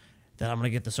relieved that I'm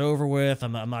gonna get this over with.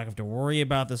 I'm not gonna have to worry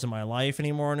about this in my life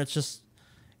anymore. And it's just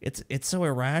it's so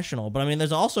irrational. But I mean,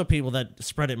 there's also people that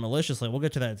spread it maliciously. We'll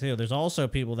get to that too. There's also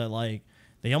people that like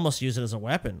they almost use it as a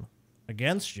weapon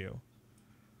against you.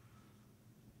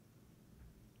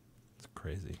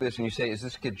 Crazy. This and you say, is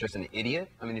this kid just an idiot?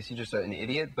 I mean, is he just an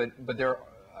idiot? But there,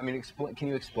 I mean, can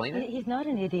you explain it? He's not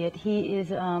an idiot. He is.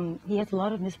 He has a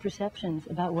lot of misperceptions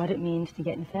about what it means to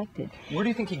get infected. Where do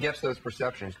you think he gets those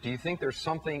perceptions? Do you think there's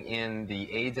something in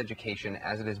the AIDS education,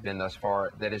 as it has been thus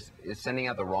far, that is sending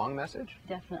out the wrong message?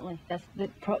 Definitely.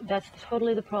 That's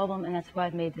totally the problem, and that's why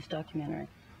I've made this documentary.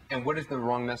 And what is the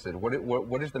wrong message?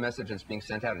 What is the message that's being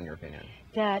sent out, in your opinion?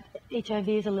 That HIV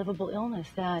is a livable illness,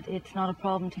 that it's not a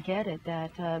problem to get it,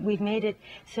 that we've made it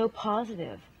so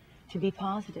positive to be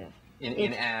positive.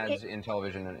 In ads, in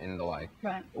television, and the like.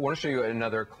 Right. I want to show you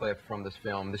another clip from this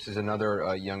film. This is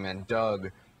another young man,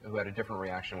 Doug, who had a different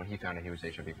reaction when he found out he was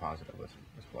HIV positive. Let's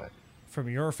play it. From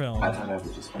your film. I thought I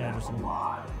was just gonna have a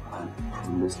lot of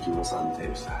promiscuous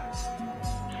unsafe sex.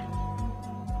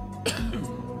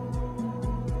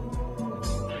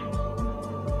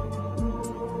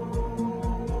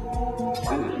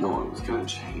 I didn't know it was gonna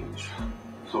change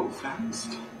so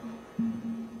fast.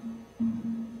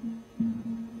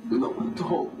 No one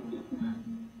told me.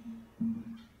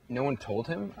 No one told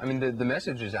him? I mean, the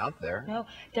message is out there. No,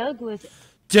 Doug was...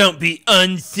 Don't be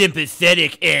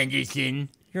unsympathetic, Anderson.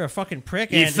 You're a fucking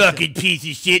prick, You Anderson. fucking piece of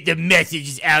shit. The message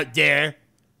is out there.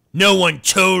 No one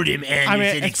told him, Anderson, I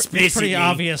mean, it's explicitly. pretty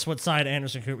obvious what side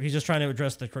Anderson Cooper. He's just trying to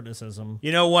address the criticism.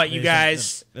 You know what, you He's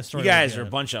guys? the You story guys we are a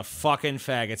get. bunch of fucking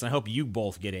faggots, and I hope you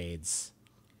both get AIDS.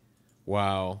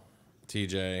 Wow,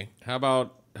 TJ, how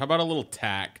about a little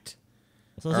tact?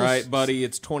 So All right, buddy,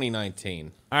 it's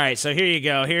 2019. All right, so here you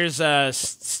go. Here's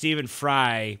Stephen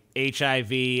Fry,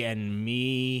 HIV, and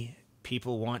me.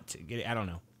 People want to get it. I don't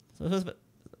know. So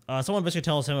someone basically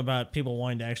tells him about people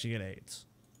wanting to actually get AIDS.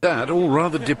 That all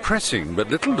rather depressing, but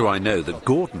little do I know that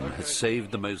Gordon has saved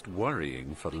the most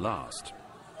worrying for last.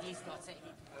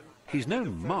 He's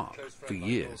known Mark for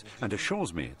years and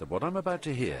assures me that what I'm about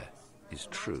to hear is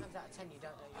true.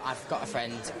 I've got a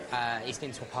friend, he's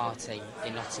been to a party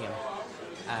in Nottingham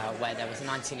where there was a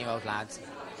 19-year-old lad,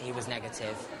 he was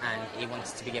negative and he wanted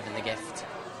to be given the gift.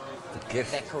 The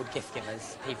gift? They're called gift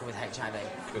givers, people with HIV.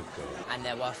 Good God. And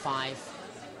there were 5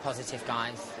 positive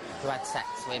guys who had sex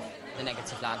with the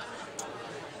negative lad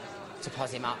to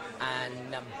pos him up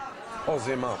and... Pos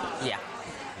him up? Yeah.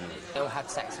 They all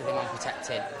had sex with him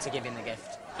unprotected to give him the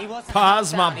gift. He wasn't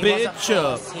Pause my he wasn't bitch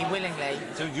up. forced, he willingly...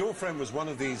 So your friend was one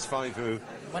of these 5 who...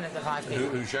 One of the 5 people.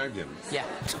 Who shagged him? Yeah.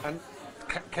 And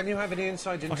can you have any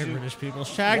insight into... Fucking British people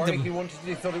shagged why him.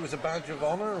 he thought it was a badge of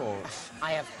honour, or...?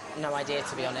 I have no idea,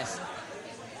 to be honest.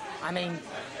 I mean,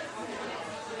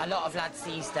 a lot of lads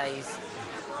these days...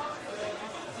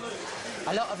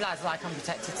 A lot of lads like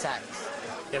unprotected sex.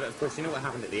 Yeah, but of course, you know what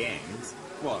happened at the end?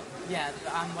 What? Yeah,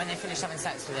 when they finished having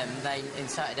sex with him, they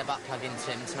inserted a butt plug into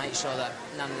him to make sure that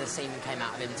none of the semen came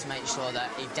out of him, to make sure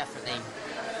that he definitely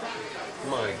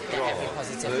get every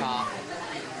positive part.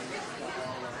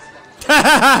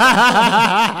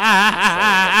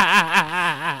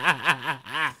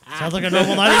 Sounds like a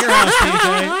normal night at your house,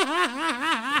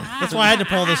 TJ. That's why I had to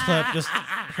pull this clip. Just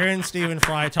hearing Stephen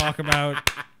Fry talk about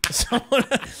someone,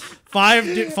 five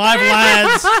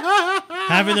lads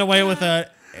having their way with a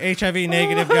HIV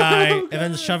negative guy and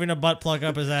then shoving a butt plug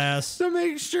up his ass. To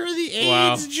make sure the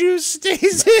AIDS juice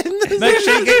stays in. Make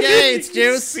sure you get AIDS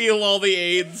juice. Seal all the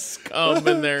AIDS cum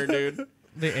in there, dude.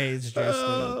 The AIDS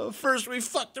juice. First, we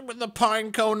fucked him with the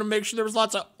pine cone to make sure there was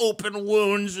lots of open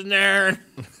wounds in there.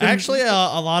 Actually, a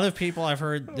lot of people I've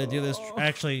heard that do this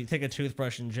actually take a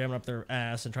toothbrush and jam it up their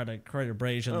ass and try to create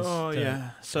abrasions. Oh,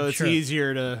 yeah. So it's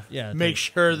easier to Yeah, make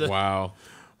sure that... Wow.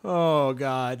 Oh,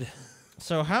 God.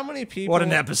 So how many people... What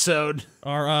an episode.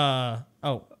 Are,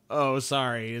 Oh,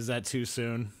 sorry. Is that too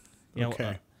soon? Yeah,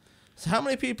 Okay. So how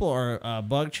many people are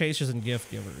bug chasers and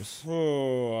gift givers?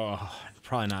 Oh,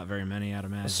 probably not very many, I'd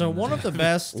imagine. So one of the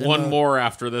best... One more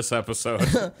after this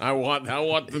episode. I want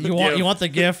the you gift. want the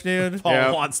gift, dude?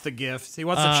 Paul wants the gift. He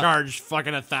wants to charge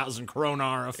fucking 1,000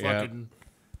 kronar a Yeah. fucking...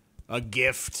 A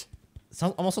gift.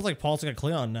 Almost sounds like Paul's like a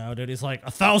Klingon now, dude. He's like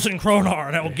 1,000 kronar,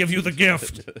 and I will give you the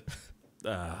gift.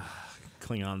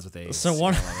 Klingons with AIDS. So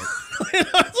one.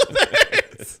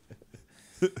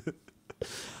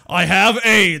 I have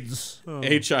AIDS.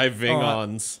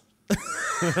 HIV-ons.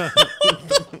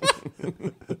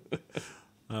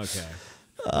 Okay.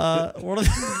 What are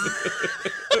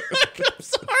I'm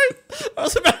sorry. I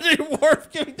was imagining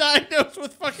Worf getting diagnosed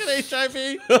with fucking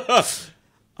HIV.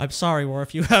 I'm sorry,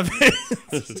 Worf. You have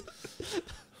AIDS.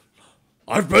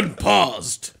 I've been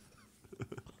paused.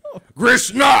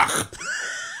 Grisnach.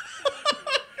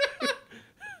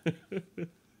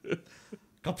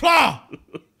 Kapla.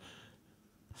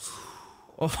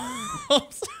 Oh, I'm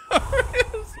sorry.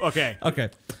 Okay. Okay.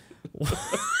 All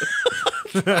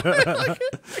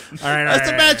right. Let's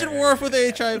imagine Worf with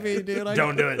HIV, dude.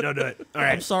 Don't do it. Don't do it. All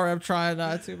right. I'm sorry. I'm trying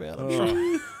not to, man. I'm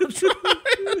trying.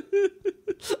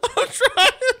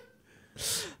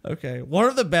 Okay. One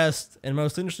of the best and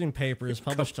most interesting papers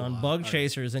published on bug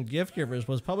chasers and gift givers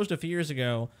was published a few years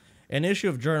ago, an issue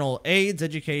of journal AIDS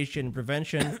Education and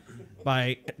Prevention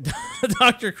by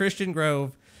Dr. Christian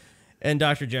Grove and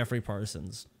Dr. Jeffrey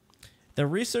Parsons. The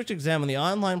research examined the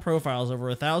online profiles of over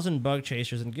 1,000 bug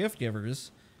chasers and gift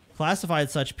givers, classified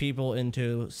such people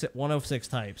into one of 6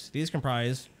 types. These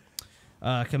comprise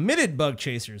committed bug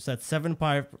chasers, that's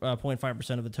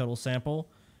 7.5% of the total sample.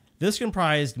 This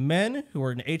comprised men who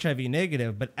were HIV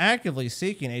negative but actively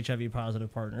seeking HIV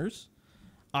positive partners.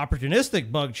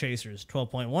 Opportunistic bug chasers,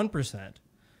 12.1%.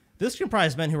 This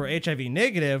comprised men who were HIV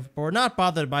negative but were not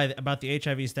bothered about the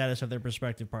HIV status of their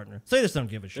prospective partner. So they just don't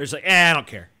give a shit. There's like, I don't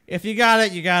care. If you got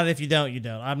it, you got it. If you don't, you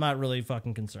don't. I'm not really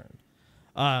fucking concerned.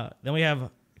 Then we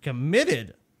have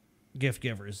committed gift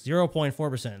givers,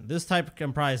 0.4%. This type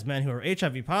comprised men who are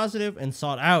HIV positive and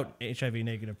sought out HIV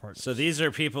negative partners. So these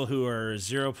are people who are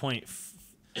 0.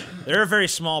 They're a very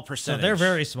small percentage. So they're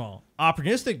very small.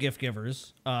 Opportunistic gift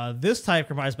givers, this type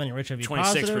comprised men who are HIV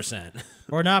 26%.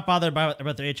 or not bothered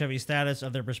about their HIV status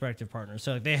of their prospective partner.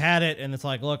 So they had it, and it's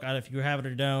like, look, if you have it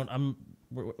or don't,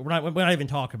 we're not even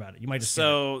talking about it. You might just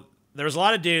so there's a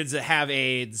lot of dudes that have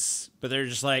AIDS, but they're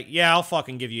just like, yeah, I'll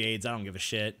fucking give you AIDS. I don't give a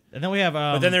shit. And then we have,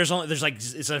 but then there's like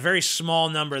it's a very small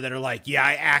number that are like, yeah,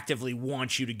 I actively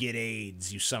want you to get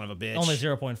AIDS, you son of a bitch. Only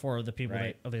 0.4 of the people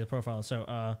of the profile. So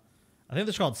I think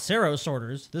they're called sero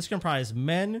sorters. This comprised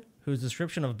men whose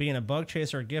description of being a bug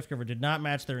chaser or gift giver did not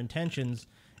match their intentions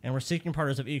and were seeking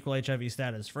partners of equal HIV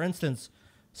status. For instance,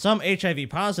 some HIV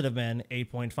positive men,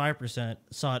 8.5%,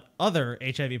 sought other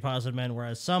HIV positive men,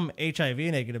 whereas some HIV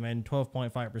negative men,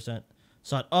 12.5%,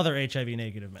 sought other HIV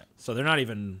negative men. So they're not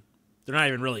even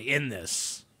really in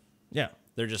this. Yeah.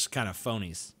 They're just kind of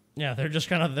phonies. Yeah, they're just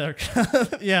kind of they're kind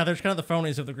of the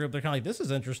phonies of the group. They're kind of like, this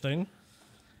is interesting.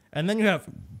 And then you have,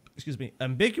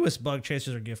 ambiguous bug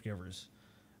chasers or gift givers.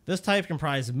 This type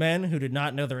comprised men who did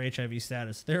not know their HIV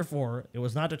status. Therefore, it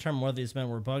was not determined whether these men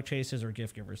were bug chasers or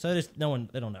gift givers. So they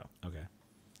don't know. Okay.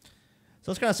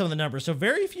 So that's kind of some of the numbers. So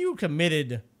very few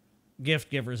committed gift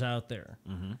givers out there.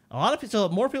 Mm-hmm. A lot of people, so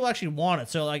more people actually want it.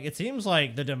 So like it seems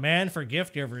like the demand for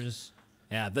gift givers.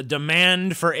 Yeah, the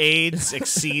demand for AIDS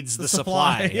exceeds the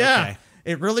supply. Yeah. Okay.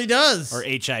 It really does. Or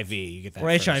HIV, you get that. Or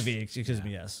first. HIV, excuse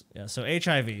me, yes. Yeah, so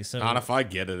HIV. So not if I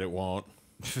get it, it won't.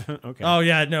 Okay. Oh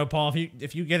yeah, no, Paul.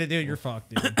 If you get it, dude, you're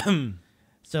fucked, dude.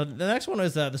 So the next one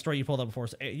is the story you pulled up before.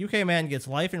 So, a UK man gets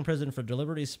life in prison for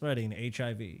deliberately spreading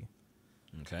HIV.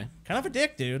 Okay. Kind of a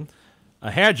dick, dude.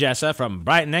 A hairdresser from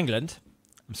Brighton, England.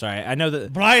 I'm sorry, I know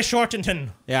that. Bry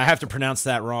Shortington. Yeah, I have to pronounce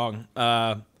that wrong.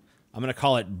 I'm gonna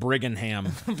call it Briggingham.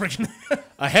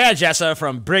 A hairdresser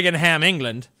from Briggingham,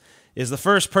 England, is the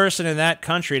first person in that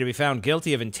country to be found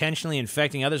guilty of intentionally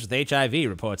infecting others with HIV,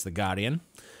 reports The Guardian.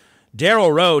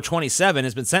 Daryl Rowe, 27,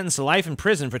 has been sentenced to life in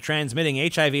prison for transmitting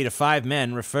HIV to 5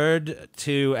 men, referred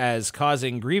to as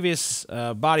causing grievous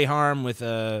body harm with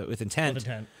intent,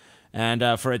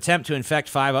 and for attempt to infect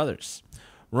 5 others.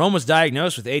 Rome was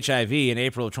diagnosed with HIV in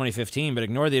April of 2015, but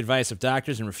ignored the advice of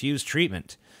doctors and refused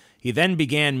treatment. He then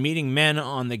began meeting men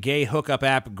on the gay hookup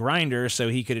app Grindr so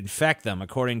he could infect them,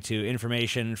 according to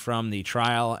information from the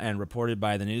trial and reported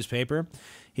by the newspaper.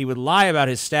 He would lie about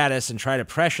his status and try to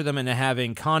pressure them into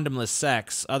having condomless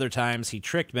sex. Other times, he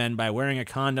tricked men by wearing a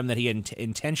condom that he had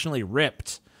intentionally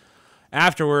ripped.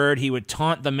 Afterward, he would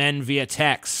taunt the men via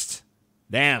text.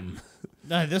 Damn.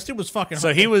 This dude was fucking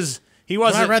So he wasn't...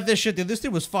 When I read this shit, dude, this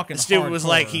dude was fucking This dude was hardcore.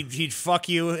 like, he'd fuck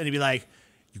you, and he'd be like,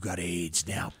 you got AIDS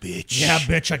now, bitch. Yeah,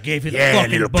 bitch, I gave you the yeah,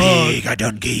 fucking little bug. pig, I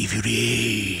done gave you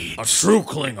the AIDS. A true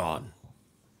Klingon.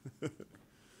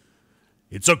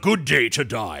 It's a good day to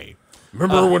die.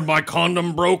 Remember when my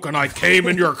condom broke and I came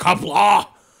in your Kapla?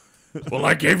 Well,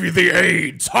 I gave you the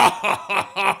AIDS.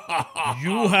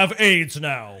 You have AIDS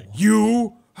now.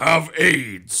 You have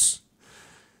AIDS.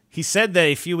 He said that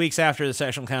a few weeks after the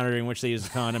sexual encounter during which they used the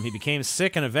condom, he became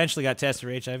sick and eventually got tested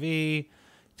for HIV.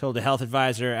 Told a health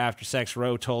advisor after sex,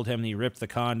 Rowe told him he ripped the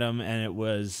condom and it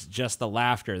was just the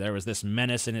laughter. There was this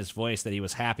menace in his voice that he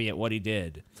was happy at what he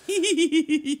did. You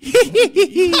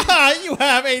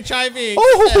have HIV.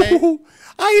 Oh,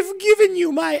 I've given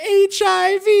you my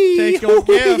HIV. Take your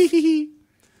gift.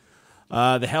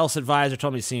 The health advisor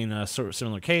told me he's seen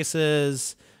similar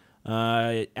cases.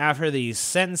 After the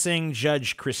sentencing,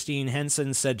 Judge Christine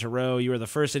Henson said to Rowe, "You are the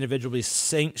first individual to be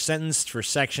sentenced for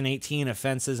Section 18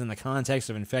 offenses in the context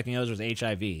of infecting others with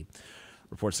HIV,"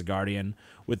 reports The Guardian.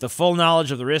 "With the full knowledge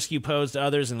of the risk you pose to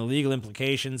others and the legal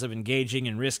implications of engaging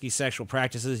in risky sexual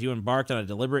practices, you embarked on a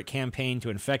deliberate campaign to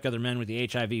infect other men with the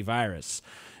HIV virus.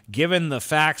 Given the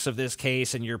facts of this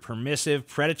case and your permissive,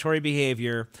 predatory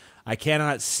behavior, I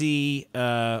cannot see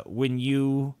when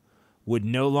you would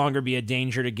no longer be a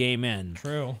danger to gay men.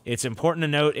 True. It's important to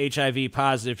note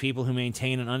HIV-positive people who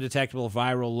maintain an undetectable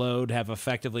viral load have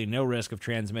effectively no risk of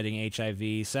transmitting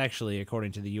HIV sexually,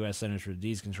 according to the U.S. Centers for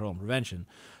Disease Control and Prevention."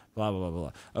 Blah, blah, blah,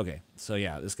 blah. Okay, so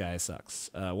yeah, this guy sucks.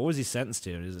 What was he sentenced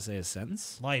to? Does it say his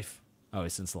sentence? Life. Oh,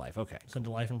 he's sentenced to life. Okay. Sent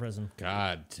to life in prison.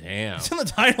 God damn. It's in the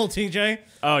title, TJ.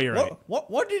 Oh, you're right.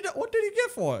 What did he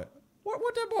get for it? What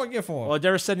did that boy get for it? Well, it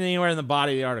never said anywhere in the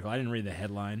body of the article. I didn't read the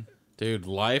headline. Dude,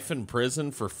 life in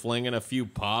prison for flinging a few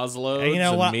pause loads Hey, you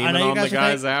know and what? memeing I know you on guys the are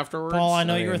guys think- afterwards. Paul, I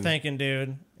know you were mean, thinking,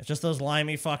 dude. It's just those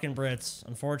limey fucking Brits.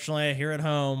 Unfortunately, here at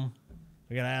home,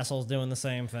 we got assholes doing the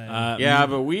same thing. yeah,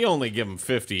 but we only give them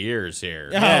 50 years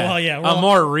here. Oh, well, yeah. A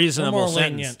more reasonable more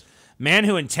sentence. lenient. Man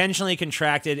who intentionally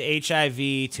contracted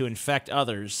HIV to infect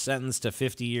others, sentenced to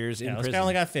 50 years in Yeah, this prison. guy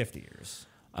only got 50 years.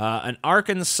 An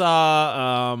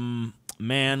Arkansas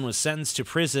man was sentenced to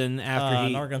prison after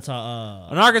In Arkansas.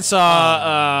 An Arkansas.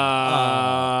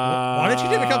 Why did you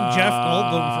become Jeff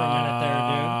Goldblum for a minute there,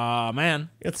 dude? Man.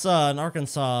 It's an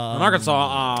Arkansas. An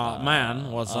Arkansas man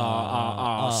was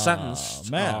sentenced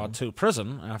to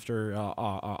prison after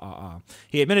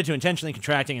he admitted to intentionally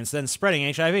contracting and then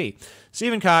spreading HIV.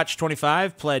 Stephen Koch,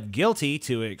 25, pled guilty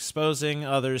to exposing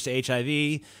others to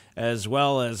HIV, as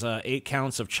well as 8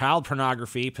 counts of child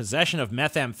pornography, possession of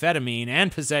methamphetamine,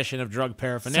 and possession of drug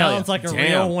paraphernalia. Sounds like a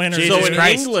real winner. So in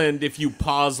Christ. England, if you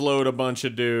pause load a bunch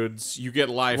of dudes, you get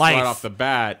life right off the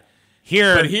bat.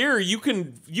 Here, but here you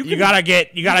gotta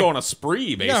go on a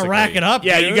spree. Basically, You gotta rack it up.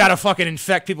 Yeah, dude. you gotta fucking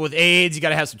infect people with AIDS. You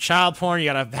gotta have some child porn. You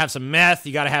gotta have some meth.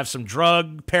 You gotta have some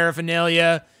drug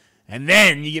paraphernalia, and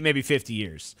then you get maybe 50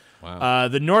 years. Wow.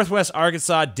 The Northwest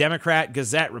Arkansas Democrat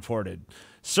Gazette reported.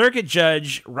 Circuit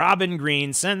Judge Robin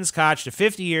Green sentenced Koch to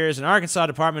 50 years in Arkansas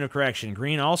Department of Correction.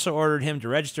 Green also ordered him to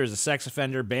register as a sex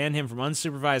offender, banned him from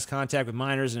unsupervised contact with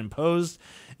minors, and imposed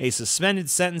a suspended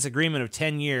sentence agreement of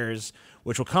 10 years,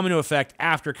 which will come into effect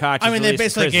after Koch is I mean, they released from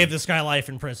basically prison. gave this guy life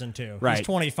in prison, too. Right. He's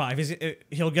 25.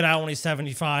 He'll get out when he's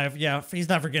 75. Yeah, he's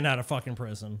never getting out of fucking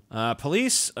prison.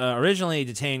 Police originally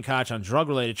detained Koch on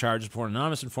drug-related charges before an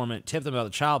anonymous informant tipped them about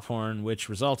the child porn, which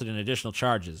resulted in additional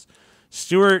charges.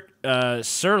 Stuart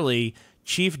Surley,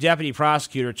 chief deputy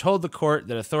prosecutor, told the court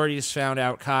that authorities found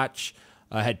out Koch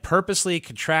had purposely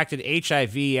contracted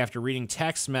HIV after reading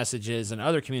text messages and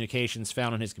other communications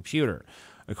found on his computer.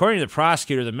 According to the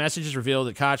prosecutor, the messages revealed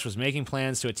that Koch was making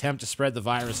plans to attempt to spread the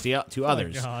virus to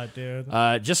others. Oh, God,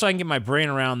 dude. Just so I can get my brain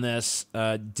around this,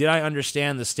 did I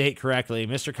understand the state correctly?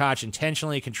 Mr. Koch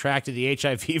intentionally contracted the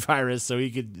HIV virus so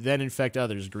he could then infect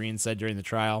others, Green said during the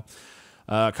trial.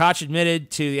 Koch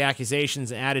admitted to the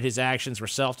accusations and added his actions were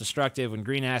self-destructive. When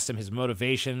Green asked him his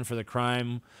motivation for the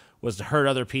crime was to hurt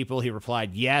other people, he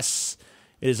replied, yes.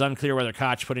 It is unclear whether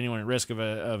Koch put anyone at risk of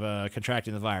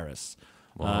contracting the virus.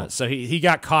 Wow. So he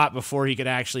got caught before he could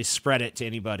actually spread it to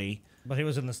anybody. But he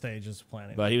was in the stages of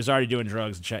planning. But he was already doing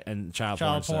drugs and child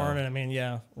porn. And I mean,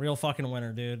 yeah, real fucking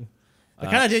winner, dude. The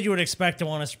kind of dude you would expect to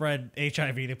want to spread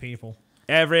HIV to people.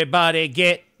 Everybody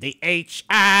get the HIV.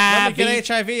 Let me get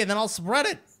HIV and then I'll spread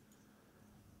it.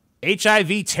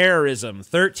 HIV terrorism.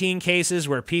 13 cases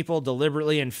where people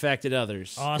deliberately infected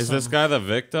others. Awesome. Is this guy the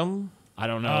victim? I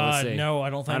don't know. Let's see. No, I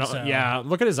don't think so. Yeah,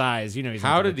 look at his eyes. You know, he's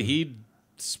How did he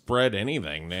spread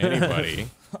anything to anybody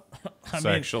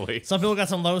sexually? Some people got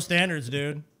some low standards,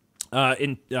 dude.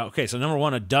 Okay, so number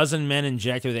 1, a dozen men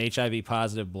injected with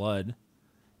HIV-positive blood.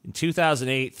 In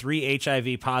 2008, 3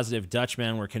 HIV-positive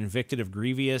Dutchmen were convicted of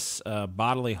grievous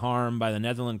bodily harm by the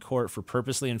Netherlands court for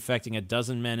purposely infecting a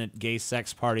dozen men at gay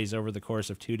sex parties over the course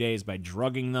of 2 days by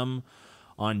drugging them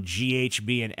on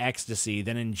GHB and ecstasy,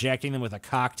 then injecting them with a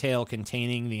cocktail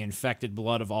containing the infected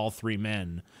blood of all 3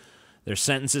 men. Their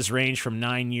sentences range from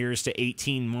 9 years to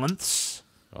 18 months.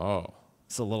 Oh.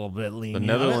 It's a little bit lenient. The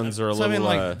Netherlands are a little... I mean,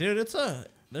 like, dude, this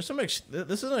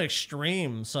is an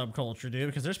extreme subculture, dude,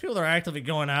 because there's people that are actively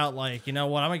going out like, you know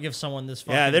what, I'm going to give someone this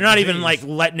fucking Yeah, they're not even, disease. like,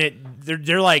 letting it...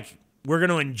 They're like, we're going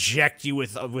to inject you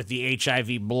with the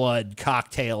HIV blood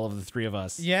cocktail of the three of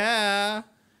us. Yeah.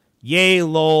 Yay,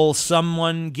 lol,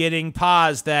 someone getting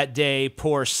paused that day,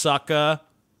 poor sucker.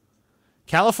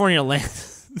 California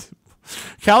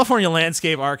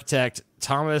landscape architect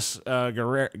Thomas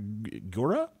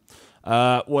Gura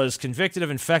was convicted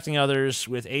of infecting others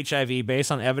with HIV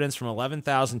based on evidence from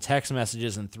 11,000 text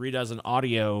messages and 36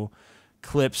 audio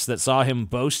clips that saw him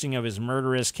boasting of his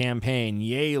murderous campaign.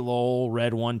 Yay, lol,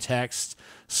 read one text.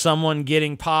 Someone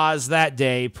getting paused that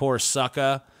day, poor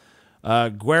sucker.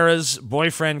 Guerra's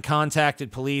boyfriend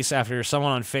contacted police after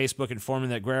someone on Facebook informed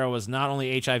him that Guerra was not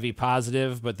only HIV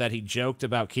positive, but that he joked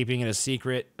about keeping it a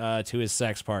secret to his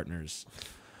sex partners.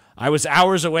 I was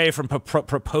hours away from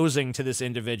proposing to this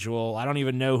individual. I don't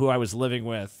even know who I was living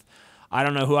with. I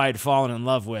don't know who I had fallen in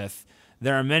love with.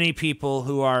 There are many people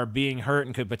who are being hurt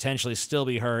and could potentially still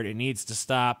be hurt. It needs to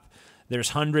stop. There's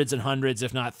hundreds and hundreds,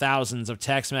 if not thousands, of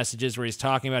text messages where he's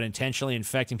talking about intentionally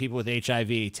infecting people with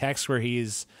HIV. Texts where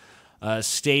he's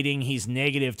stating he's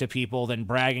negative to people, then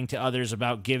bragging to others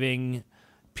about giving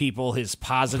people his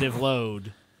positive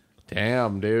load.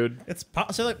 Damn, dude.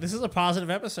 So like, this is a positive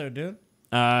episode, dude.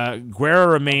 Guerra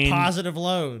remained positive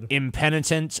load,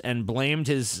 impenitent, and blamed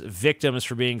his victims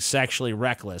for being sexually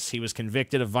reckless. He was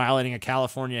convicted of violating a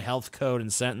California health code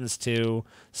and sentenced to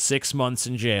 6 months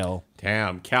in jail.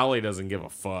 Damn, Cali doesn't give a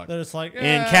fuck. They're just like,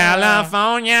 in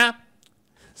California,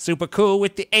 super cool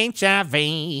with the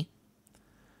HIV.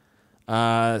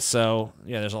 So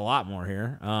yeah, there's a lot more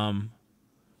here.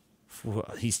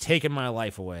 He's taken my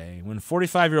life away. When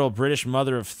 45-year-old British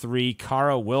mother of 3,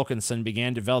 Cara Wilkinson,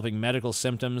 began developing medical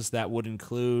symptoms that would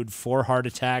include 4 heart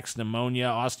attacks, pneumonia,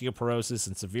 osteoporosis,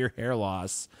 and severe hair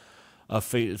loss, a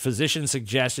physician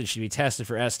suggested she be tested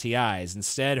for STIs.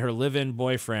 Instead, her live-in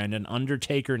boyfriend, an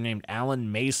undertaker named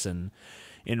Alan Mason,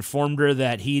 informed her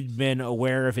that he'd been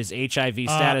aware of his HIV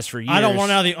status for years. I don't want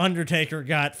to know how the Undertaker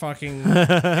got fucking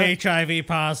HIV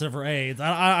positive or AIDS.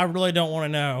 I really don't want to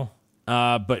know.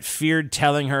 But feared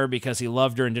telling her because he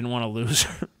loved her and didn't want to lose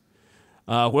her.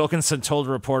 Wilkinson told a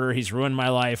reporter, "He's ruined my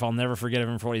life. I'll never forget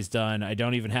him for what he's done. I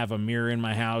don't even have a mirror in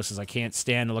my house as I can't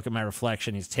stand to look at my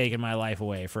reflection. He's taken my life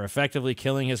away." For effectively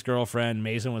killing his girlfriend,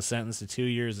 Mason was sentenced to 2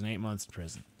 years and 8 months in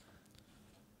prison.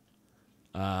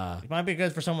 It might be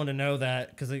good for someone to know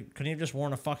that, because couldn't you have just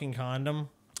worn a fucking condom?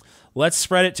 Let's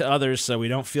spread it to others so we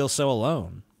don't feel so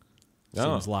alone. Oh.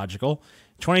 Seems logical.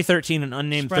 2013, an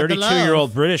unnamed Spread the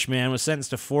 32-year-old British man was sentenced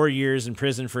to 4 years in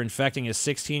prison for infecting his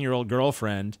 16-year-old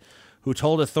girlfriend, who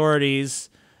told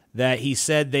authorities that he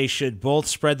said they should both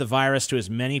spread the virus to as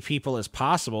many people as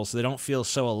possible so they don't feel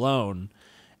so alone,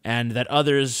 and that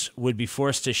others would be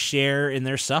forced to share in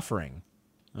their suffering.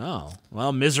 Oh,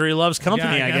 well, misery loves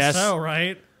company, Yeah, I guess so,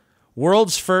 right?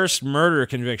 World's first murder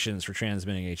convictions for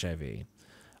transmitting HIV.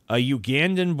 A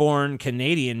Ugandan-born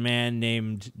Canadian man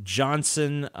named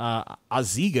Johnson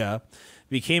Aziga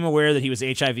became aware that he was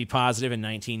HIV positive in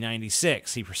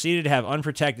 1996. He proceeded to have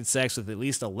unprotected sex with at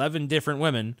least 11 different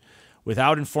women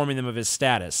without informing them of his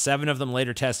status. 7 of them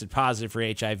later tested positive for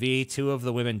HIV. 2 of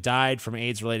the women died from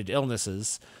AIDS-related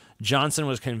illnesses. Johnson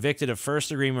was convicted of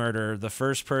first-degree murder, the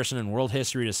first person in world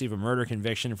history to receive a murder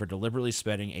conviction for deliberately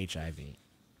spreading HIV.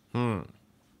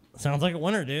 Sounds like a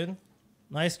winner, dude.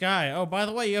 Nice guy. Oh, by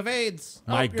the way, you have AIDS.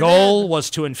 My You're goal dead. was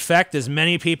to infect as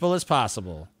many people as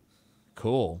possible.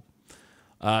 Cool.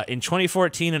 In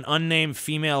 2014, an unnamed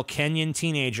female Kenyan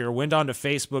teenager went on to a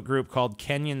Facebook group called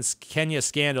Kenya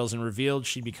Scandals and revealed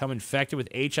she'd become infected with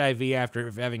HIV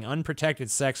after having unprotected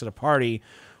sex at a party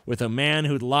with a man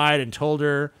who'd lied and told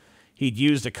her he'd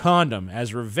used a condom.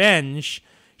 As revenge,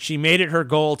 she made it her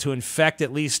goal to infect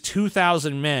at least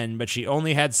 2,000 men, but she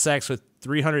only had sex with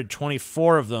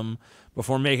 324 of them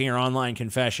before making her online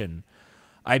confession.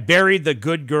 I buried the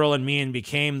good girl in me and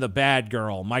became the bad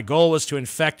girl. My goal was to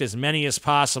infect as many as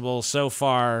possible. So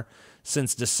far,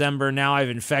 since December, now I've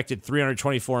infected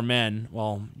 324 men.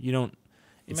 Well, you don't...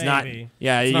 It's Maybe. not...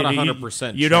 Yeah, It's not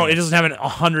 100% You don't... It chance. doesn't have an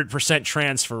 100%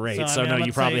 transfer rate. So, I mean, no, I'm you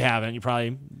gonna probably say- haven't. You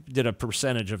probably did a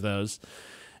percentage of those.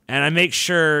 And I make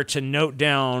sure to note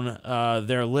down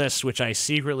their list, which I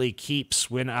secretly keeps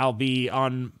when I'll be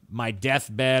on my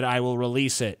deathbed. I will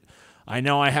release it. I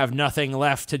know I have nothing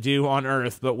left to do on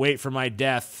earth but wait for my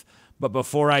death. But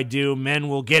before I do, men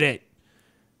will get it.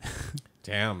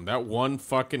 Damn, that one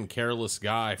fucking careless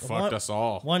guy fucked us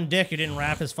all. One dick who didn't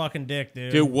wrap his fucking dick,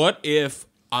 dude. Dude, what if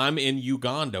I'm in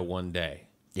Uganda one day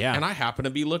Yeah. And I happen to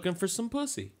be looking for some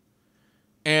pussy.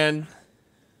 And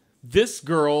this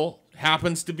girl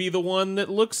happens to be the one that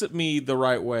looks at me the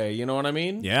right way. You know what I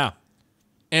mean? Yeah.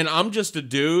 And I'm just a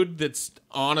dude that's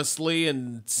honestly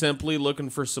and simply looking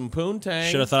for some poontang.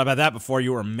 Should have thought about that before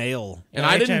you were male. And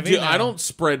I don't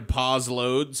spread pause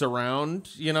loads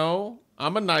around, you know.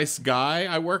 I'm a nice guy.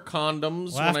 I wear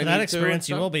condoms Well, when after I that need experience,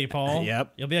 to. you will be, Paul.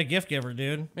 Yep. You'll be a gift giver,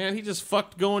 dude. Man, he just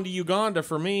fucked going to Uganda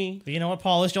for me. But you know what,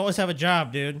 Paul? At least you always have a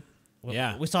job, dude.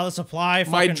 Yeah. We saw the supply.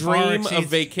 My fucking far dream of exceeds-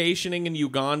 vacationing in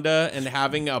Uganda and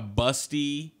having a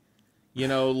busty, you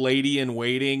know, lady in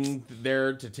waiting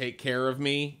there to take care of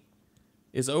me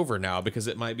is over now because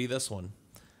it might be this one.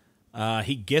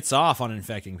 He gets off on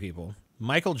infecting people.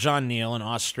 Michael John Neal, an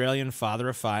Australian father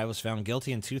of 5, was found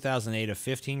guilty in 2008 of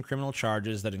 15 criminal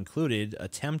charges that included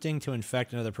attempting to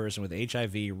infect another person with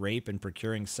HIV, rape, and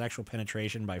procuring sexual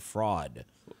penetration by fraud.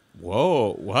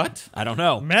 Whoa, what? I don't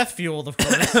know. Meth fueled, of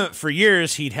course. For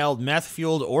years, he'd held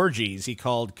meth-fueled orgies he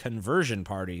called conversion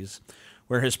parties,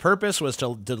 where his purpose was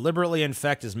to deliberately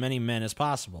infect as many men as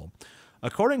possible.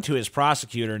 According to his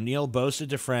prosecutor, Neal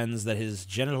boasted to friends that his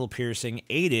genital piercing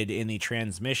aided in the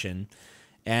transmission,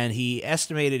 and he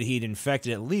estimated he'd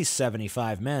infected at least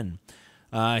 75 men.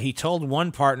 He told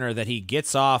one partner that he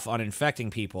gets off on infecting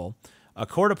people. A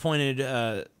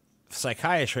court-appointed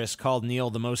psychiatrist called Neal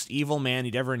the most evil man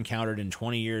he'd ever encountered in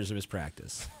 20 years of his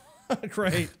practice.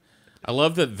 Great. I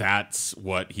love that that's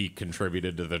what he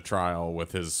contributed to the trial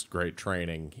with his great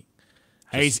training.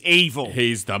 He's evil.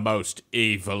 He's the most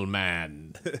evil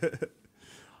man.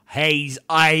 He's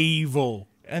evil.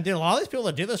 And dude, a lot of these people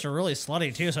that do this are really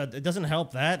slutty too, so it doesn't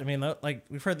help that. I mean, like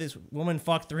we've heard this woman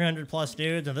fuck 300 plus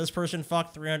dudes, and this person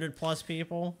fucked 300 plus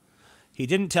people. He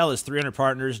didn't tell his 300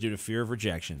 partners due to fear of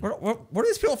rejection. Where do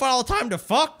these people find all the time to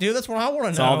fuck, dude? That's what I want to know.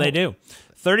 That's all they do.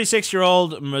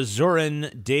 36-year-old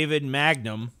Missourian David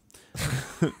Magnum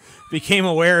became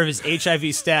aware of his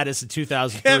HIV status in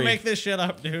 2003. Can't make this shit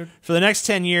up, dude. For the next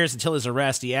 10 years until his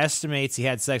arrest, he estimates he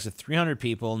had sex with 300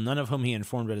 people, none of whom he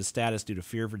informed about his status due to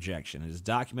fear of rejection. It is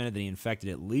documented that he infected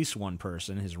at least one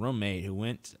person, his roommate, who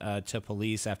went to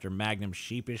police after Magnum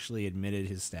sheepishly admitted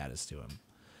his status to him.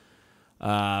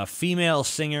 Female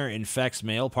singer infects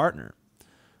male partner.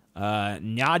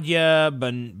 Nadia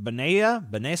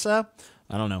Benessa,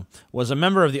 I don't know, was a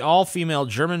member of the all-female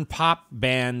German pop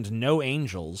band No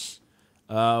Angels,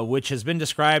 which has been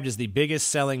described as the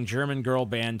biggest-selling German girl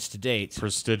band to date.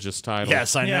 Prestigious title.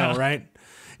 Yes, I know, right?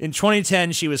 In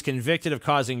 2010, she was convicted of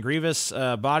causing grievous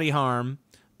bodily harm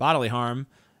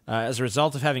as a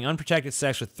result of having unprotected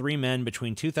sex with 3 men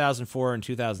between 2004 and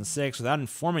 2006 without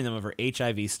informing them of her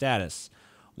HIV status.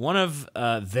 One of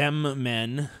them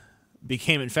men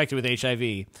became infected with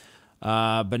HIV.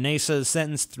 Benessa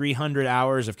sentenced 300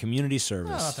 hours of community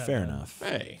service. Fair enough.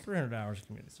 Hey. 300 hours of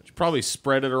community service. She probably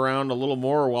spread it around a little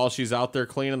more while she's out there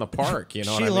cleaning the park. You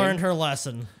know She what I mean? learned her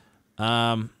lesson.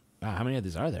 Wow, how many of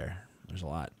these are there? There's a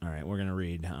lot. All right, we're going to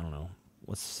read. I don't know.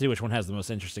 Let's see which one has the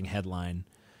most interesting headline.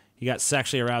 He got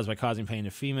sexually aroused by causing pain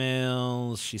to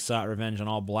females. She sought revenge on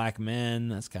all black men.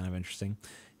 That's kind of interesting.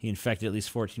 He infected at least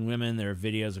 14 women. There are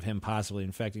videos of him possibly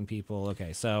infecting people.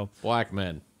 Okay, so... Black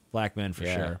men. Black men for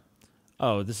sure.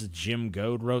 Oh, this is Jim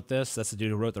Goad wrote this. That's the dude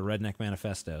who wrote the Redneck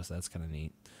Manifesto, so that's kind of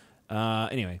neat.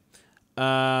 Anyway,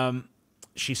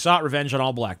 she sought revenge on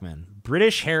all black men.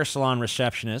 British hair salon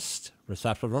receptionist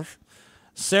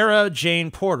Sarah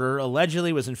Jane Porter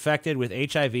allegedly was infected with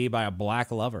HIV by a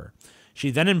black lover. She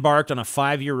then embarked on a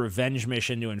 5-year revenge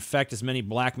mission to infect as many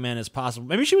black men as possible.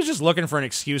 Maybe she was just looking for an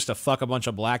excuse to fuck a bunch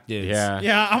of black dudes.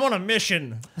 Yeah, I'm on a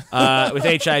mission. With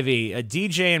HIV. A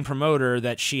DJ and promoter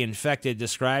that she infected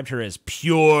described her as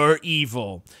pure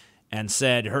evil and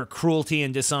said, her cruelty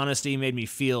and dishonesty made me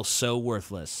feel so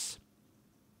worthless.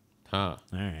 Huh.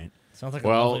 All right. Sounds like a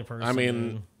lovely person. I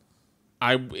mean,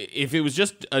 if it was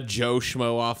just a Joe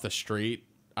Schmo off the street,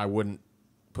 I wouldn't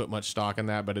put much stock in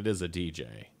that, but it is a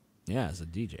DJ. Yeah, it's a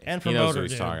DJ. And He promoter, knows what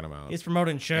he's dude. talking about. He's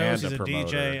promoting shows. And He's a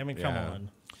promoter. DJ. I mean, come Yeah. on.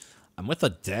 I'm with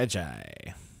a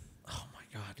DJ. Oh my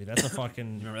god, dude, that's a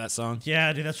fucking. Remember that song?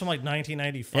 Yeah, dude, that's from like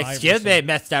 1995. Excuse me,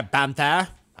 Mr. Banther.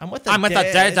 I'm with a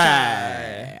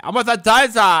DJ. I'm with a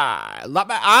DJ. Let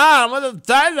me. I'm with a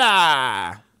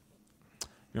DJ.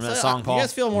 Remember that song, Paul? You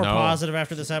guys feel more No. positive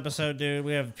after this episode, dude?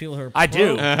 We have people who are I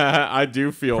do. I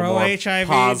do feel pro more HIV,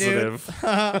 positive. dude.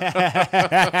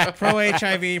 Pro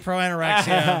HIV, pro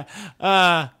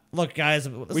anorexia. Look, guys,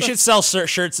 We should sell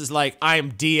shirts as like, I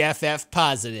am DFF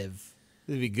positive.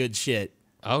 It'd be good shit.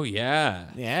 Oh, yeah.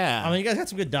 Yeah. I mean, you guys got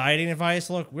some good dieting advice.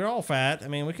 Look, we're all fat. I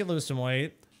mean, we could lose some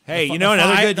weight. Hey, The you know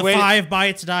another good the way? 5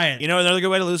 bites diet. You know another good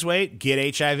way to lose weight?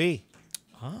 Get HIV.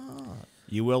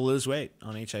 You will lose weight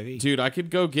on HIV. Dude, I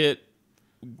could go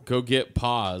get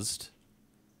paused,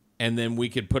 and then we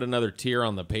could put another tier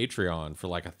on the Patreon for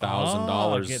like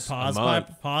 $1,000 Get a paused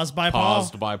month. paused by Paul.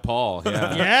 Paused by Paul.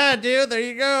 Yeah. Yeah, dude. There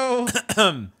you go.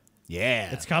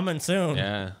 Yeah. It's coming soon.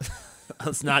 Yeah.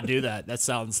 Let's not do that. That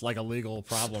sounds like a legal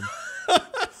problem.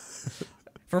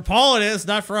 For Paul, it is,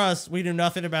 not for us. We do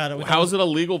nothing about it. How is it a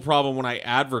legal problem when I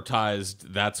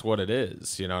advertised that's what it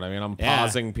is? You know what I mean? I'm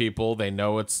pausing people. They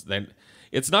know it's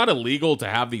not illegal to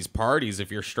have these parties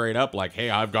if you're straight up like, hey,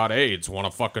 I've got AIDS. Want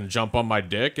to fucking jump on my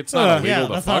dick? It's not illegal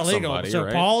to that's fuck not illegal. somebody, So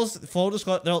right? Paul's full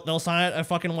disclosure, they'll sign a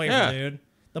fucking waiver, dude.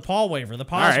 The Paul waiver, the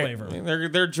pause waiver. I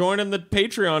mean, they're joining the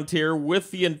Patreon tier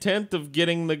with the intent of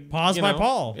getting the Paused by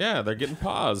Paul. Yeah, they're getting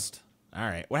paused. All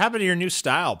right. What happened to your new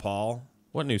style, Paul?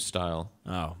 What new style?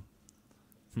 Oh.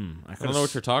 I don't know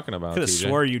what you're talking about. Could have TJ.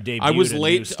 swore you debuted I was a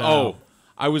late. new style.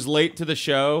 I was late to the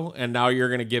show, and now you're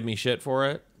gonna give me shit for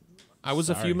it. I was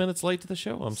a few minutes late to the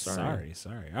show. I'm sorry.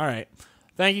 Sorry. All right.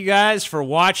 Thank you guys for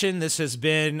watching. This has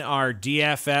been our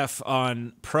DFF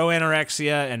on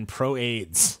pro-anorexia and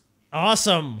pro-AIDS.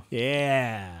 Awesome.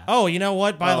 Yeah. Oh, you know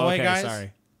what? By the way, okay, guys.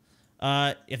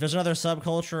 Sorry. If there's another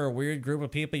subculture or weird group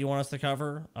of people you want us to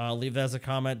cover, leave that as a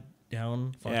comment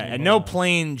down. Yeah, and no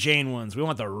plain Jane ones. We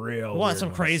want the real. We want weird some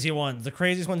ones. crazy ones. The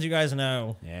craziest ones you guys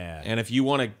know. Yeah. And if you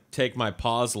want to take my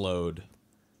pause load,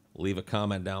 leave a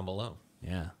comment down below.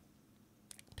 Yeah.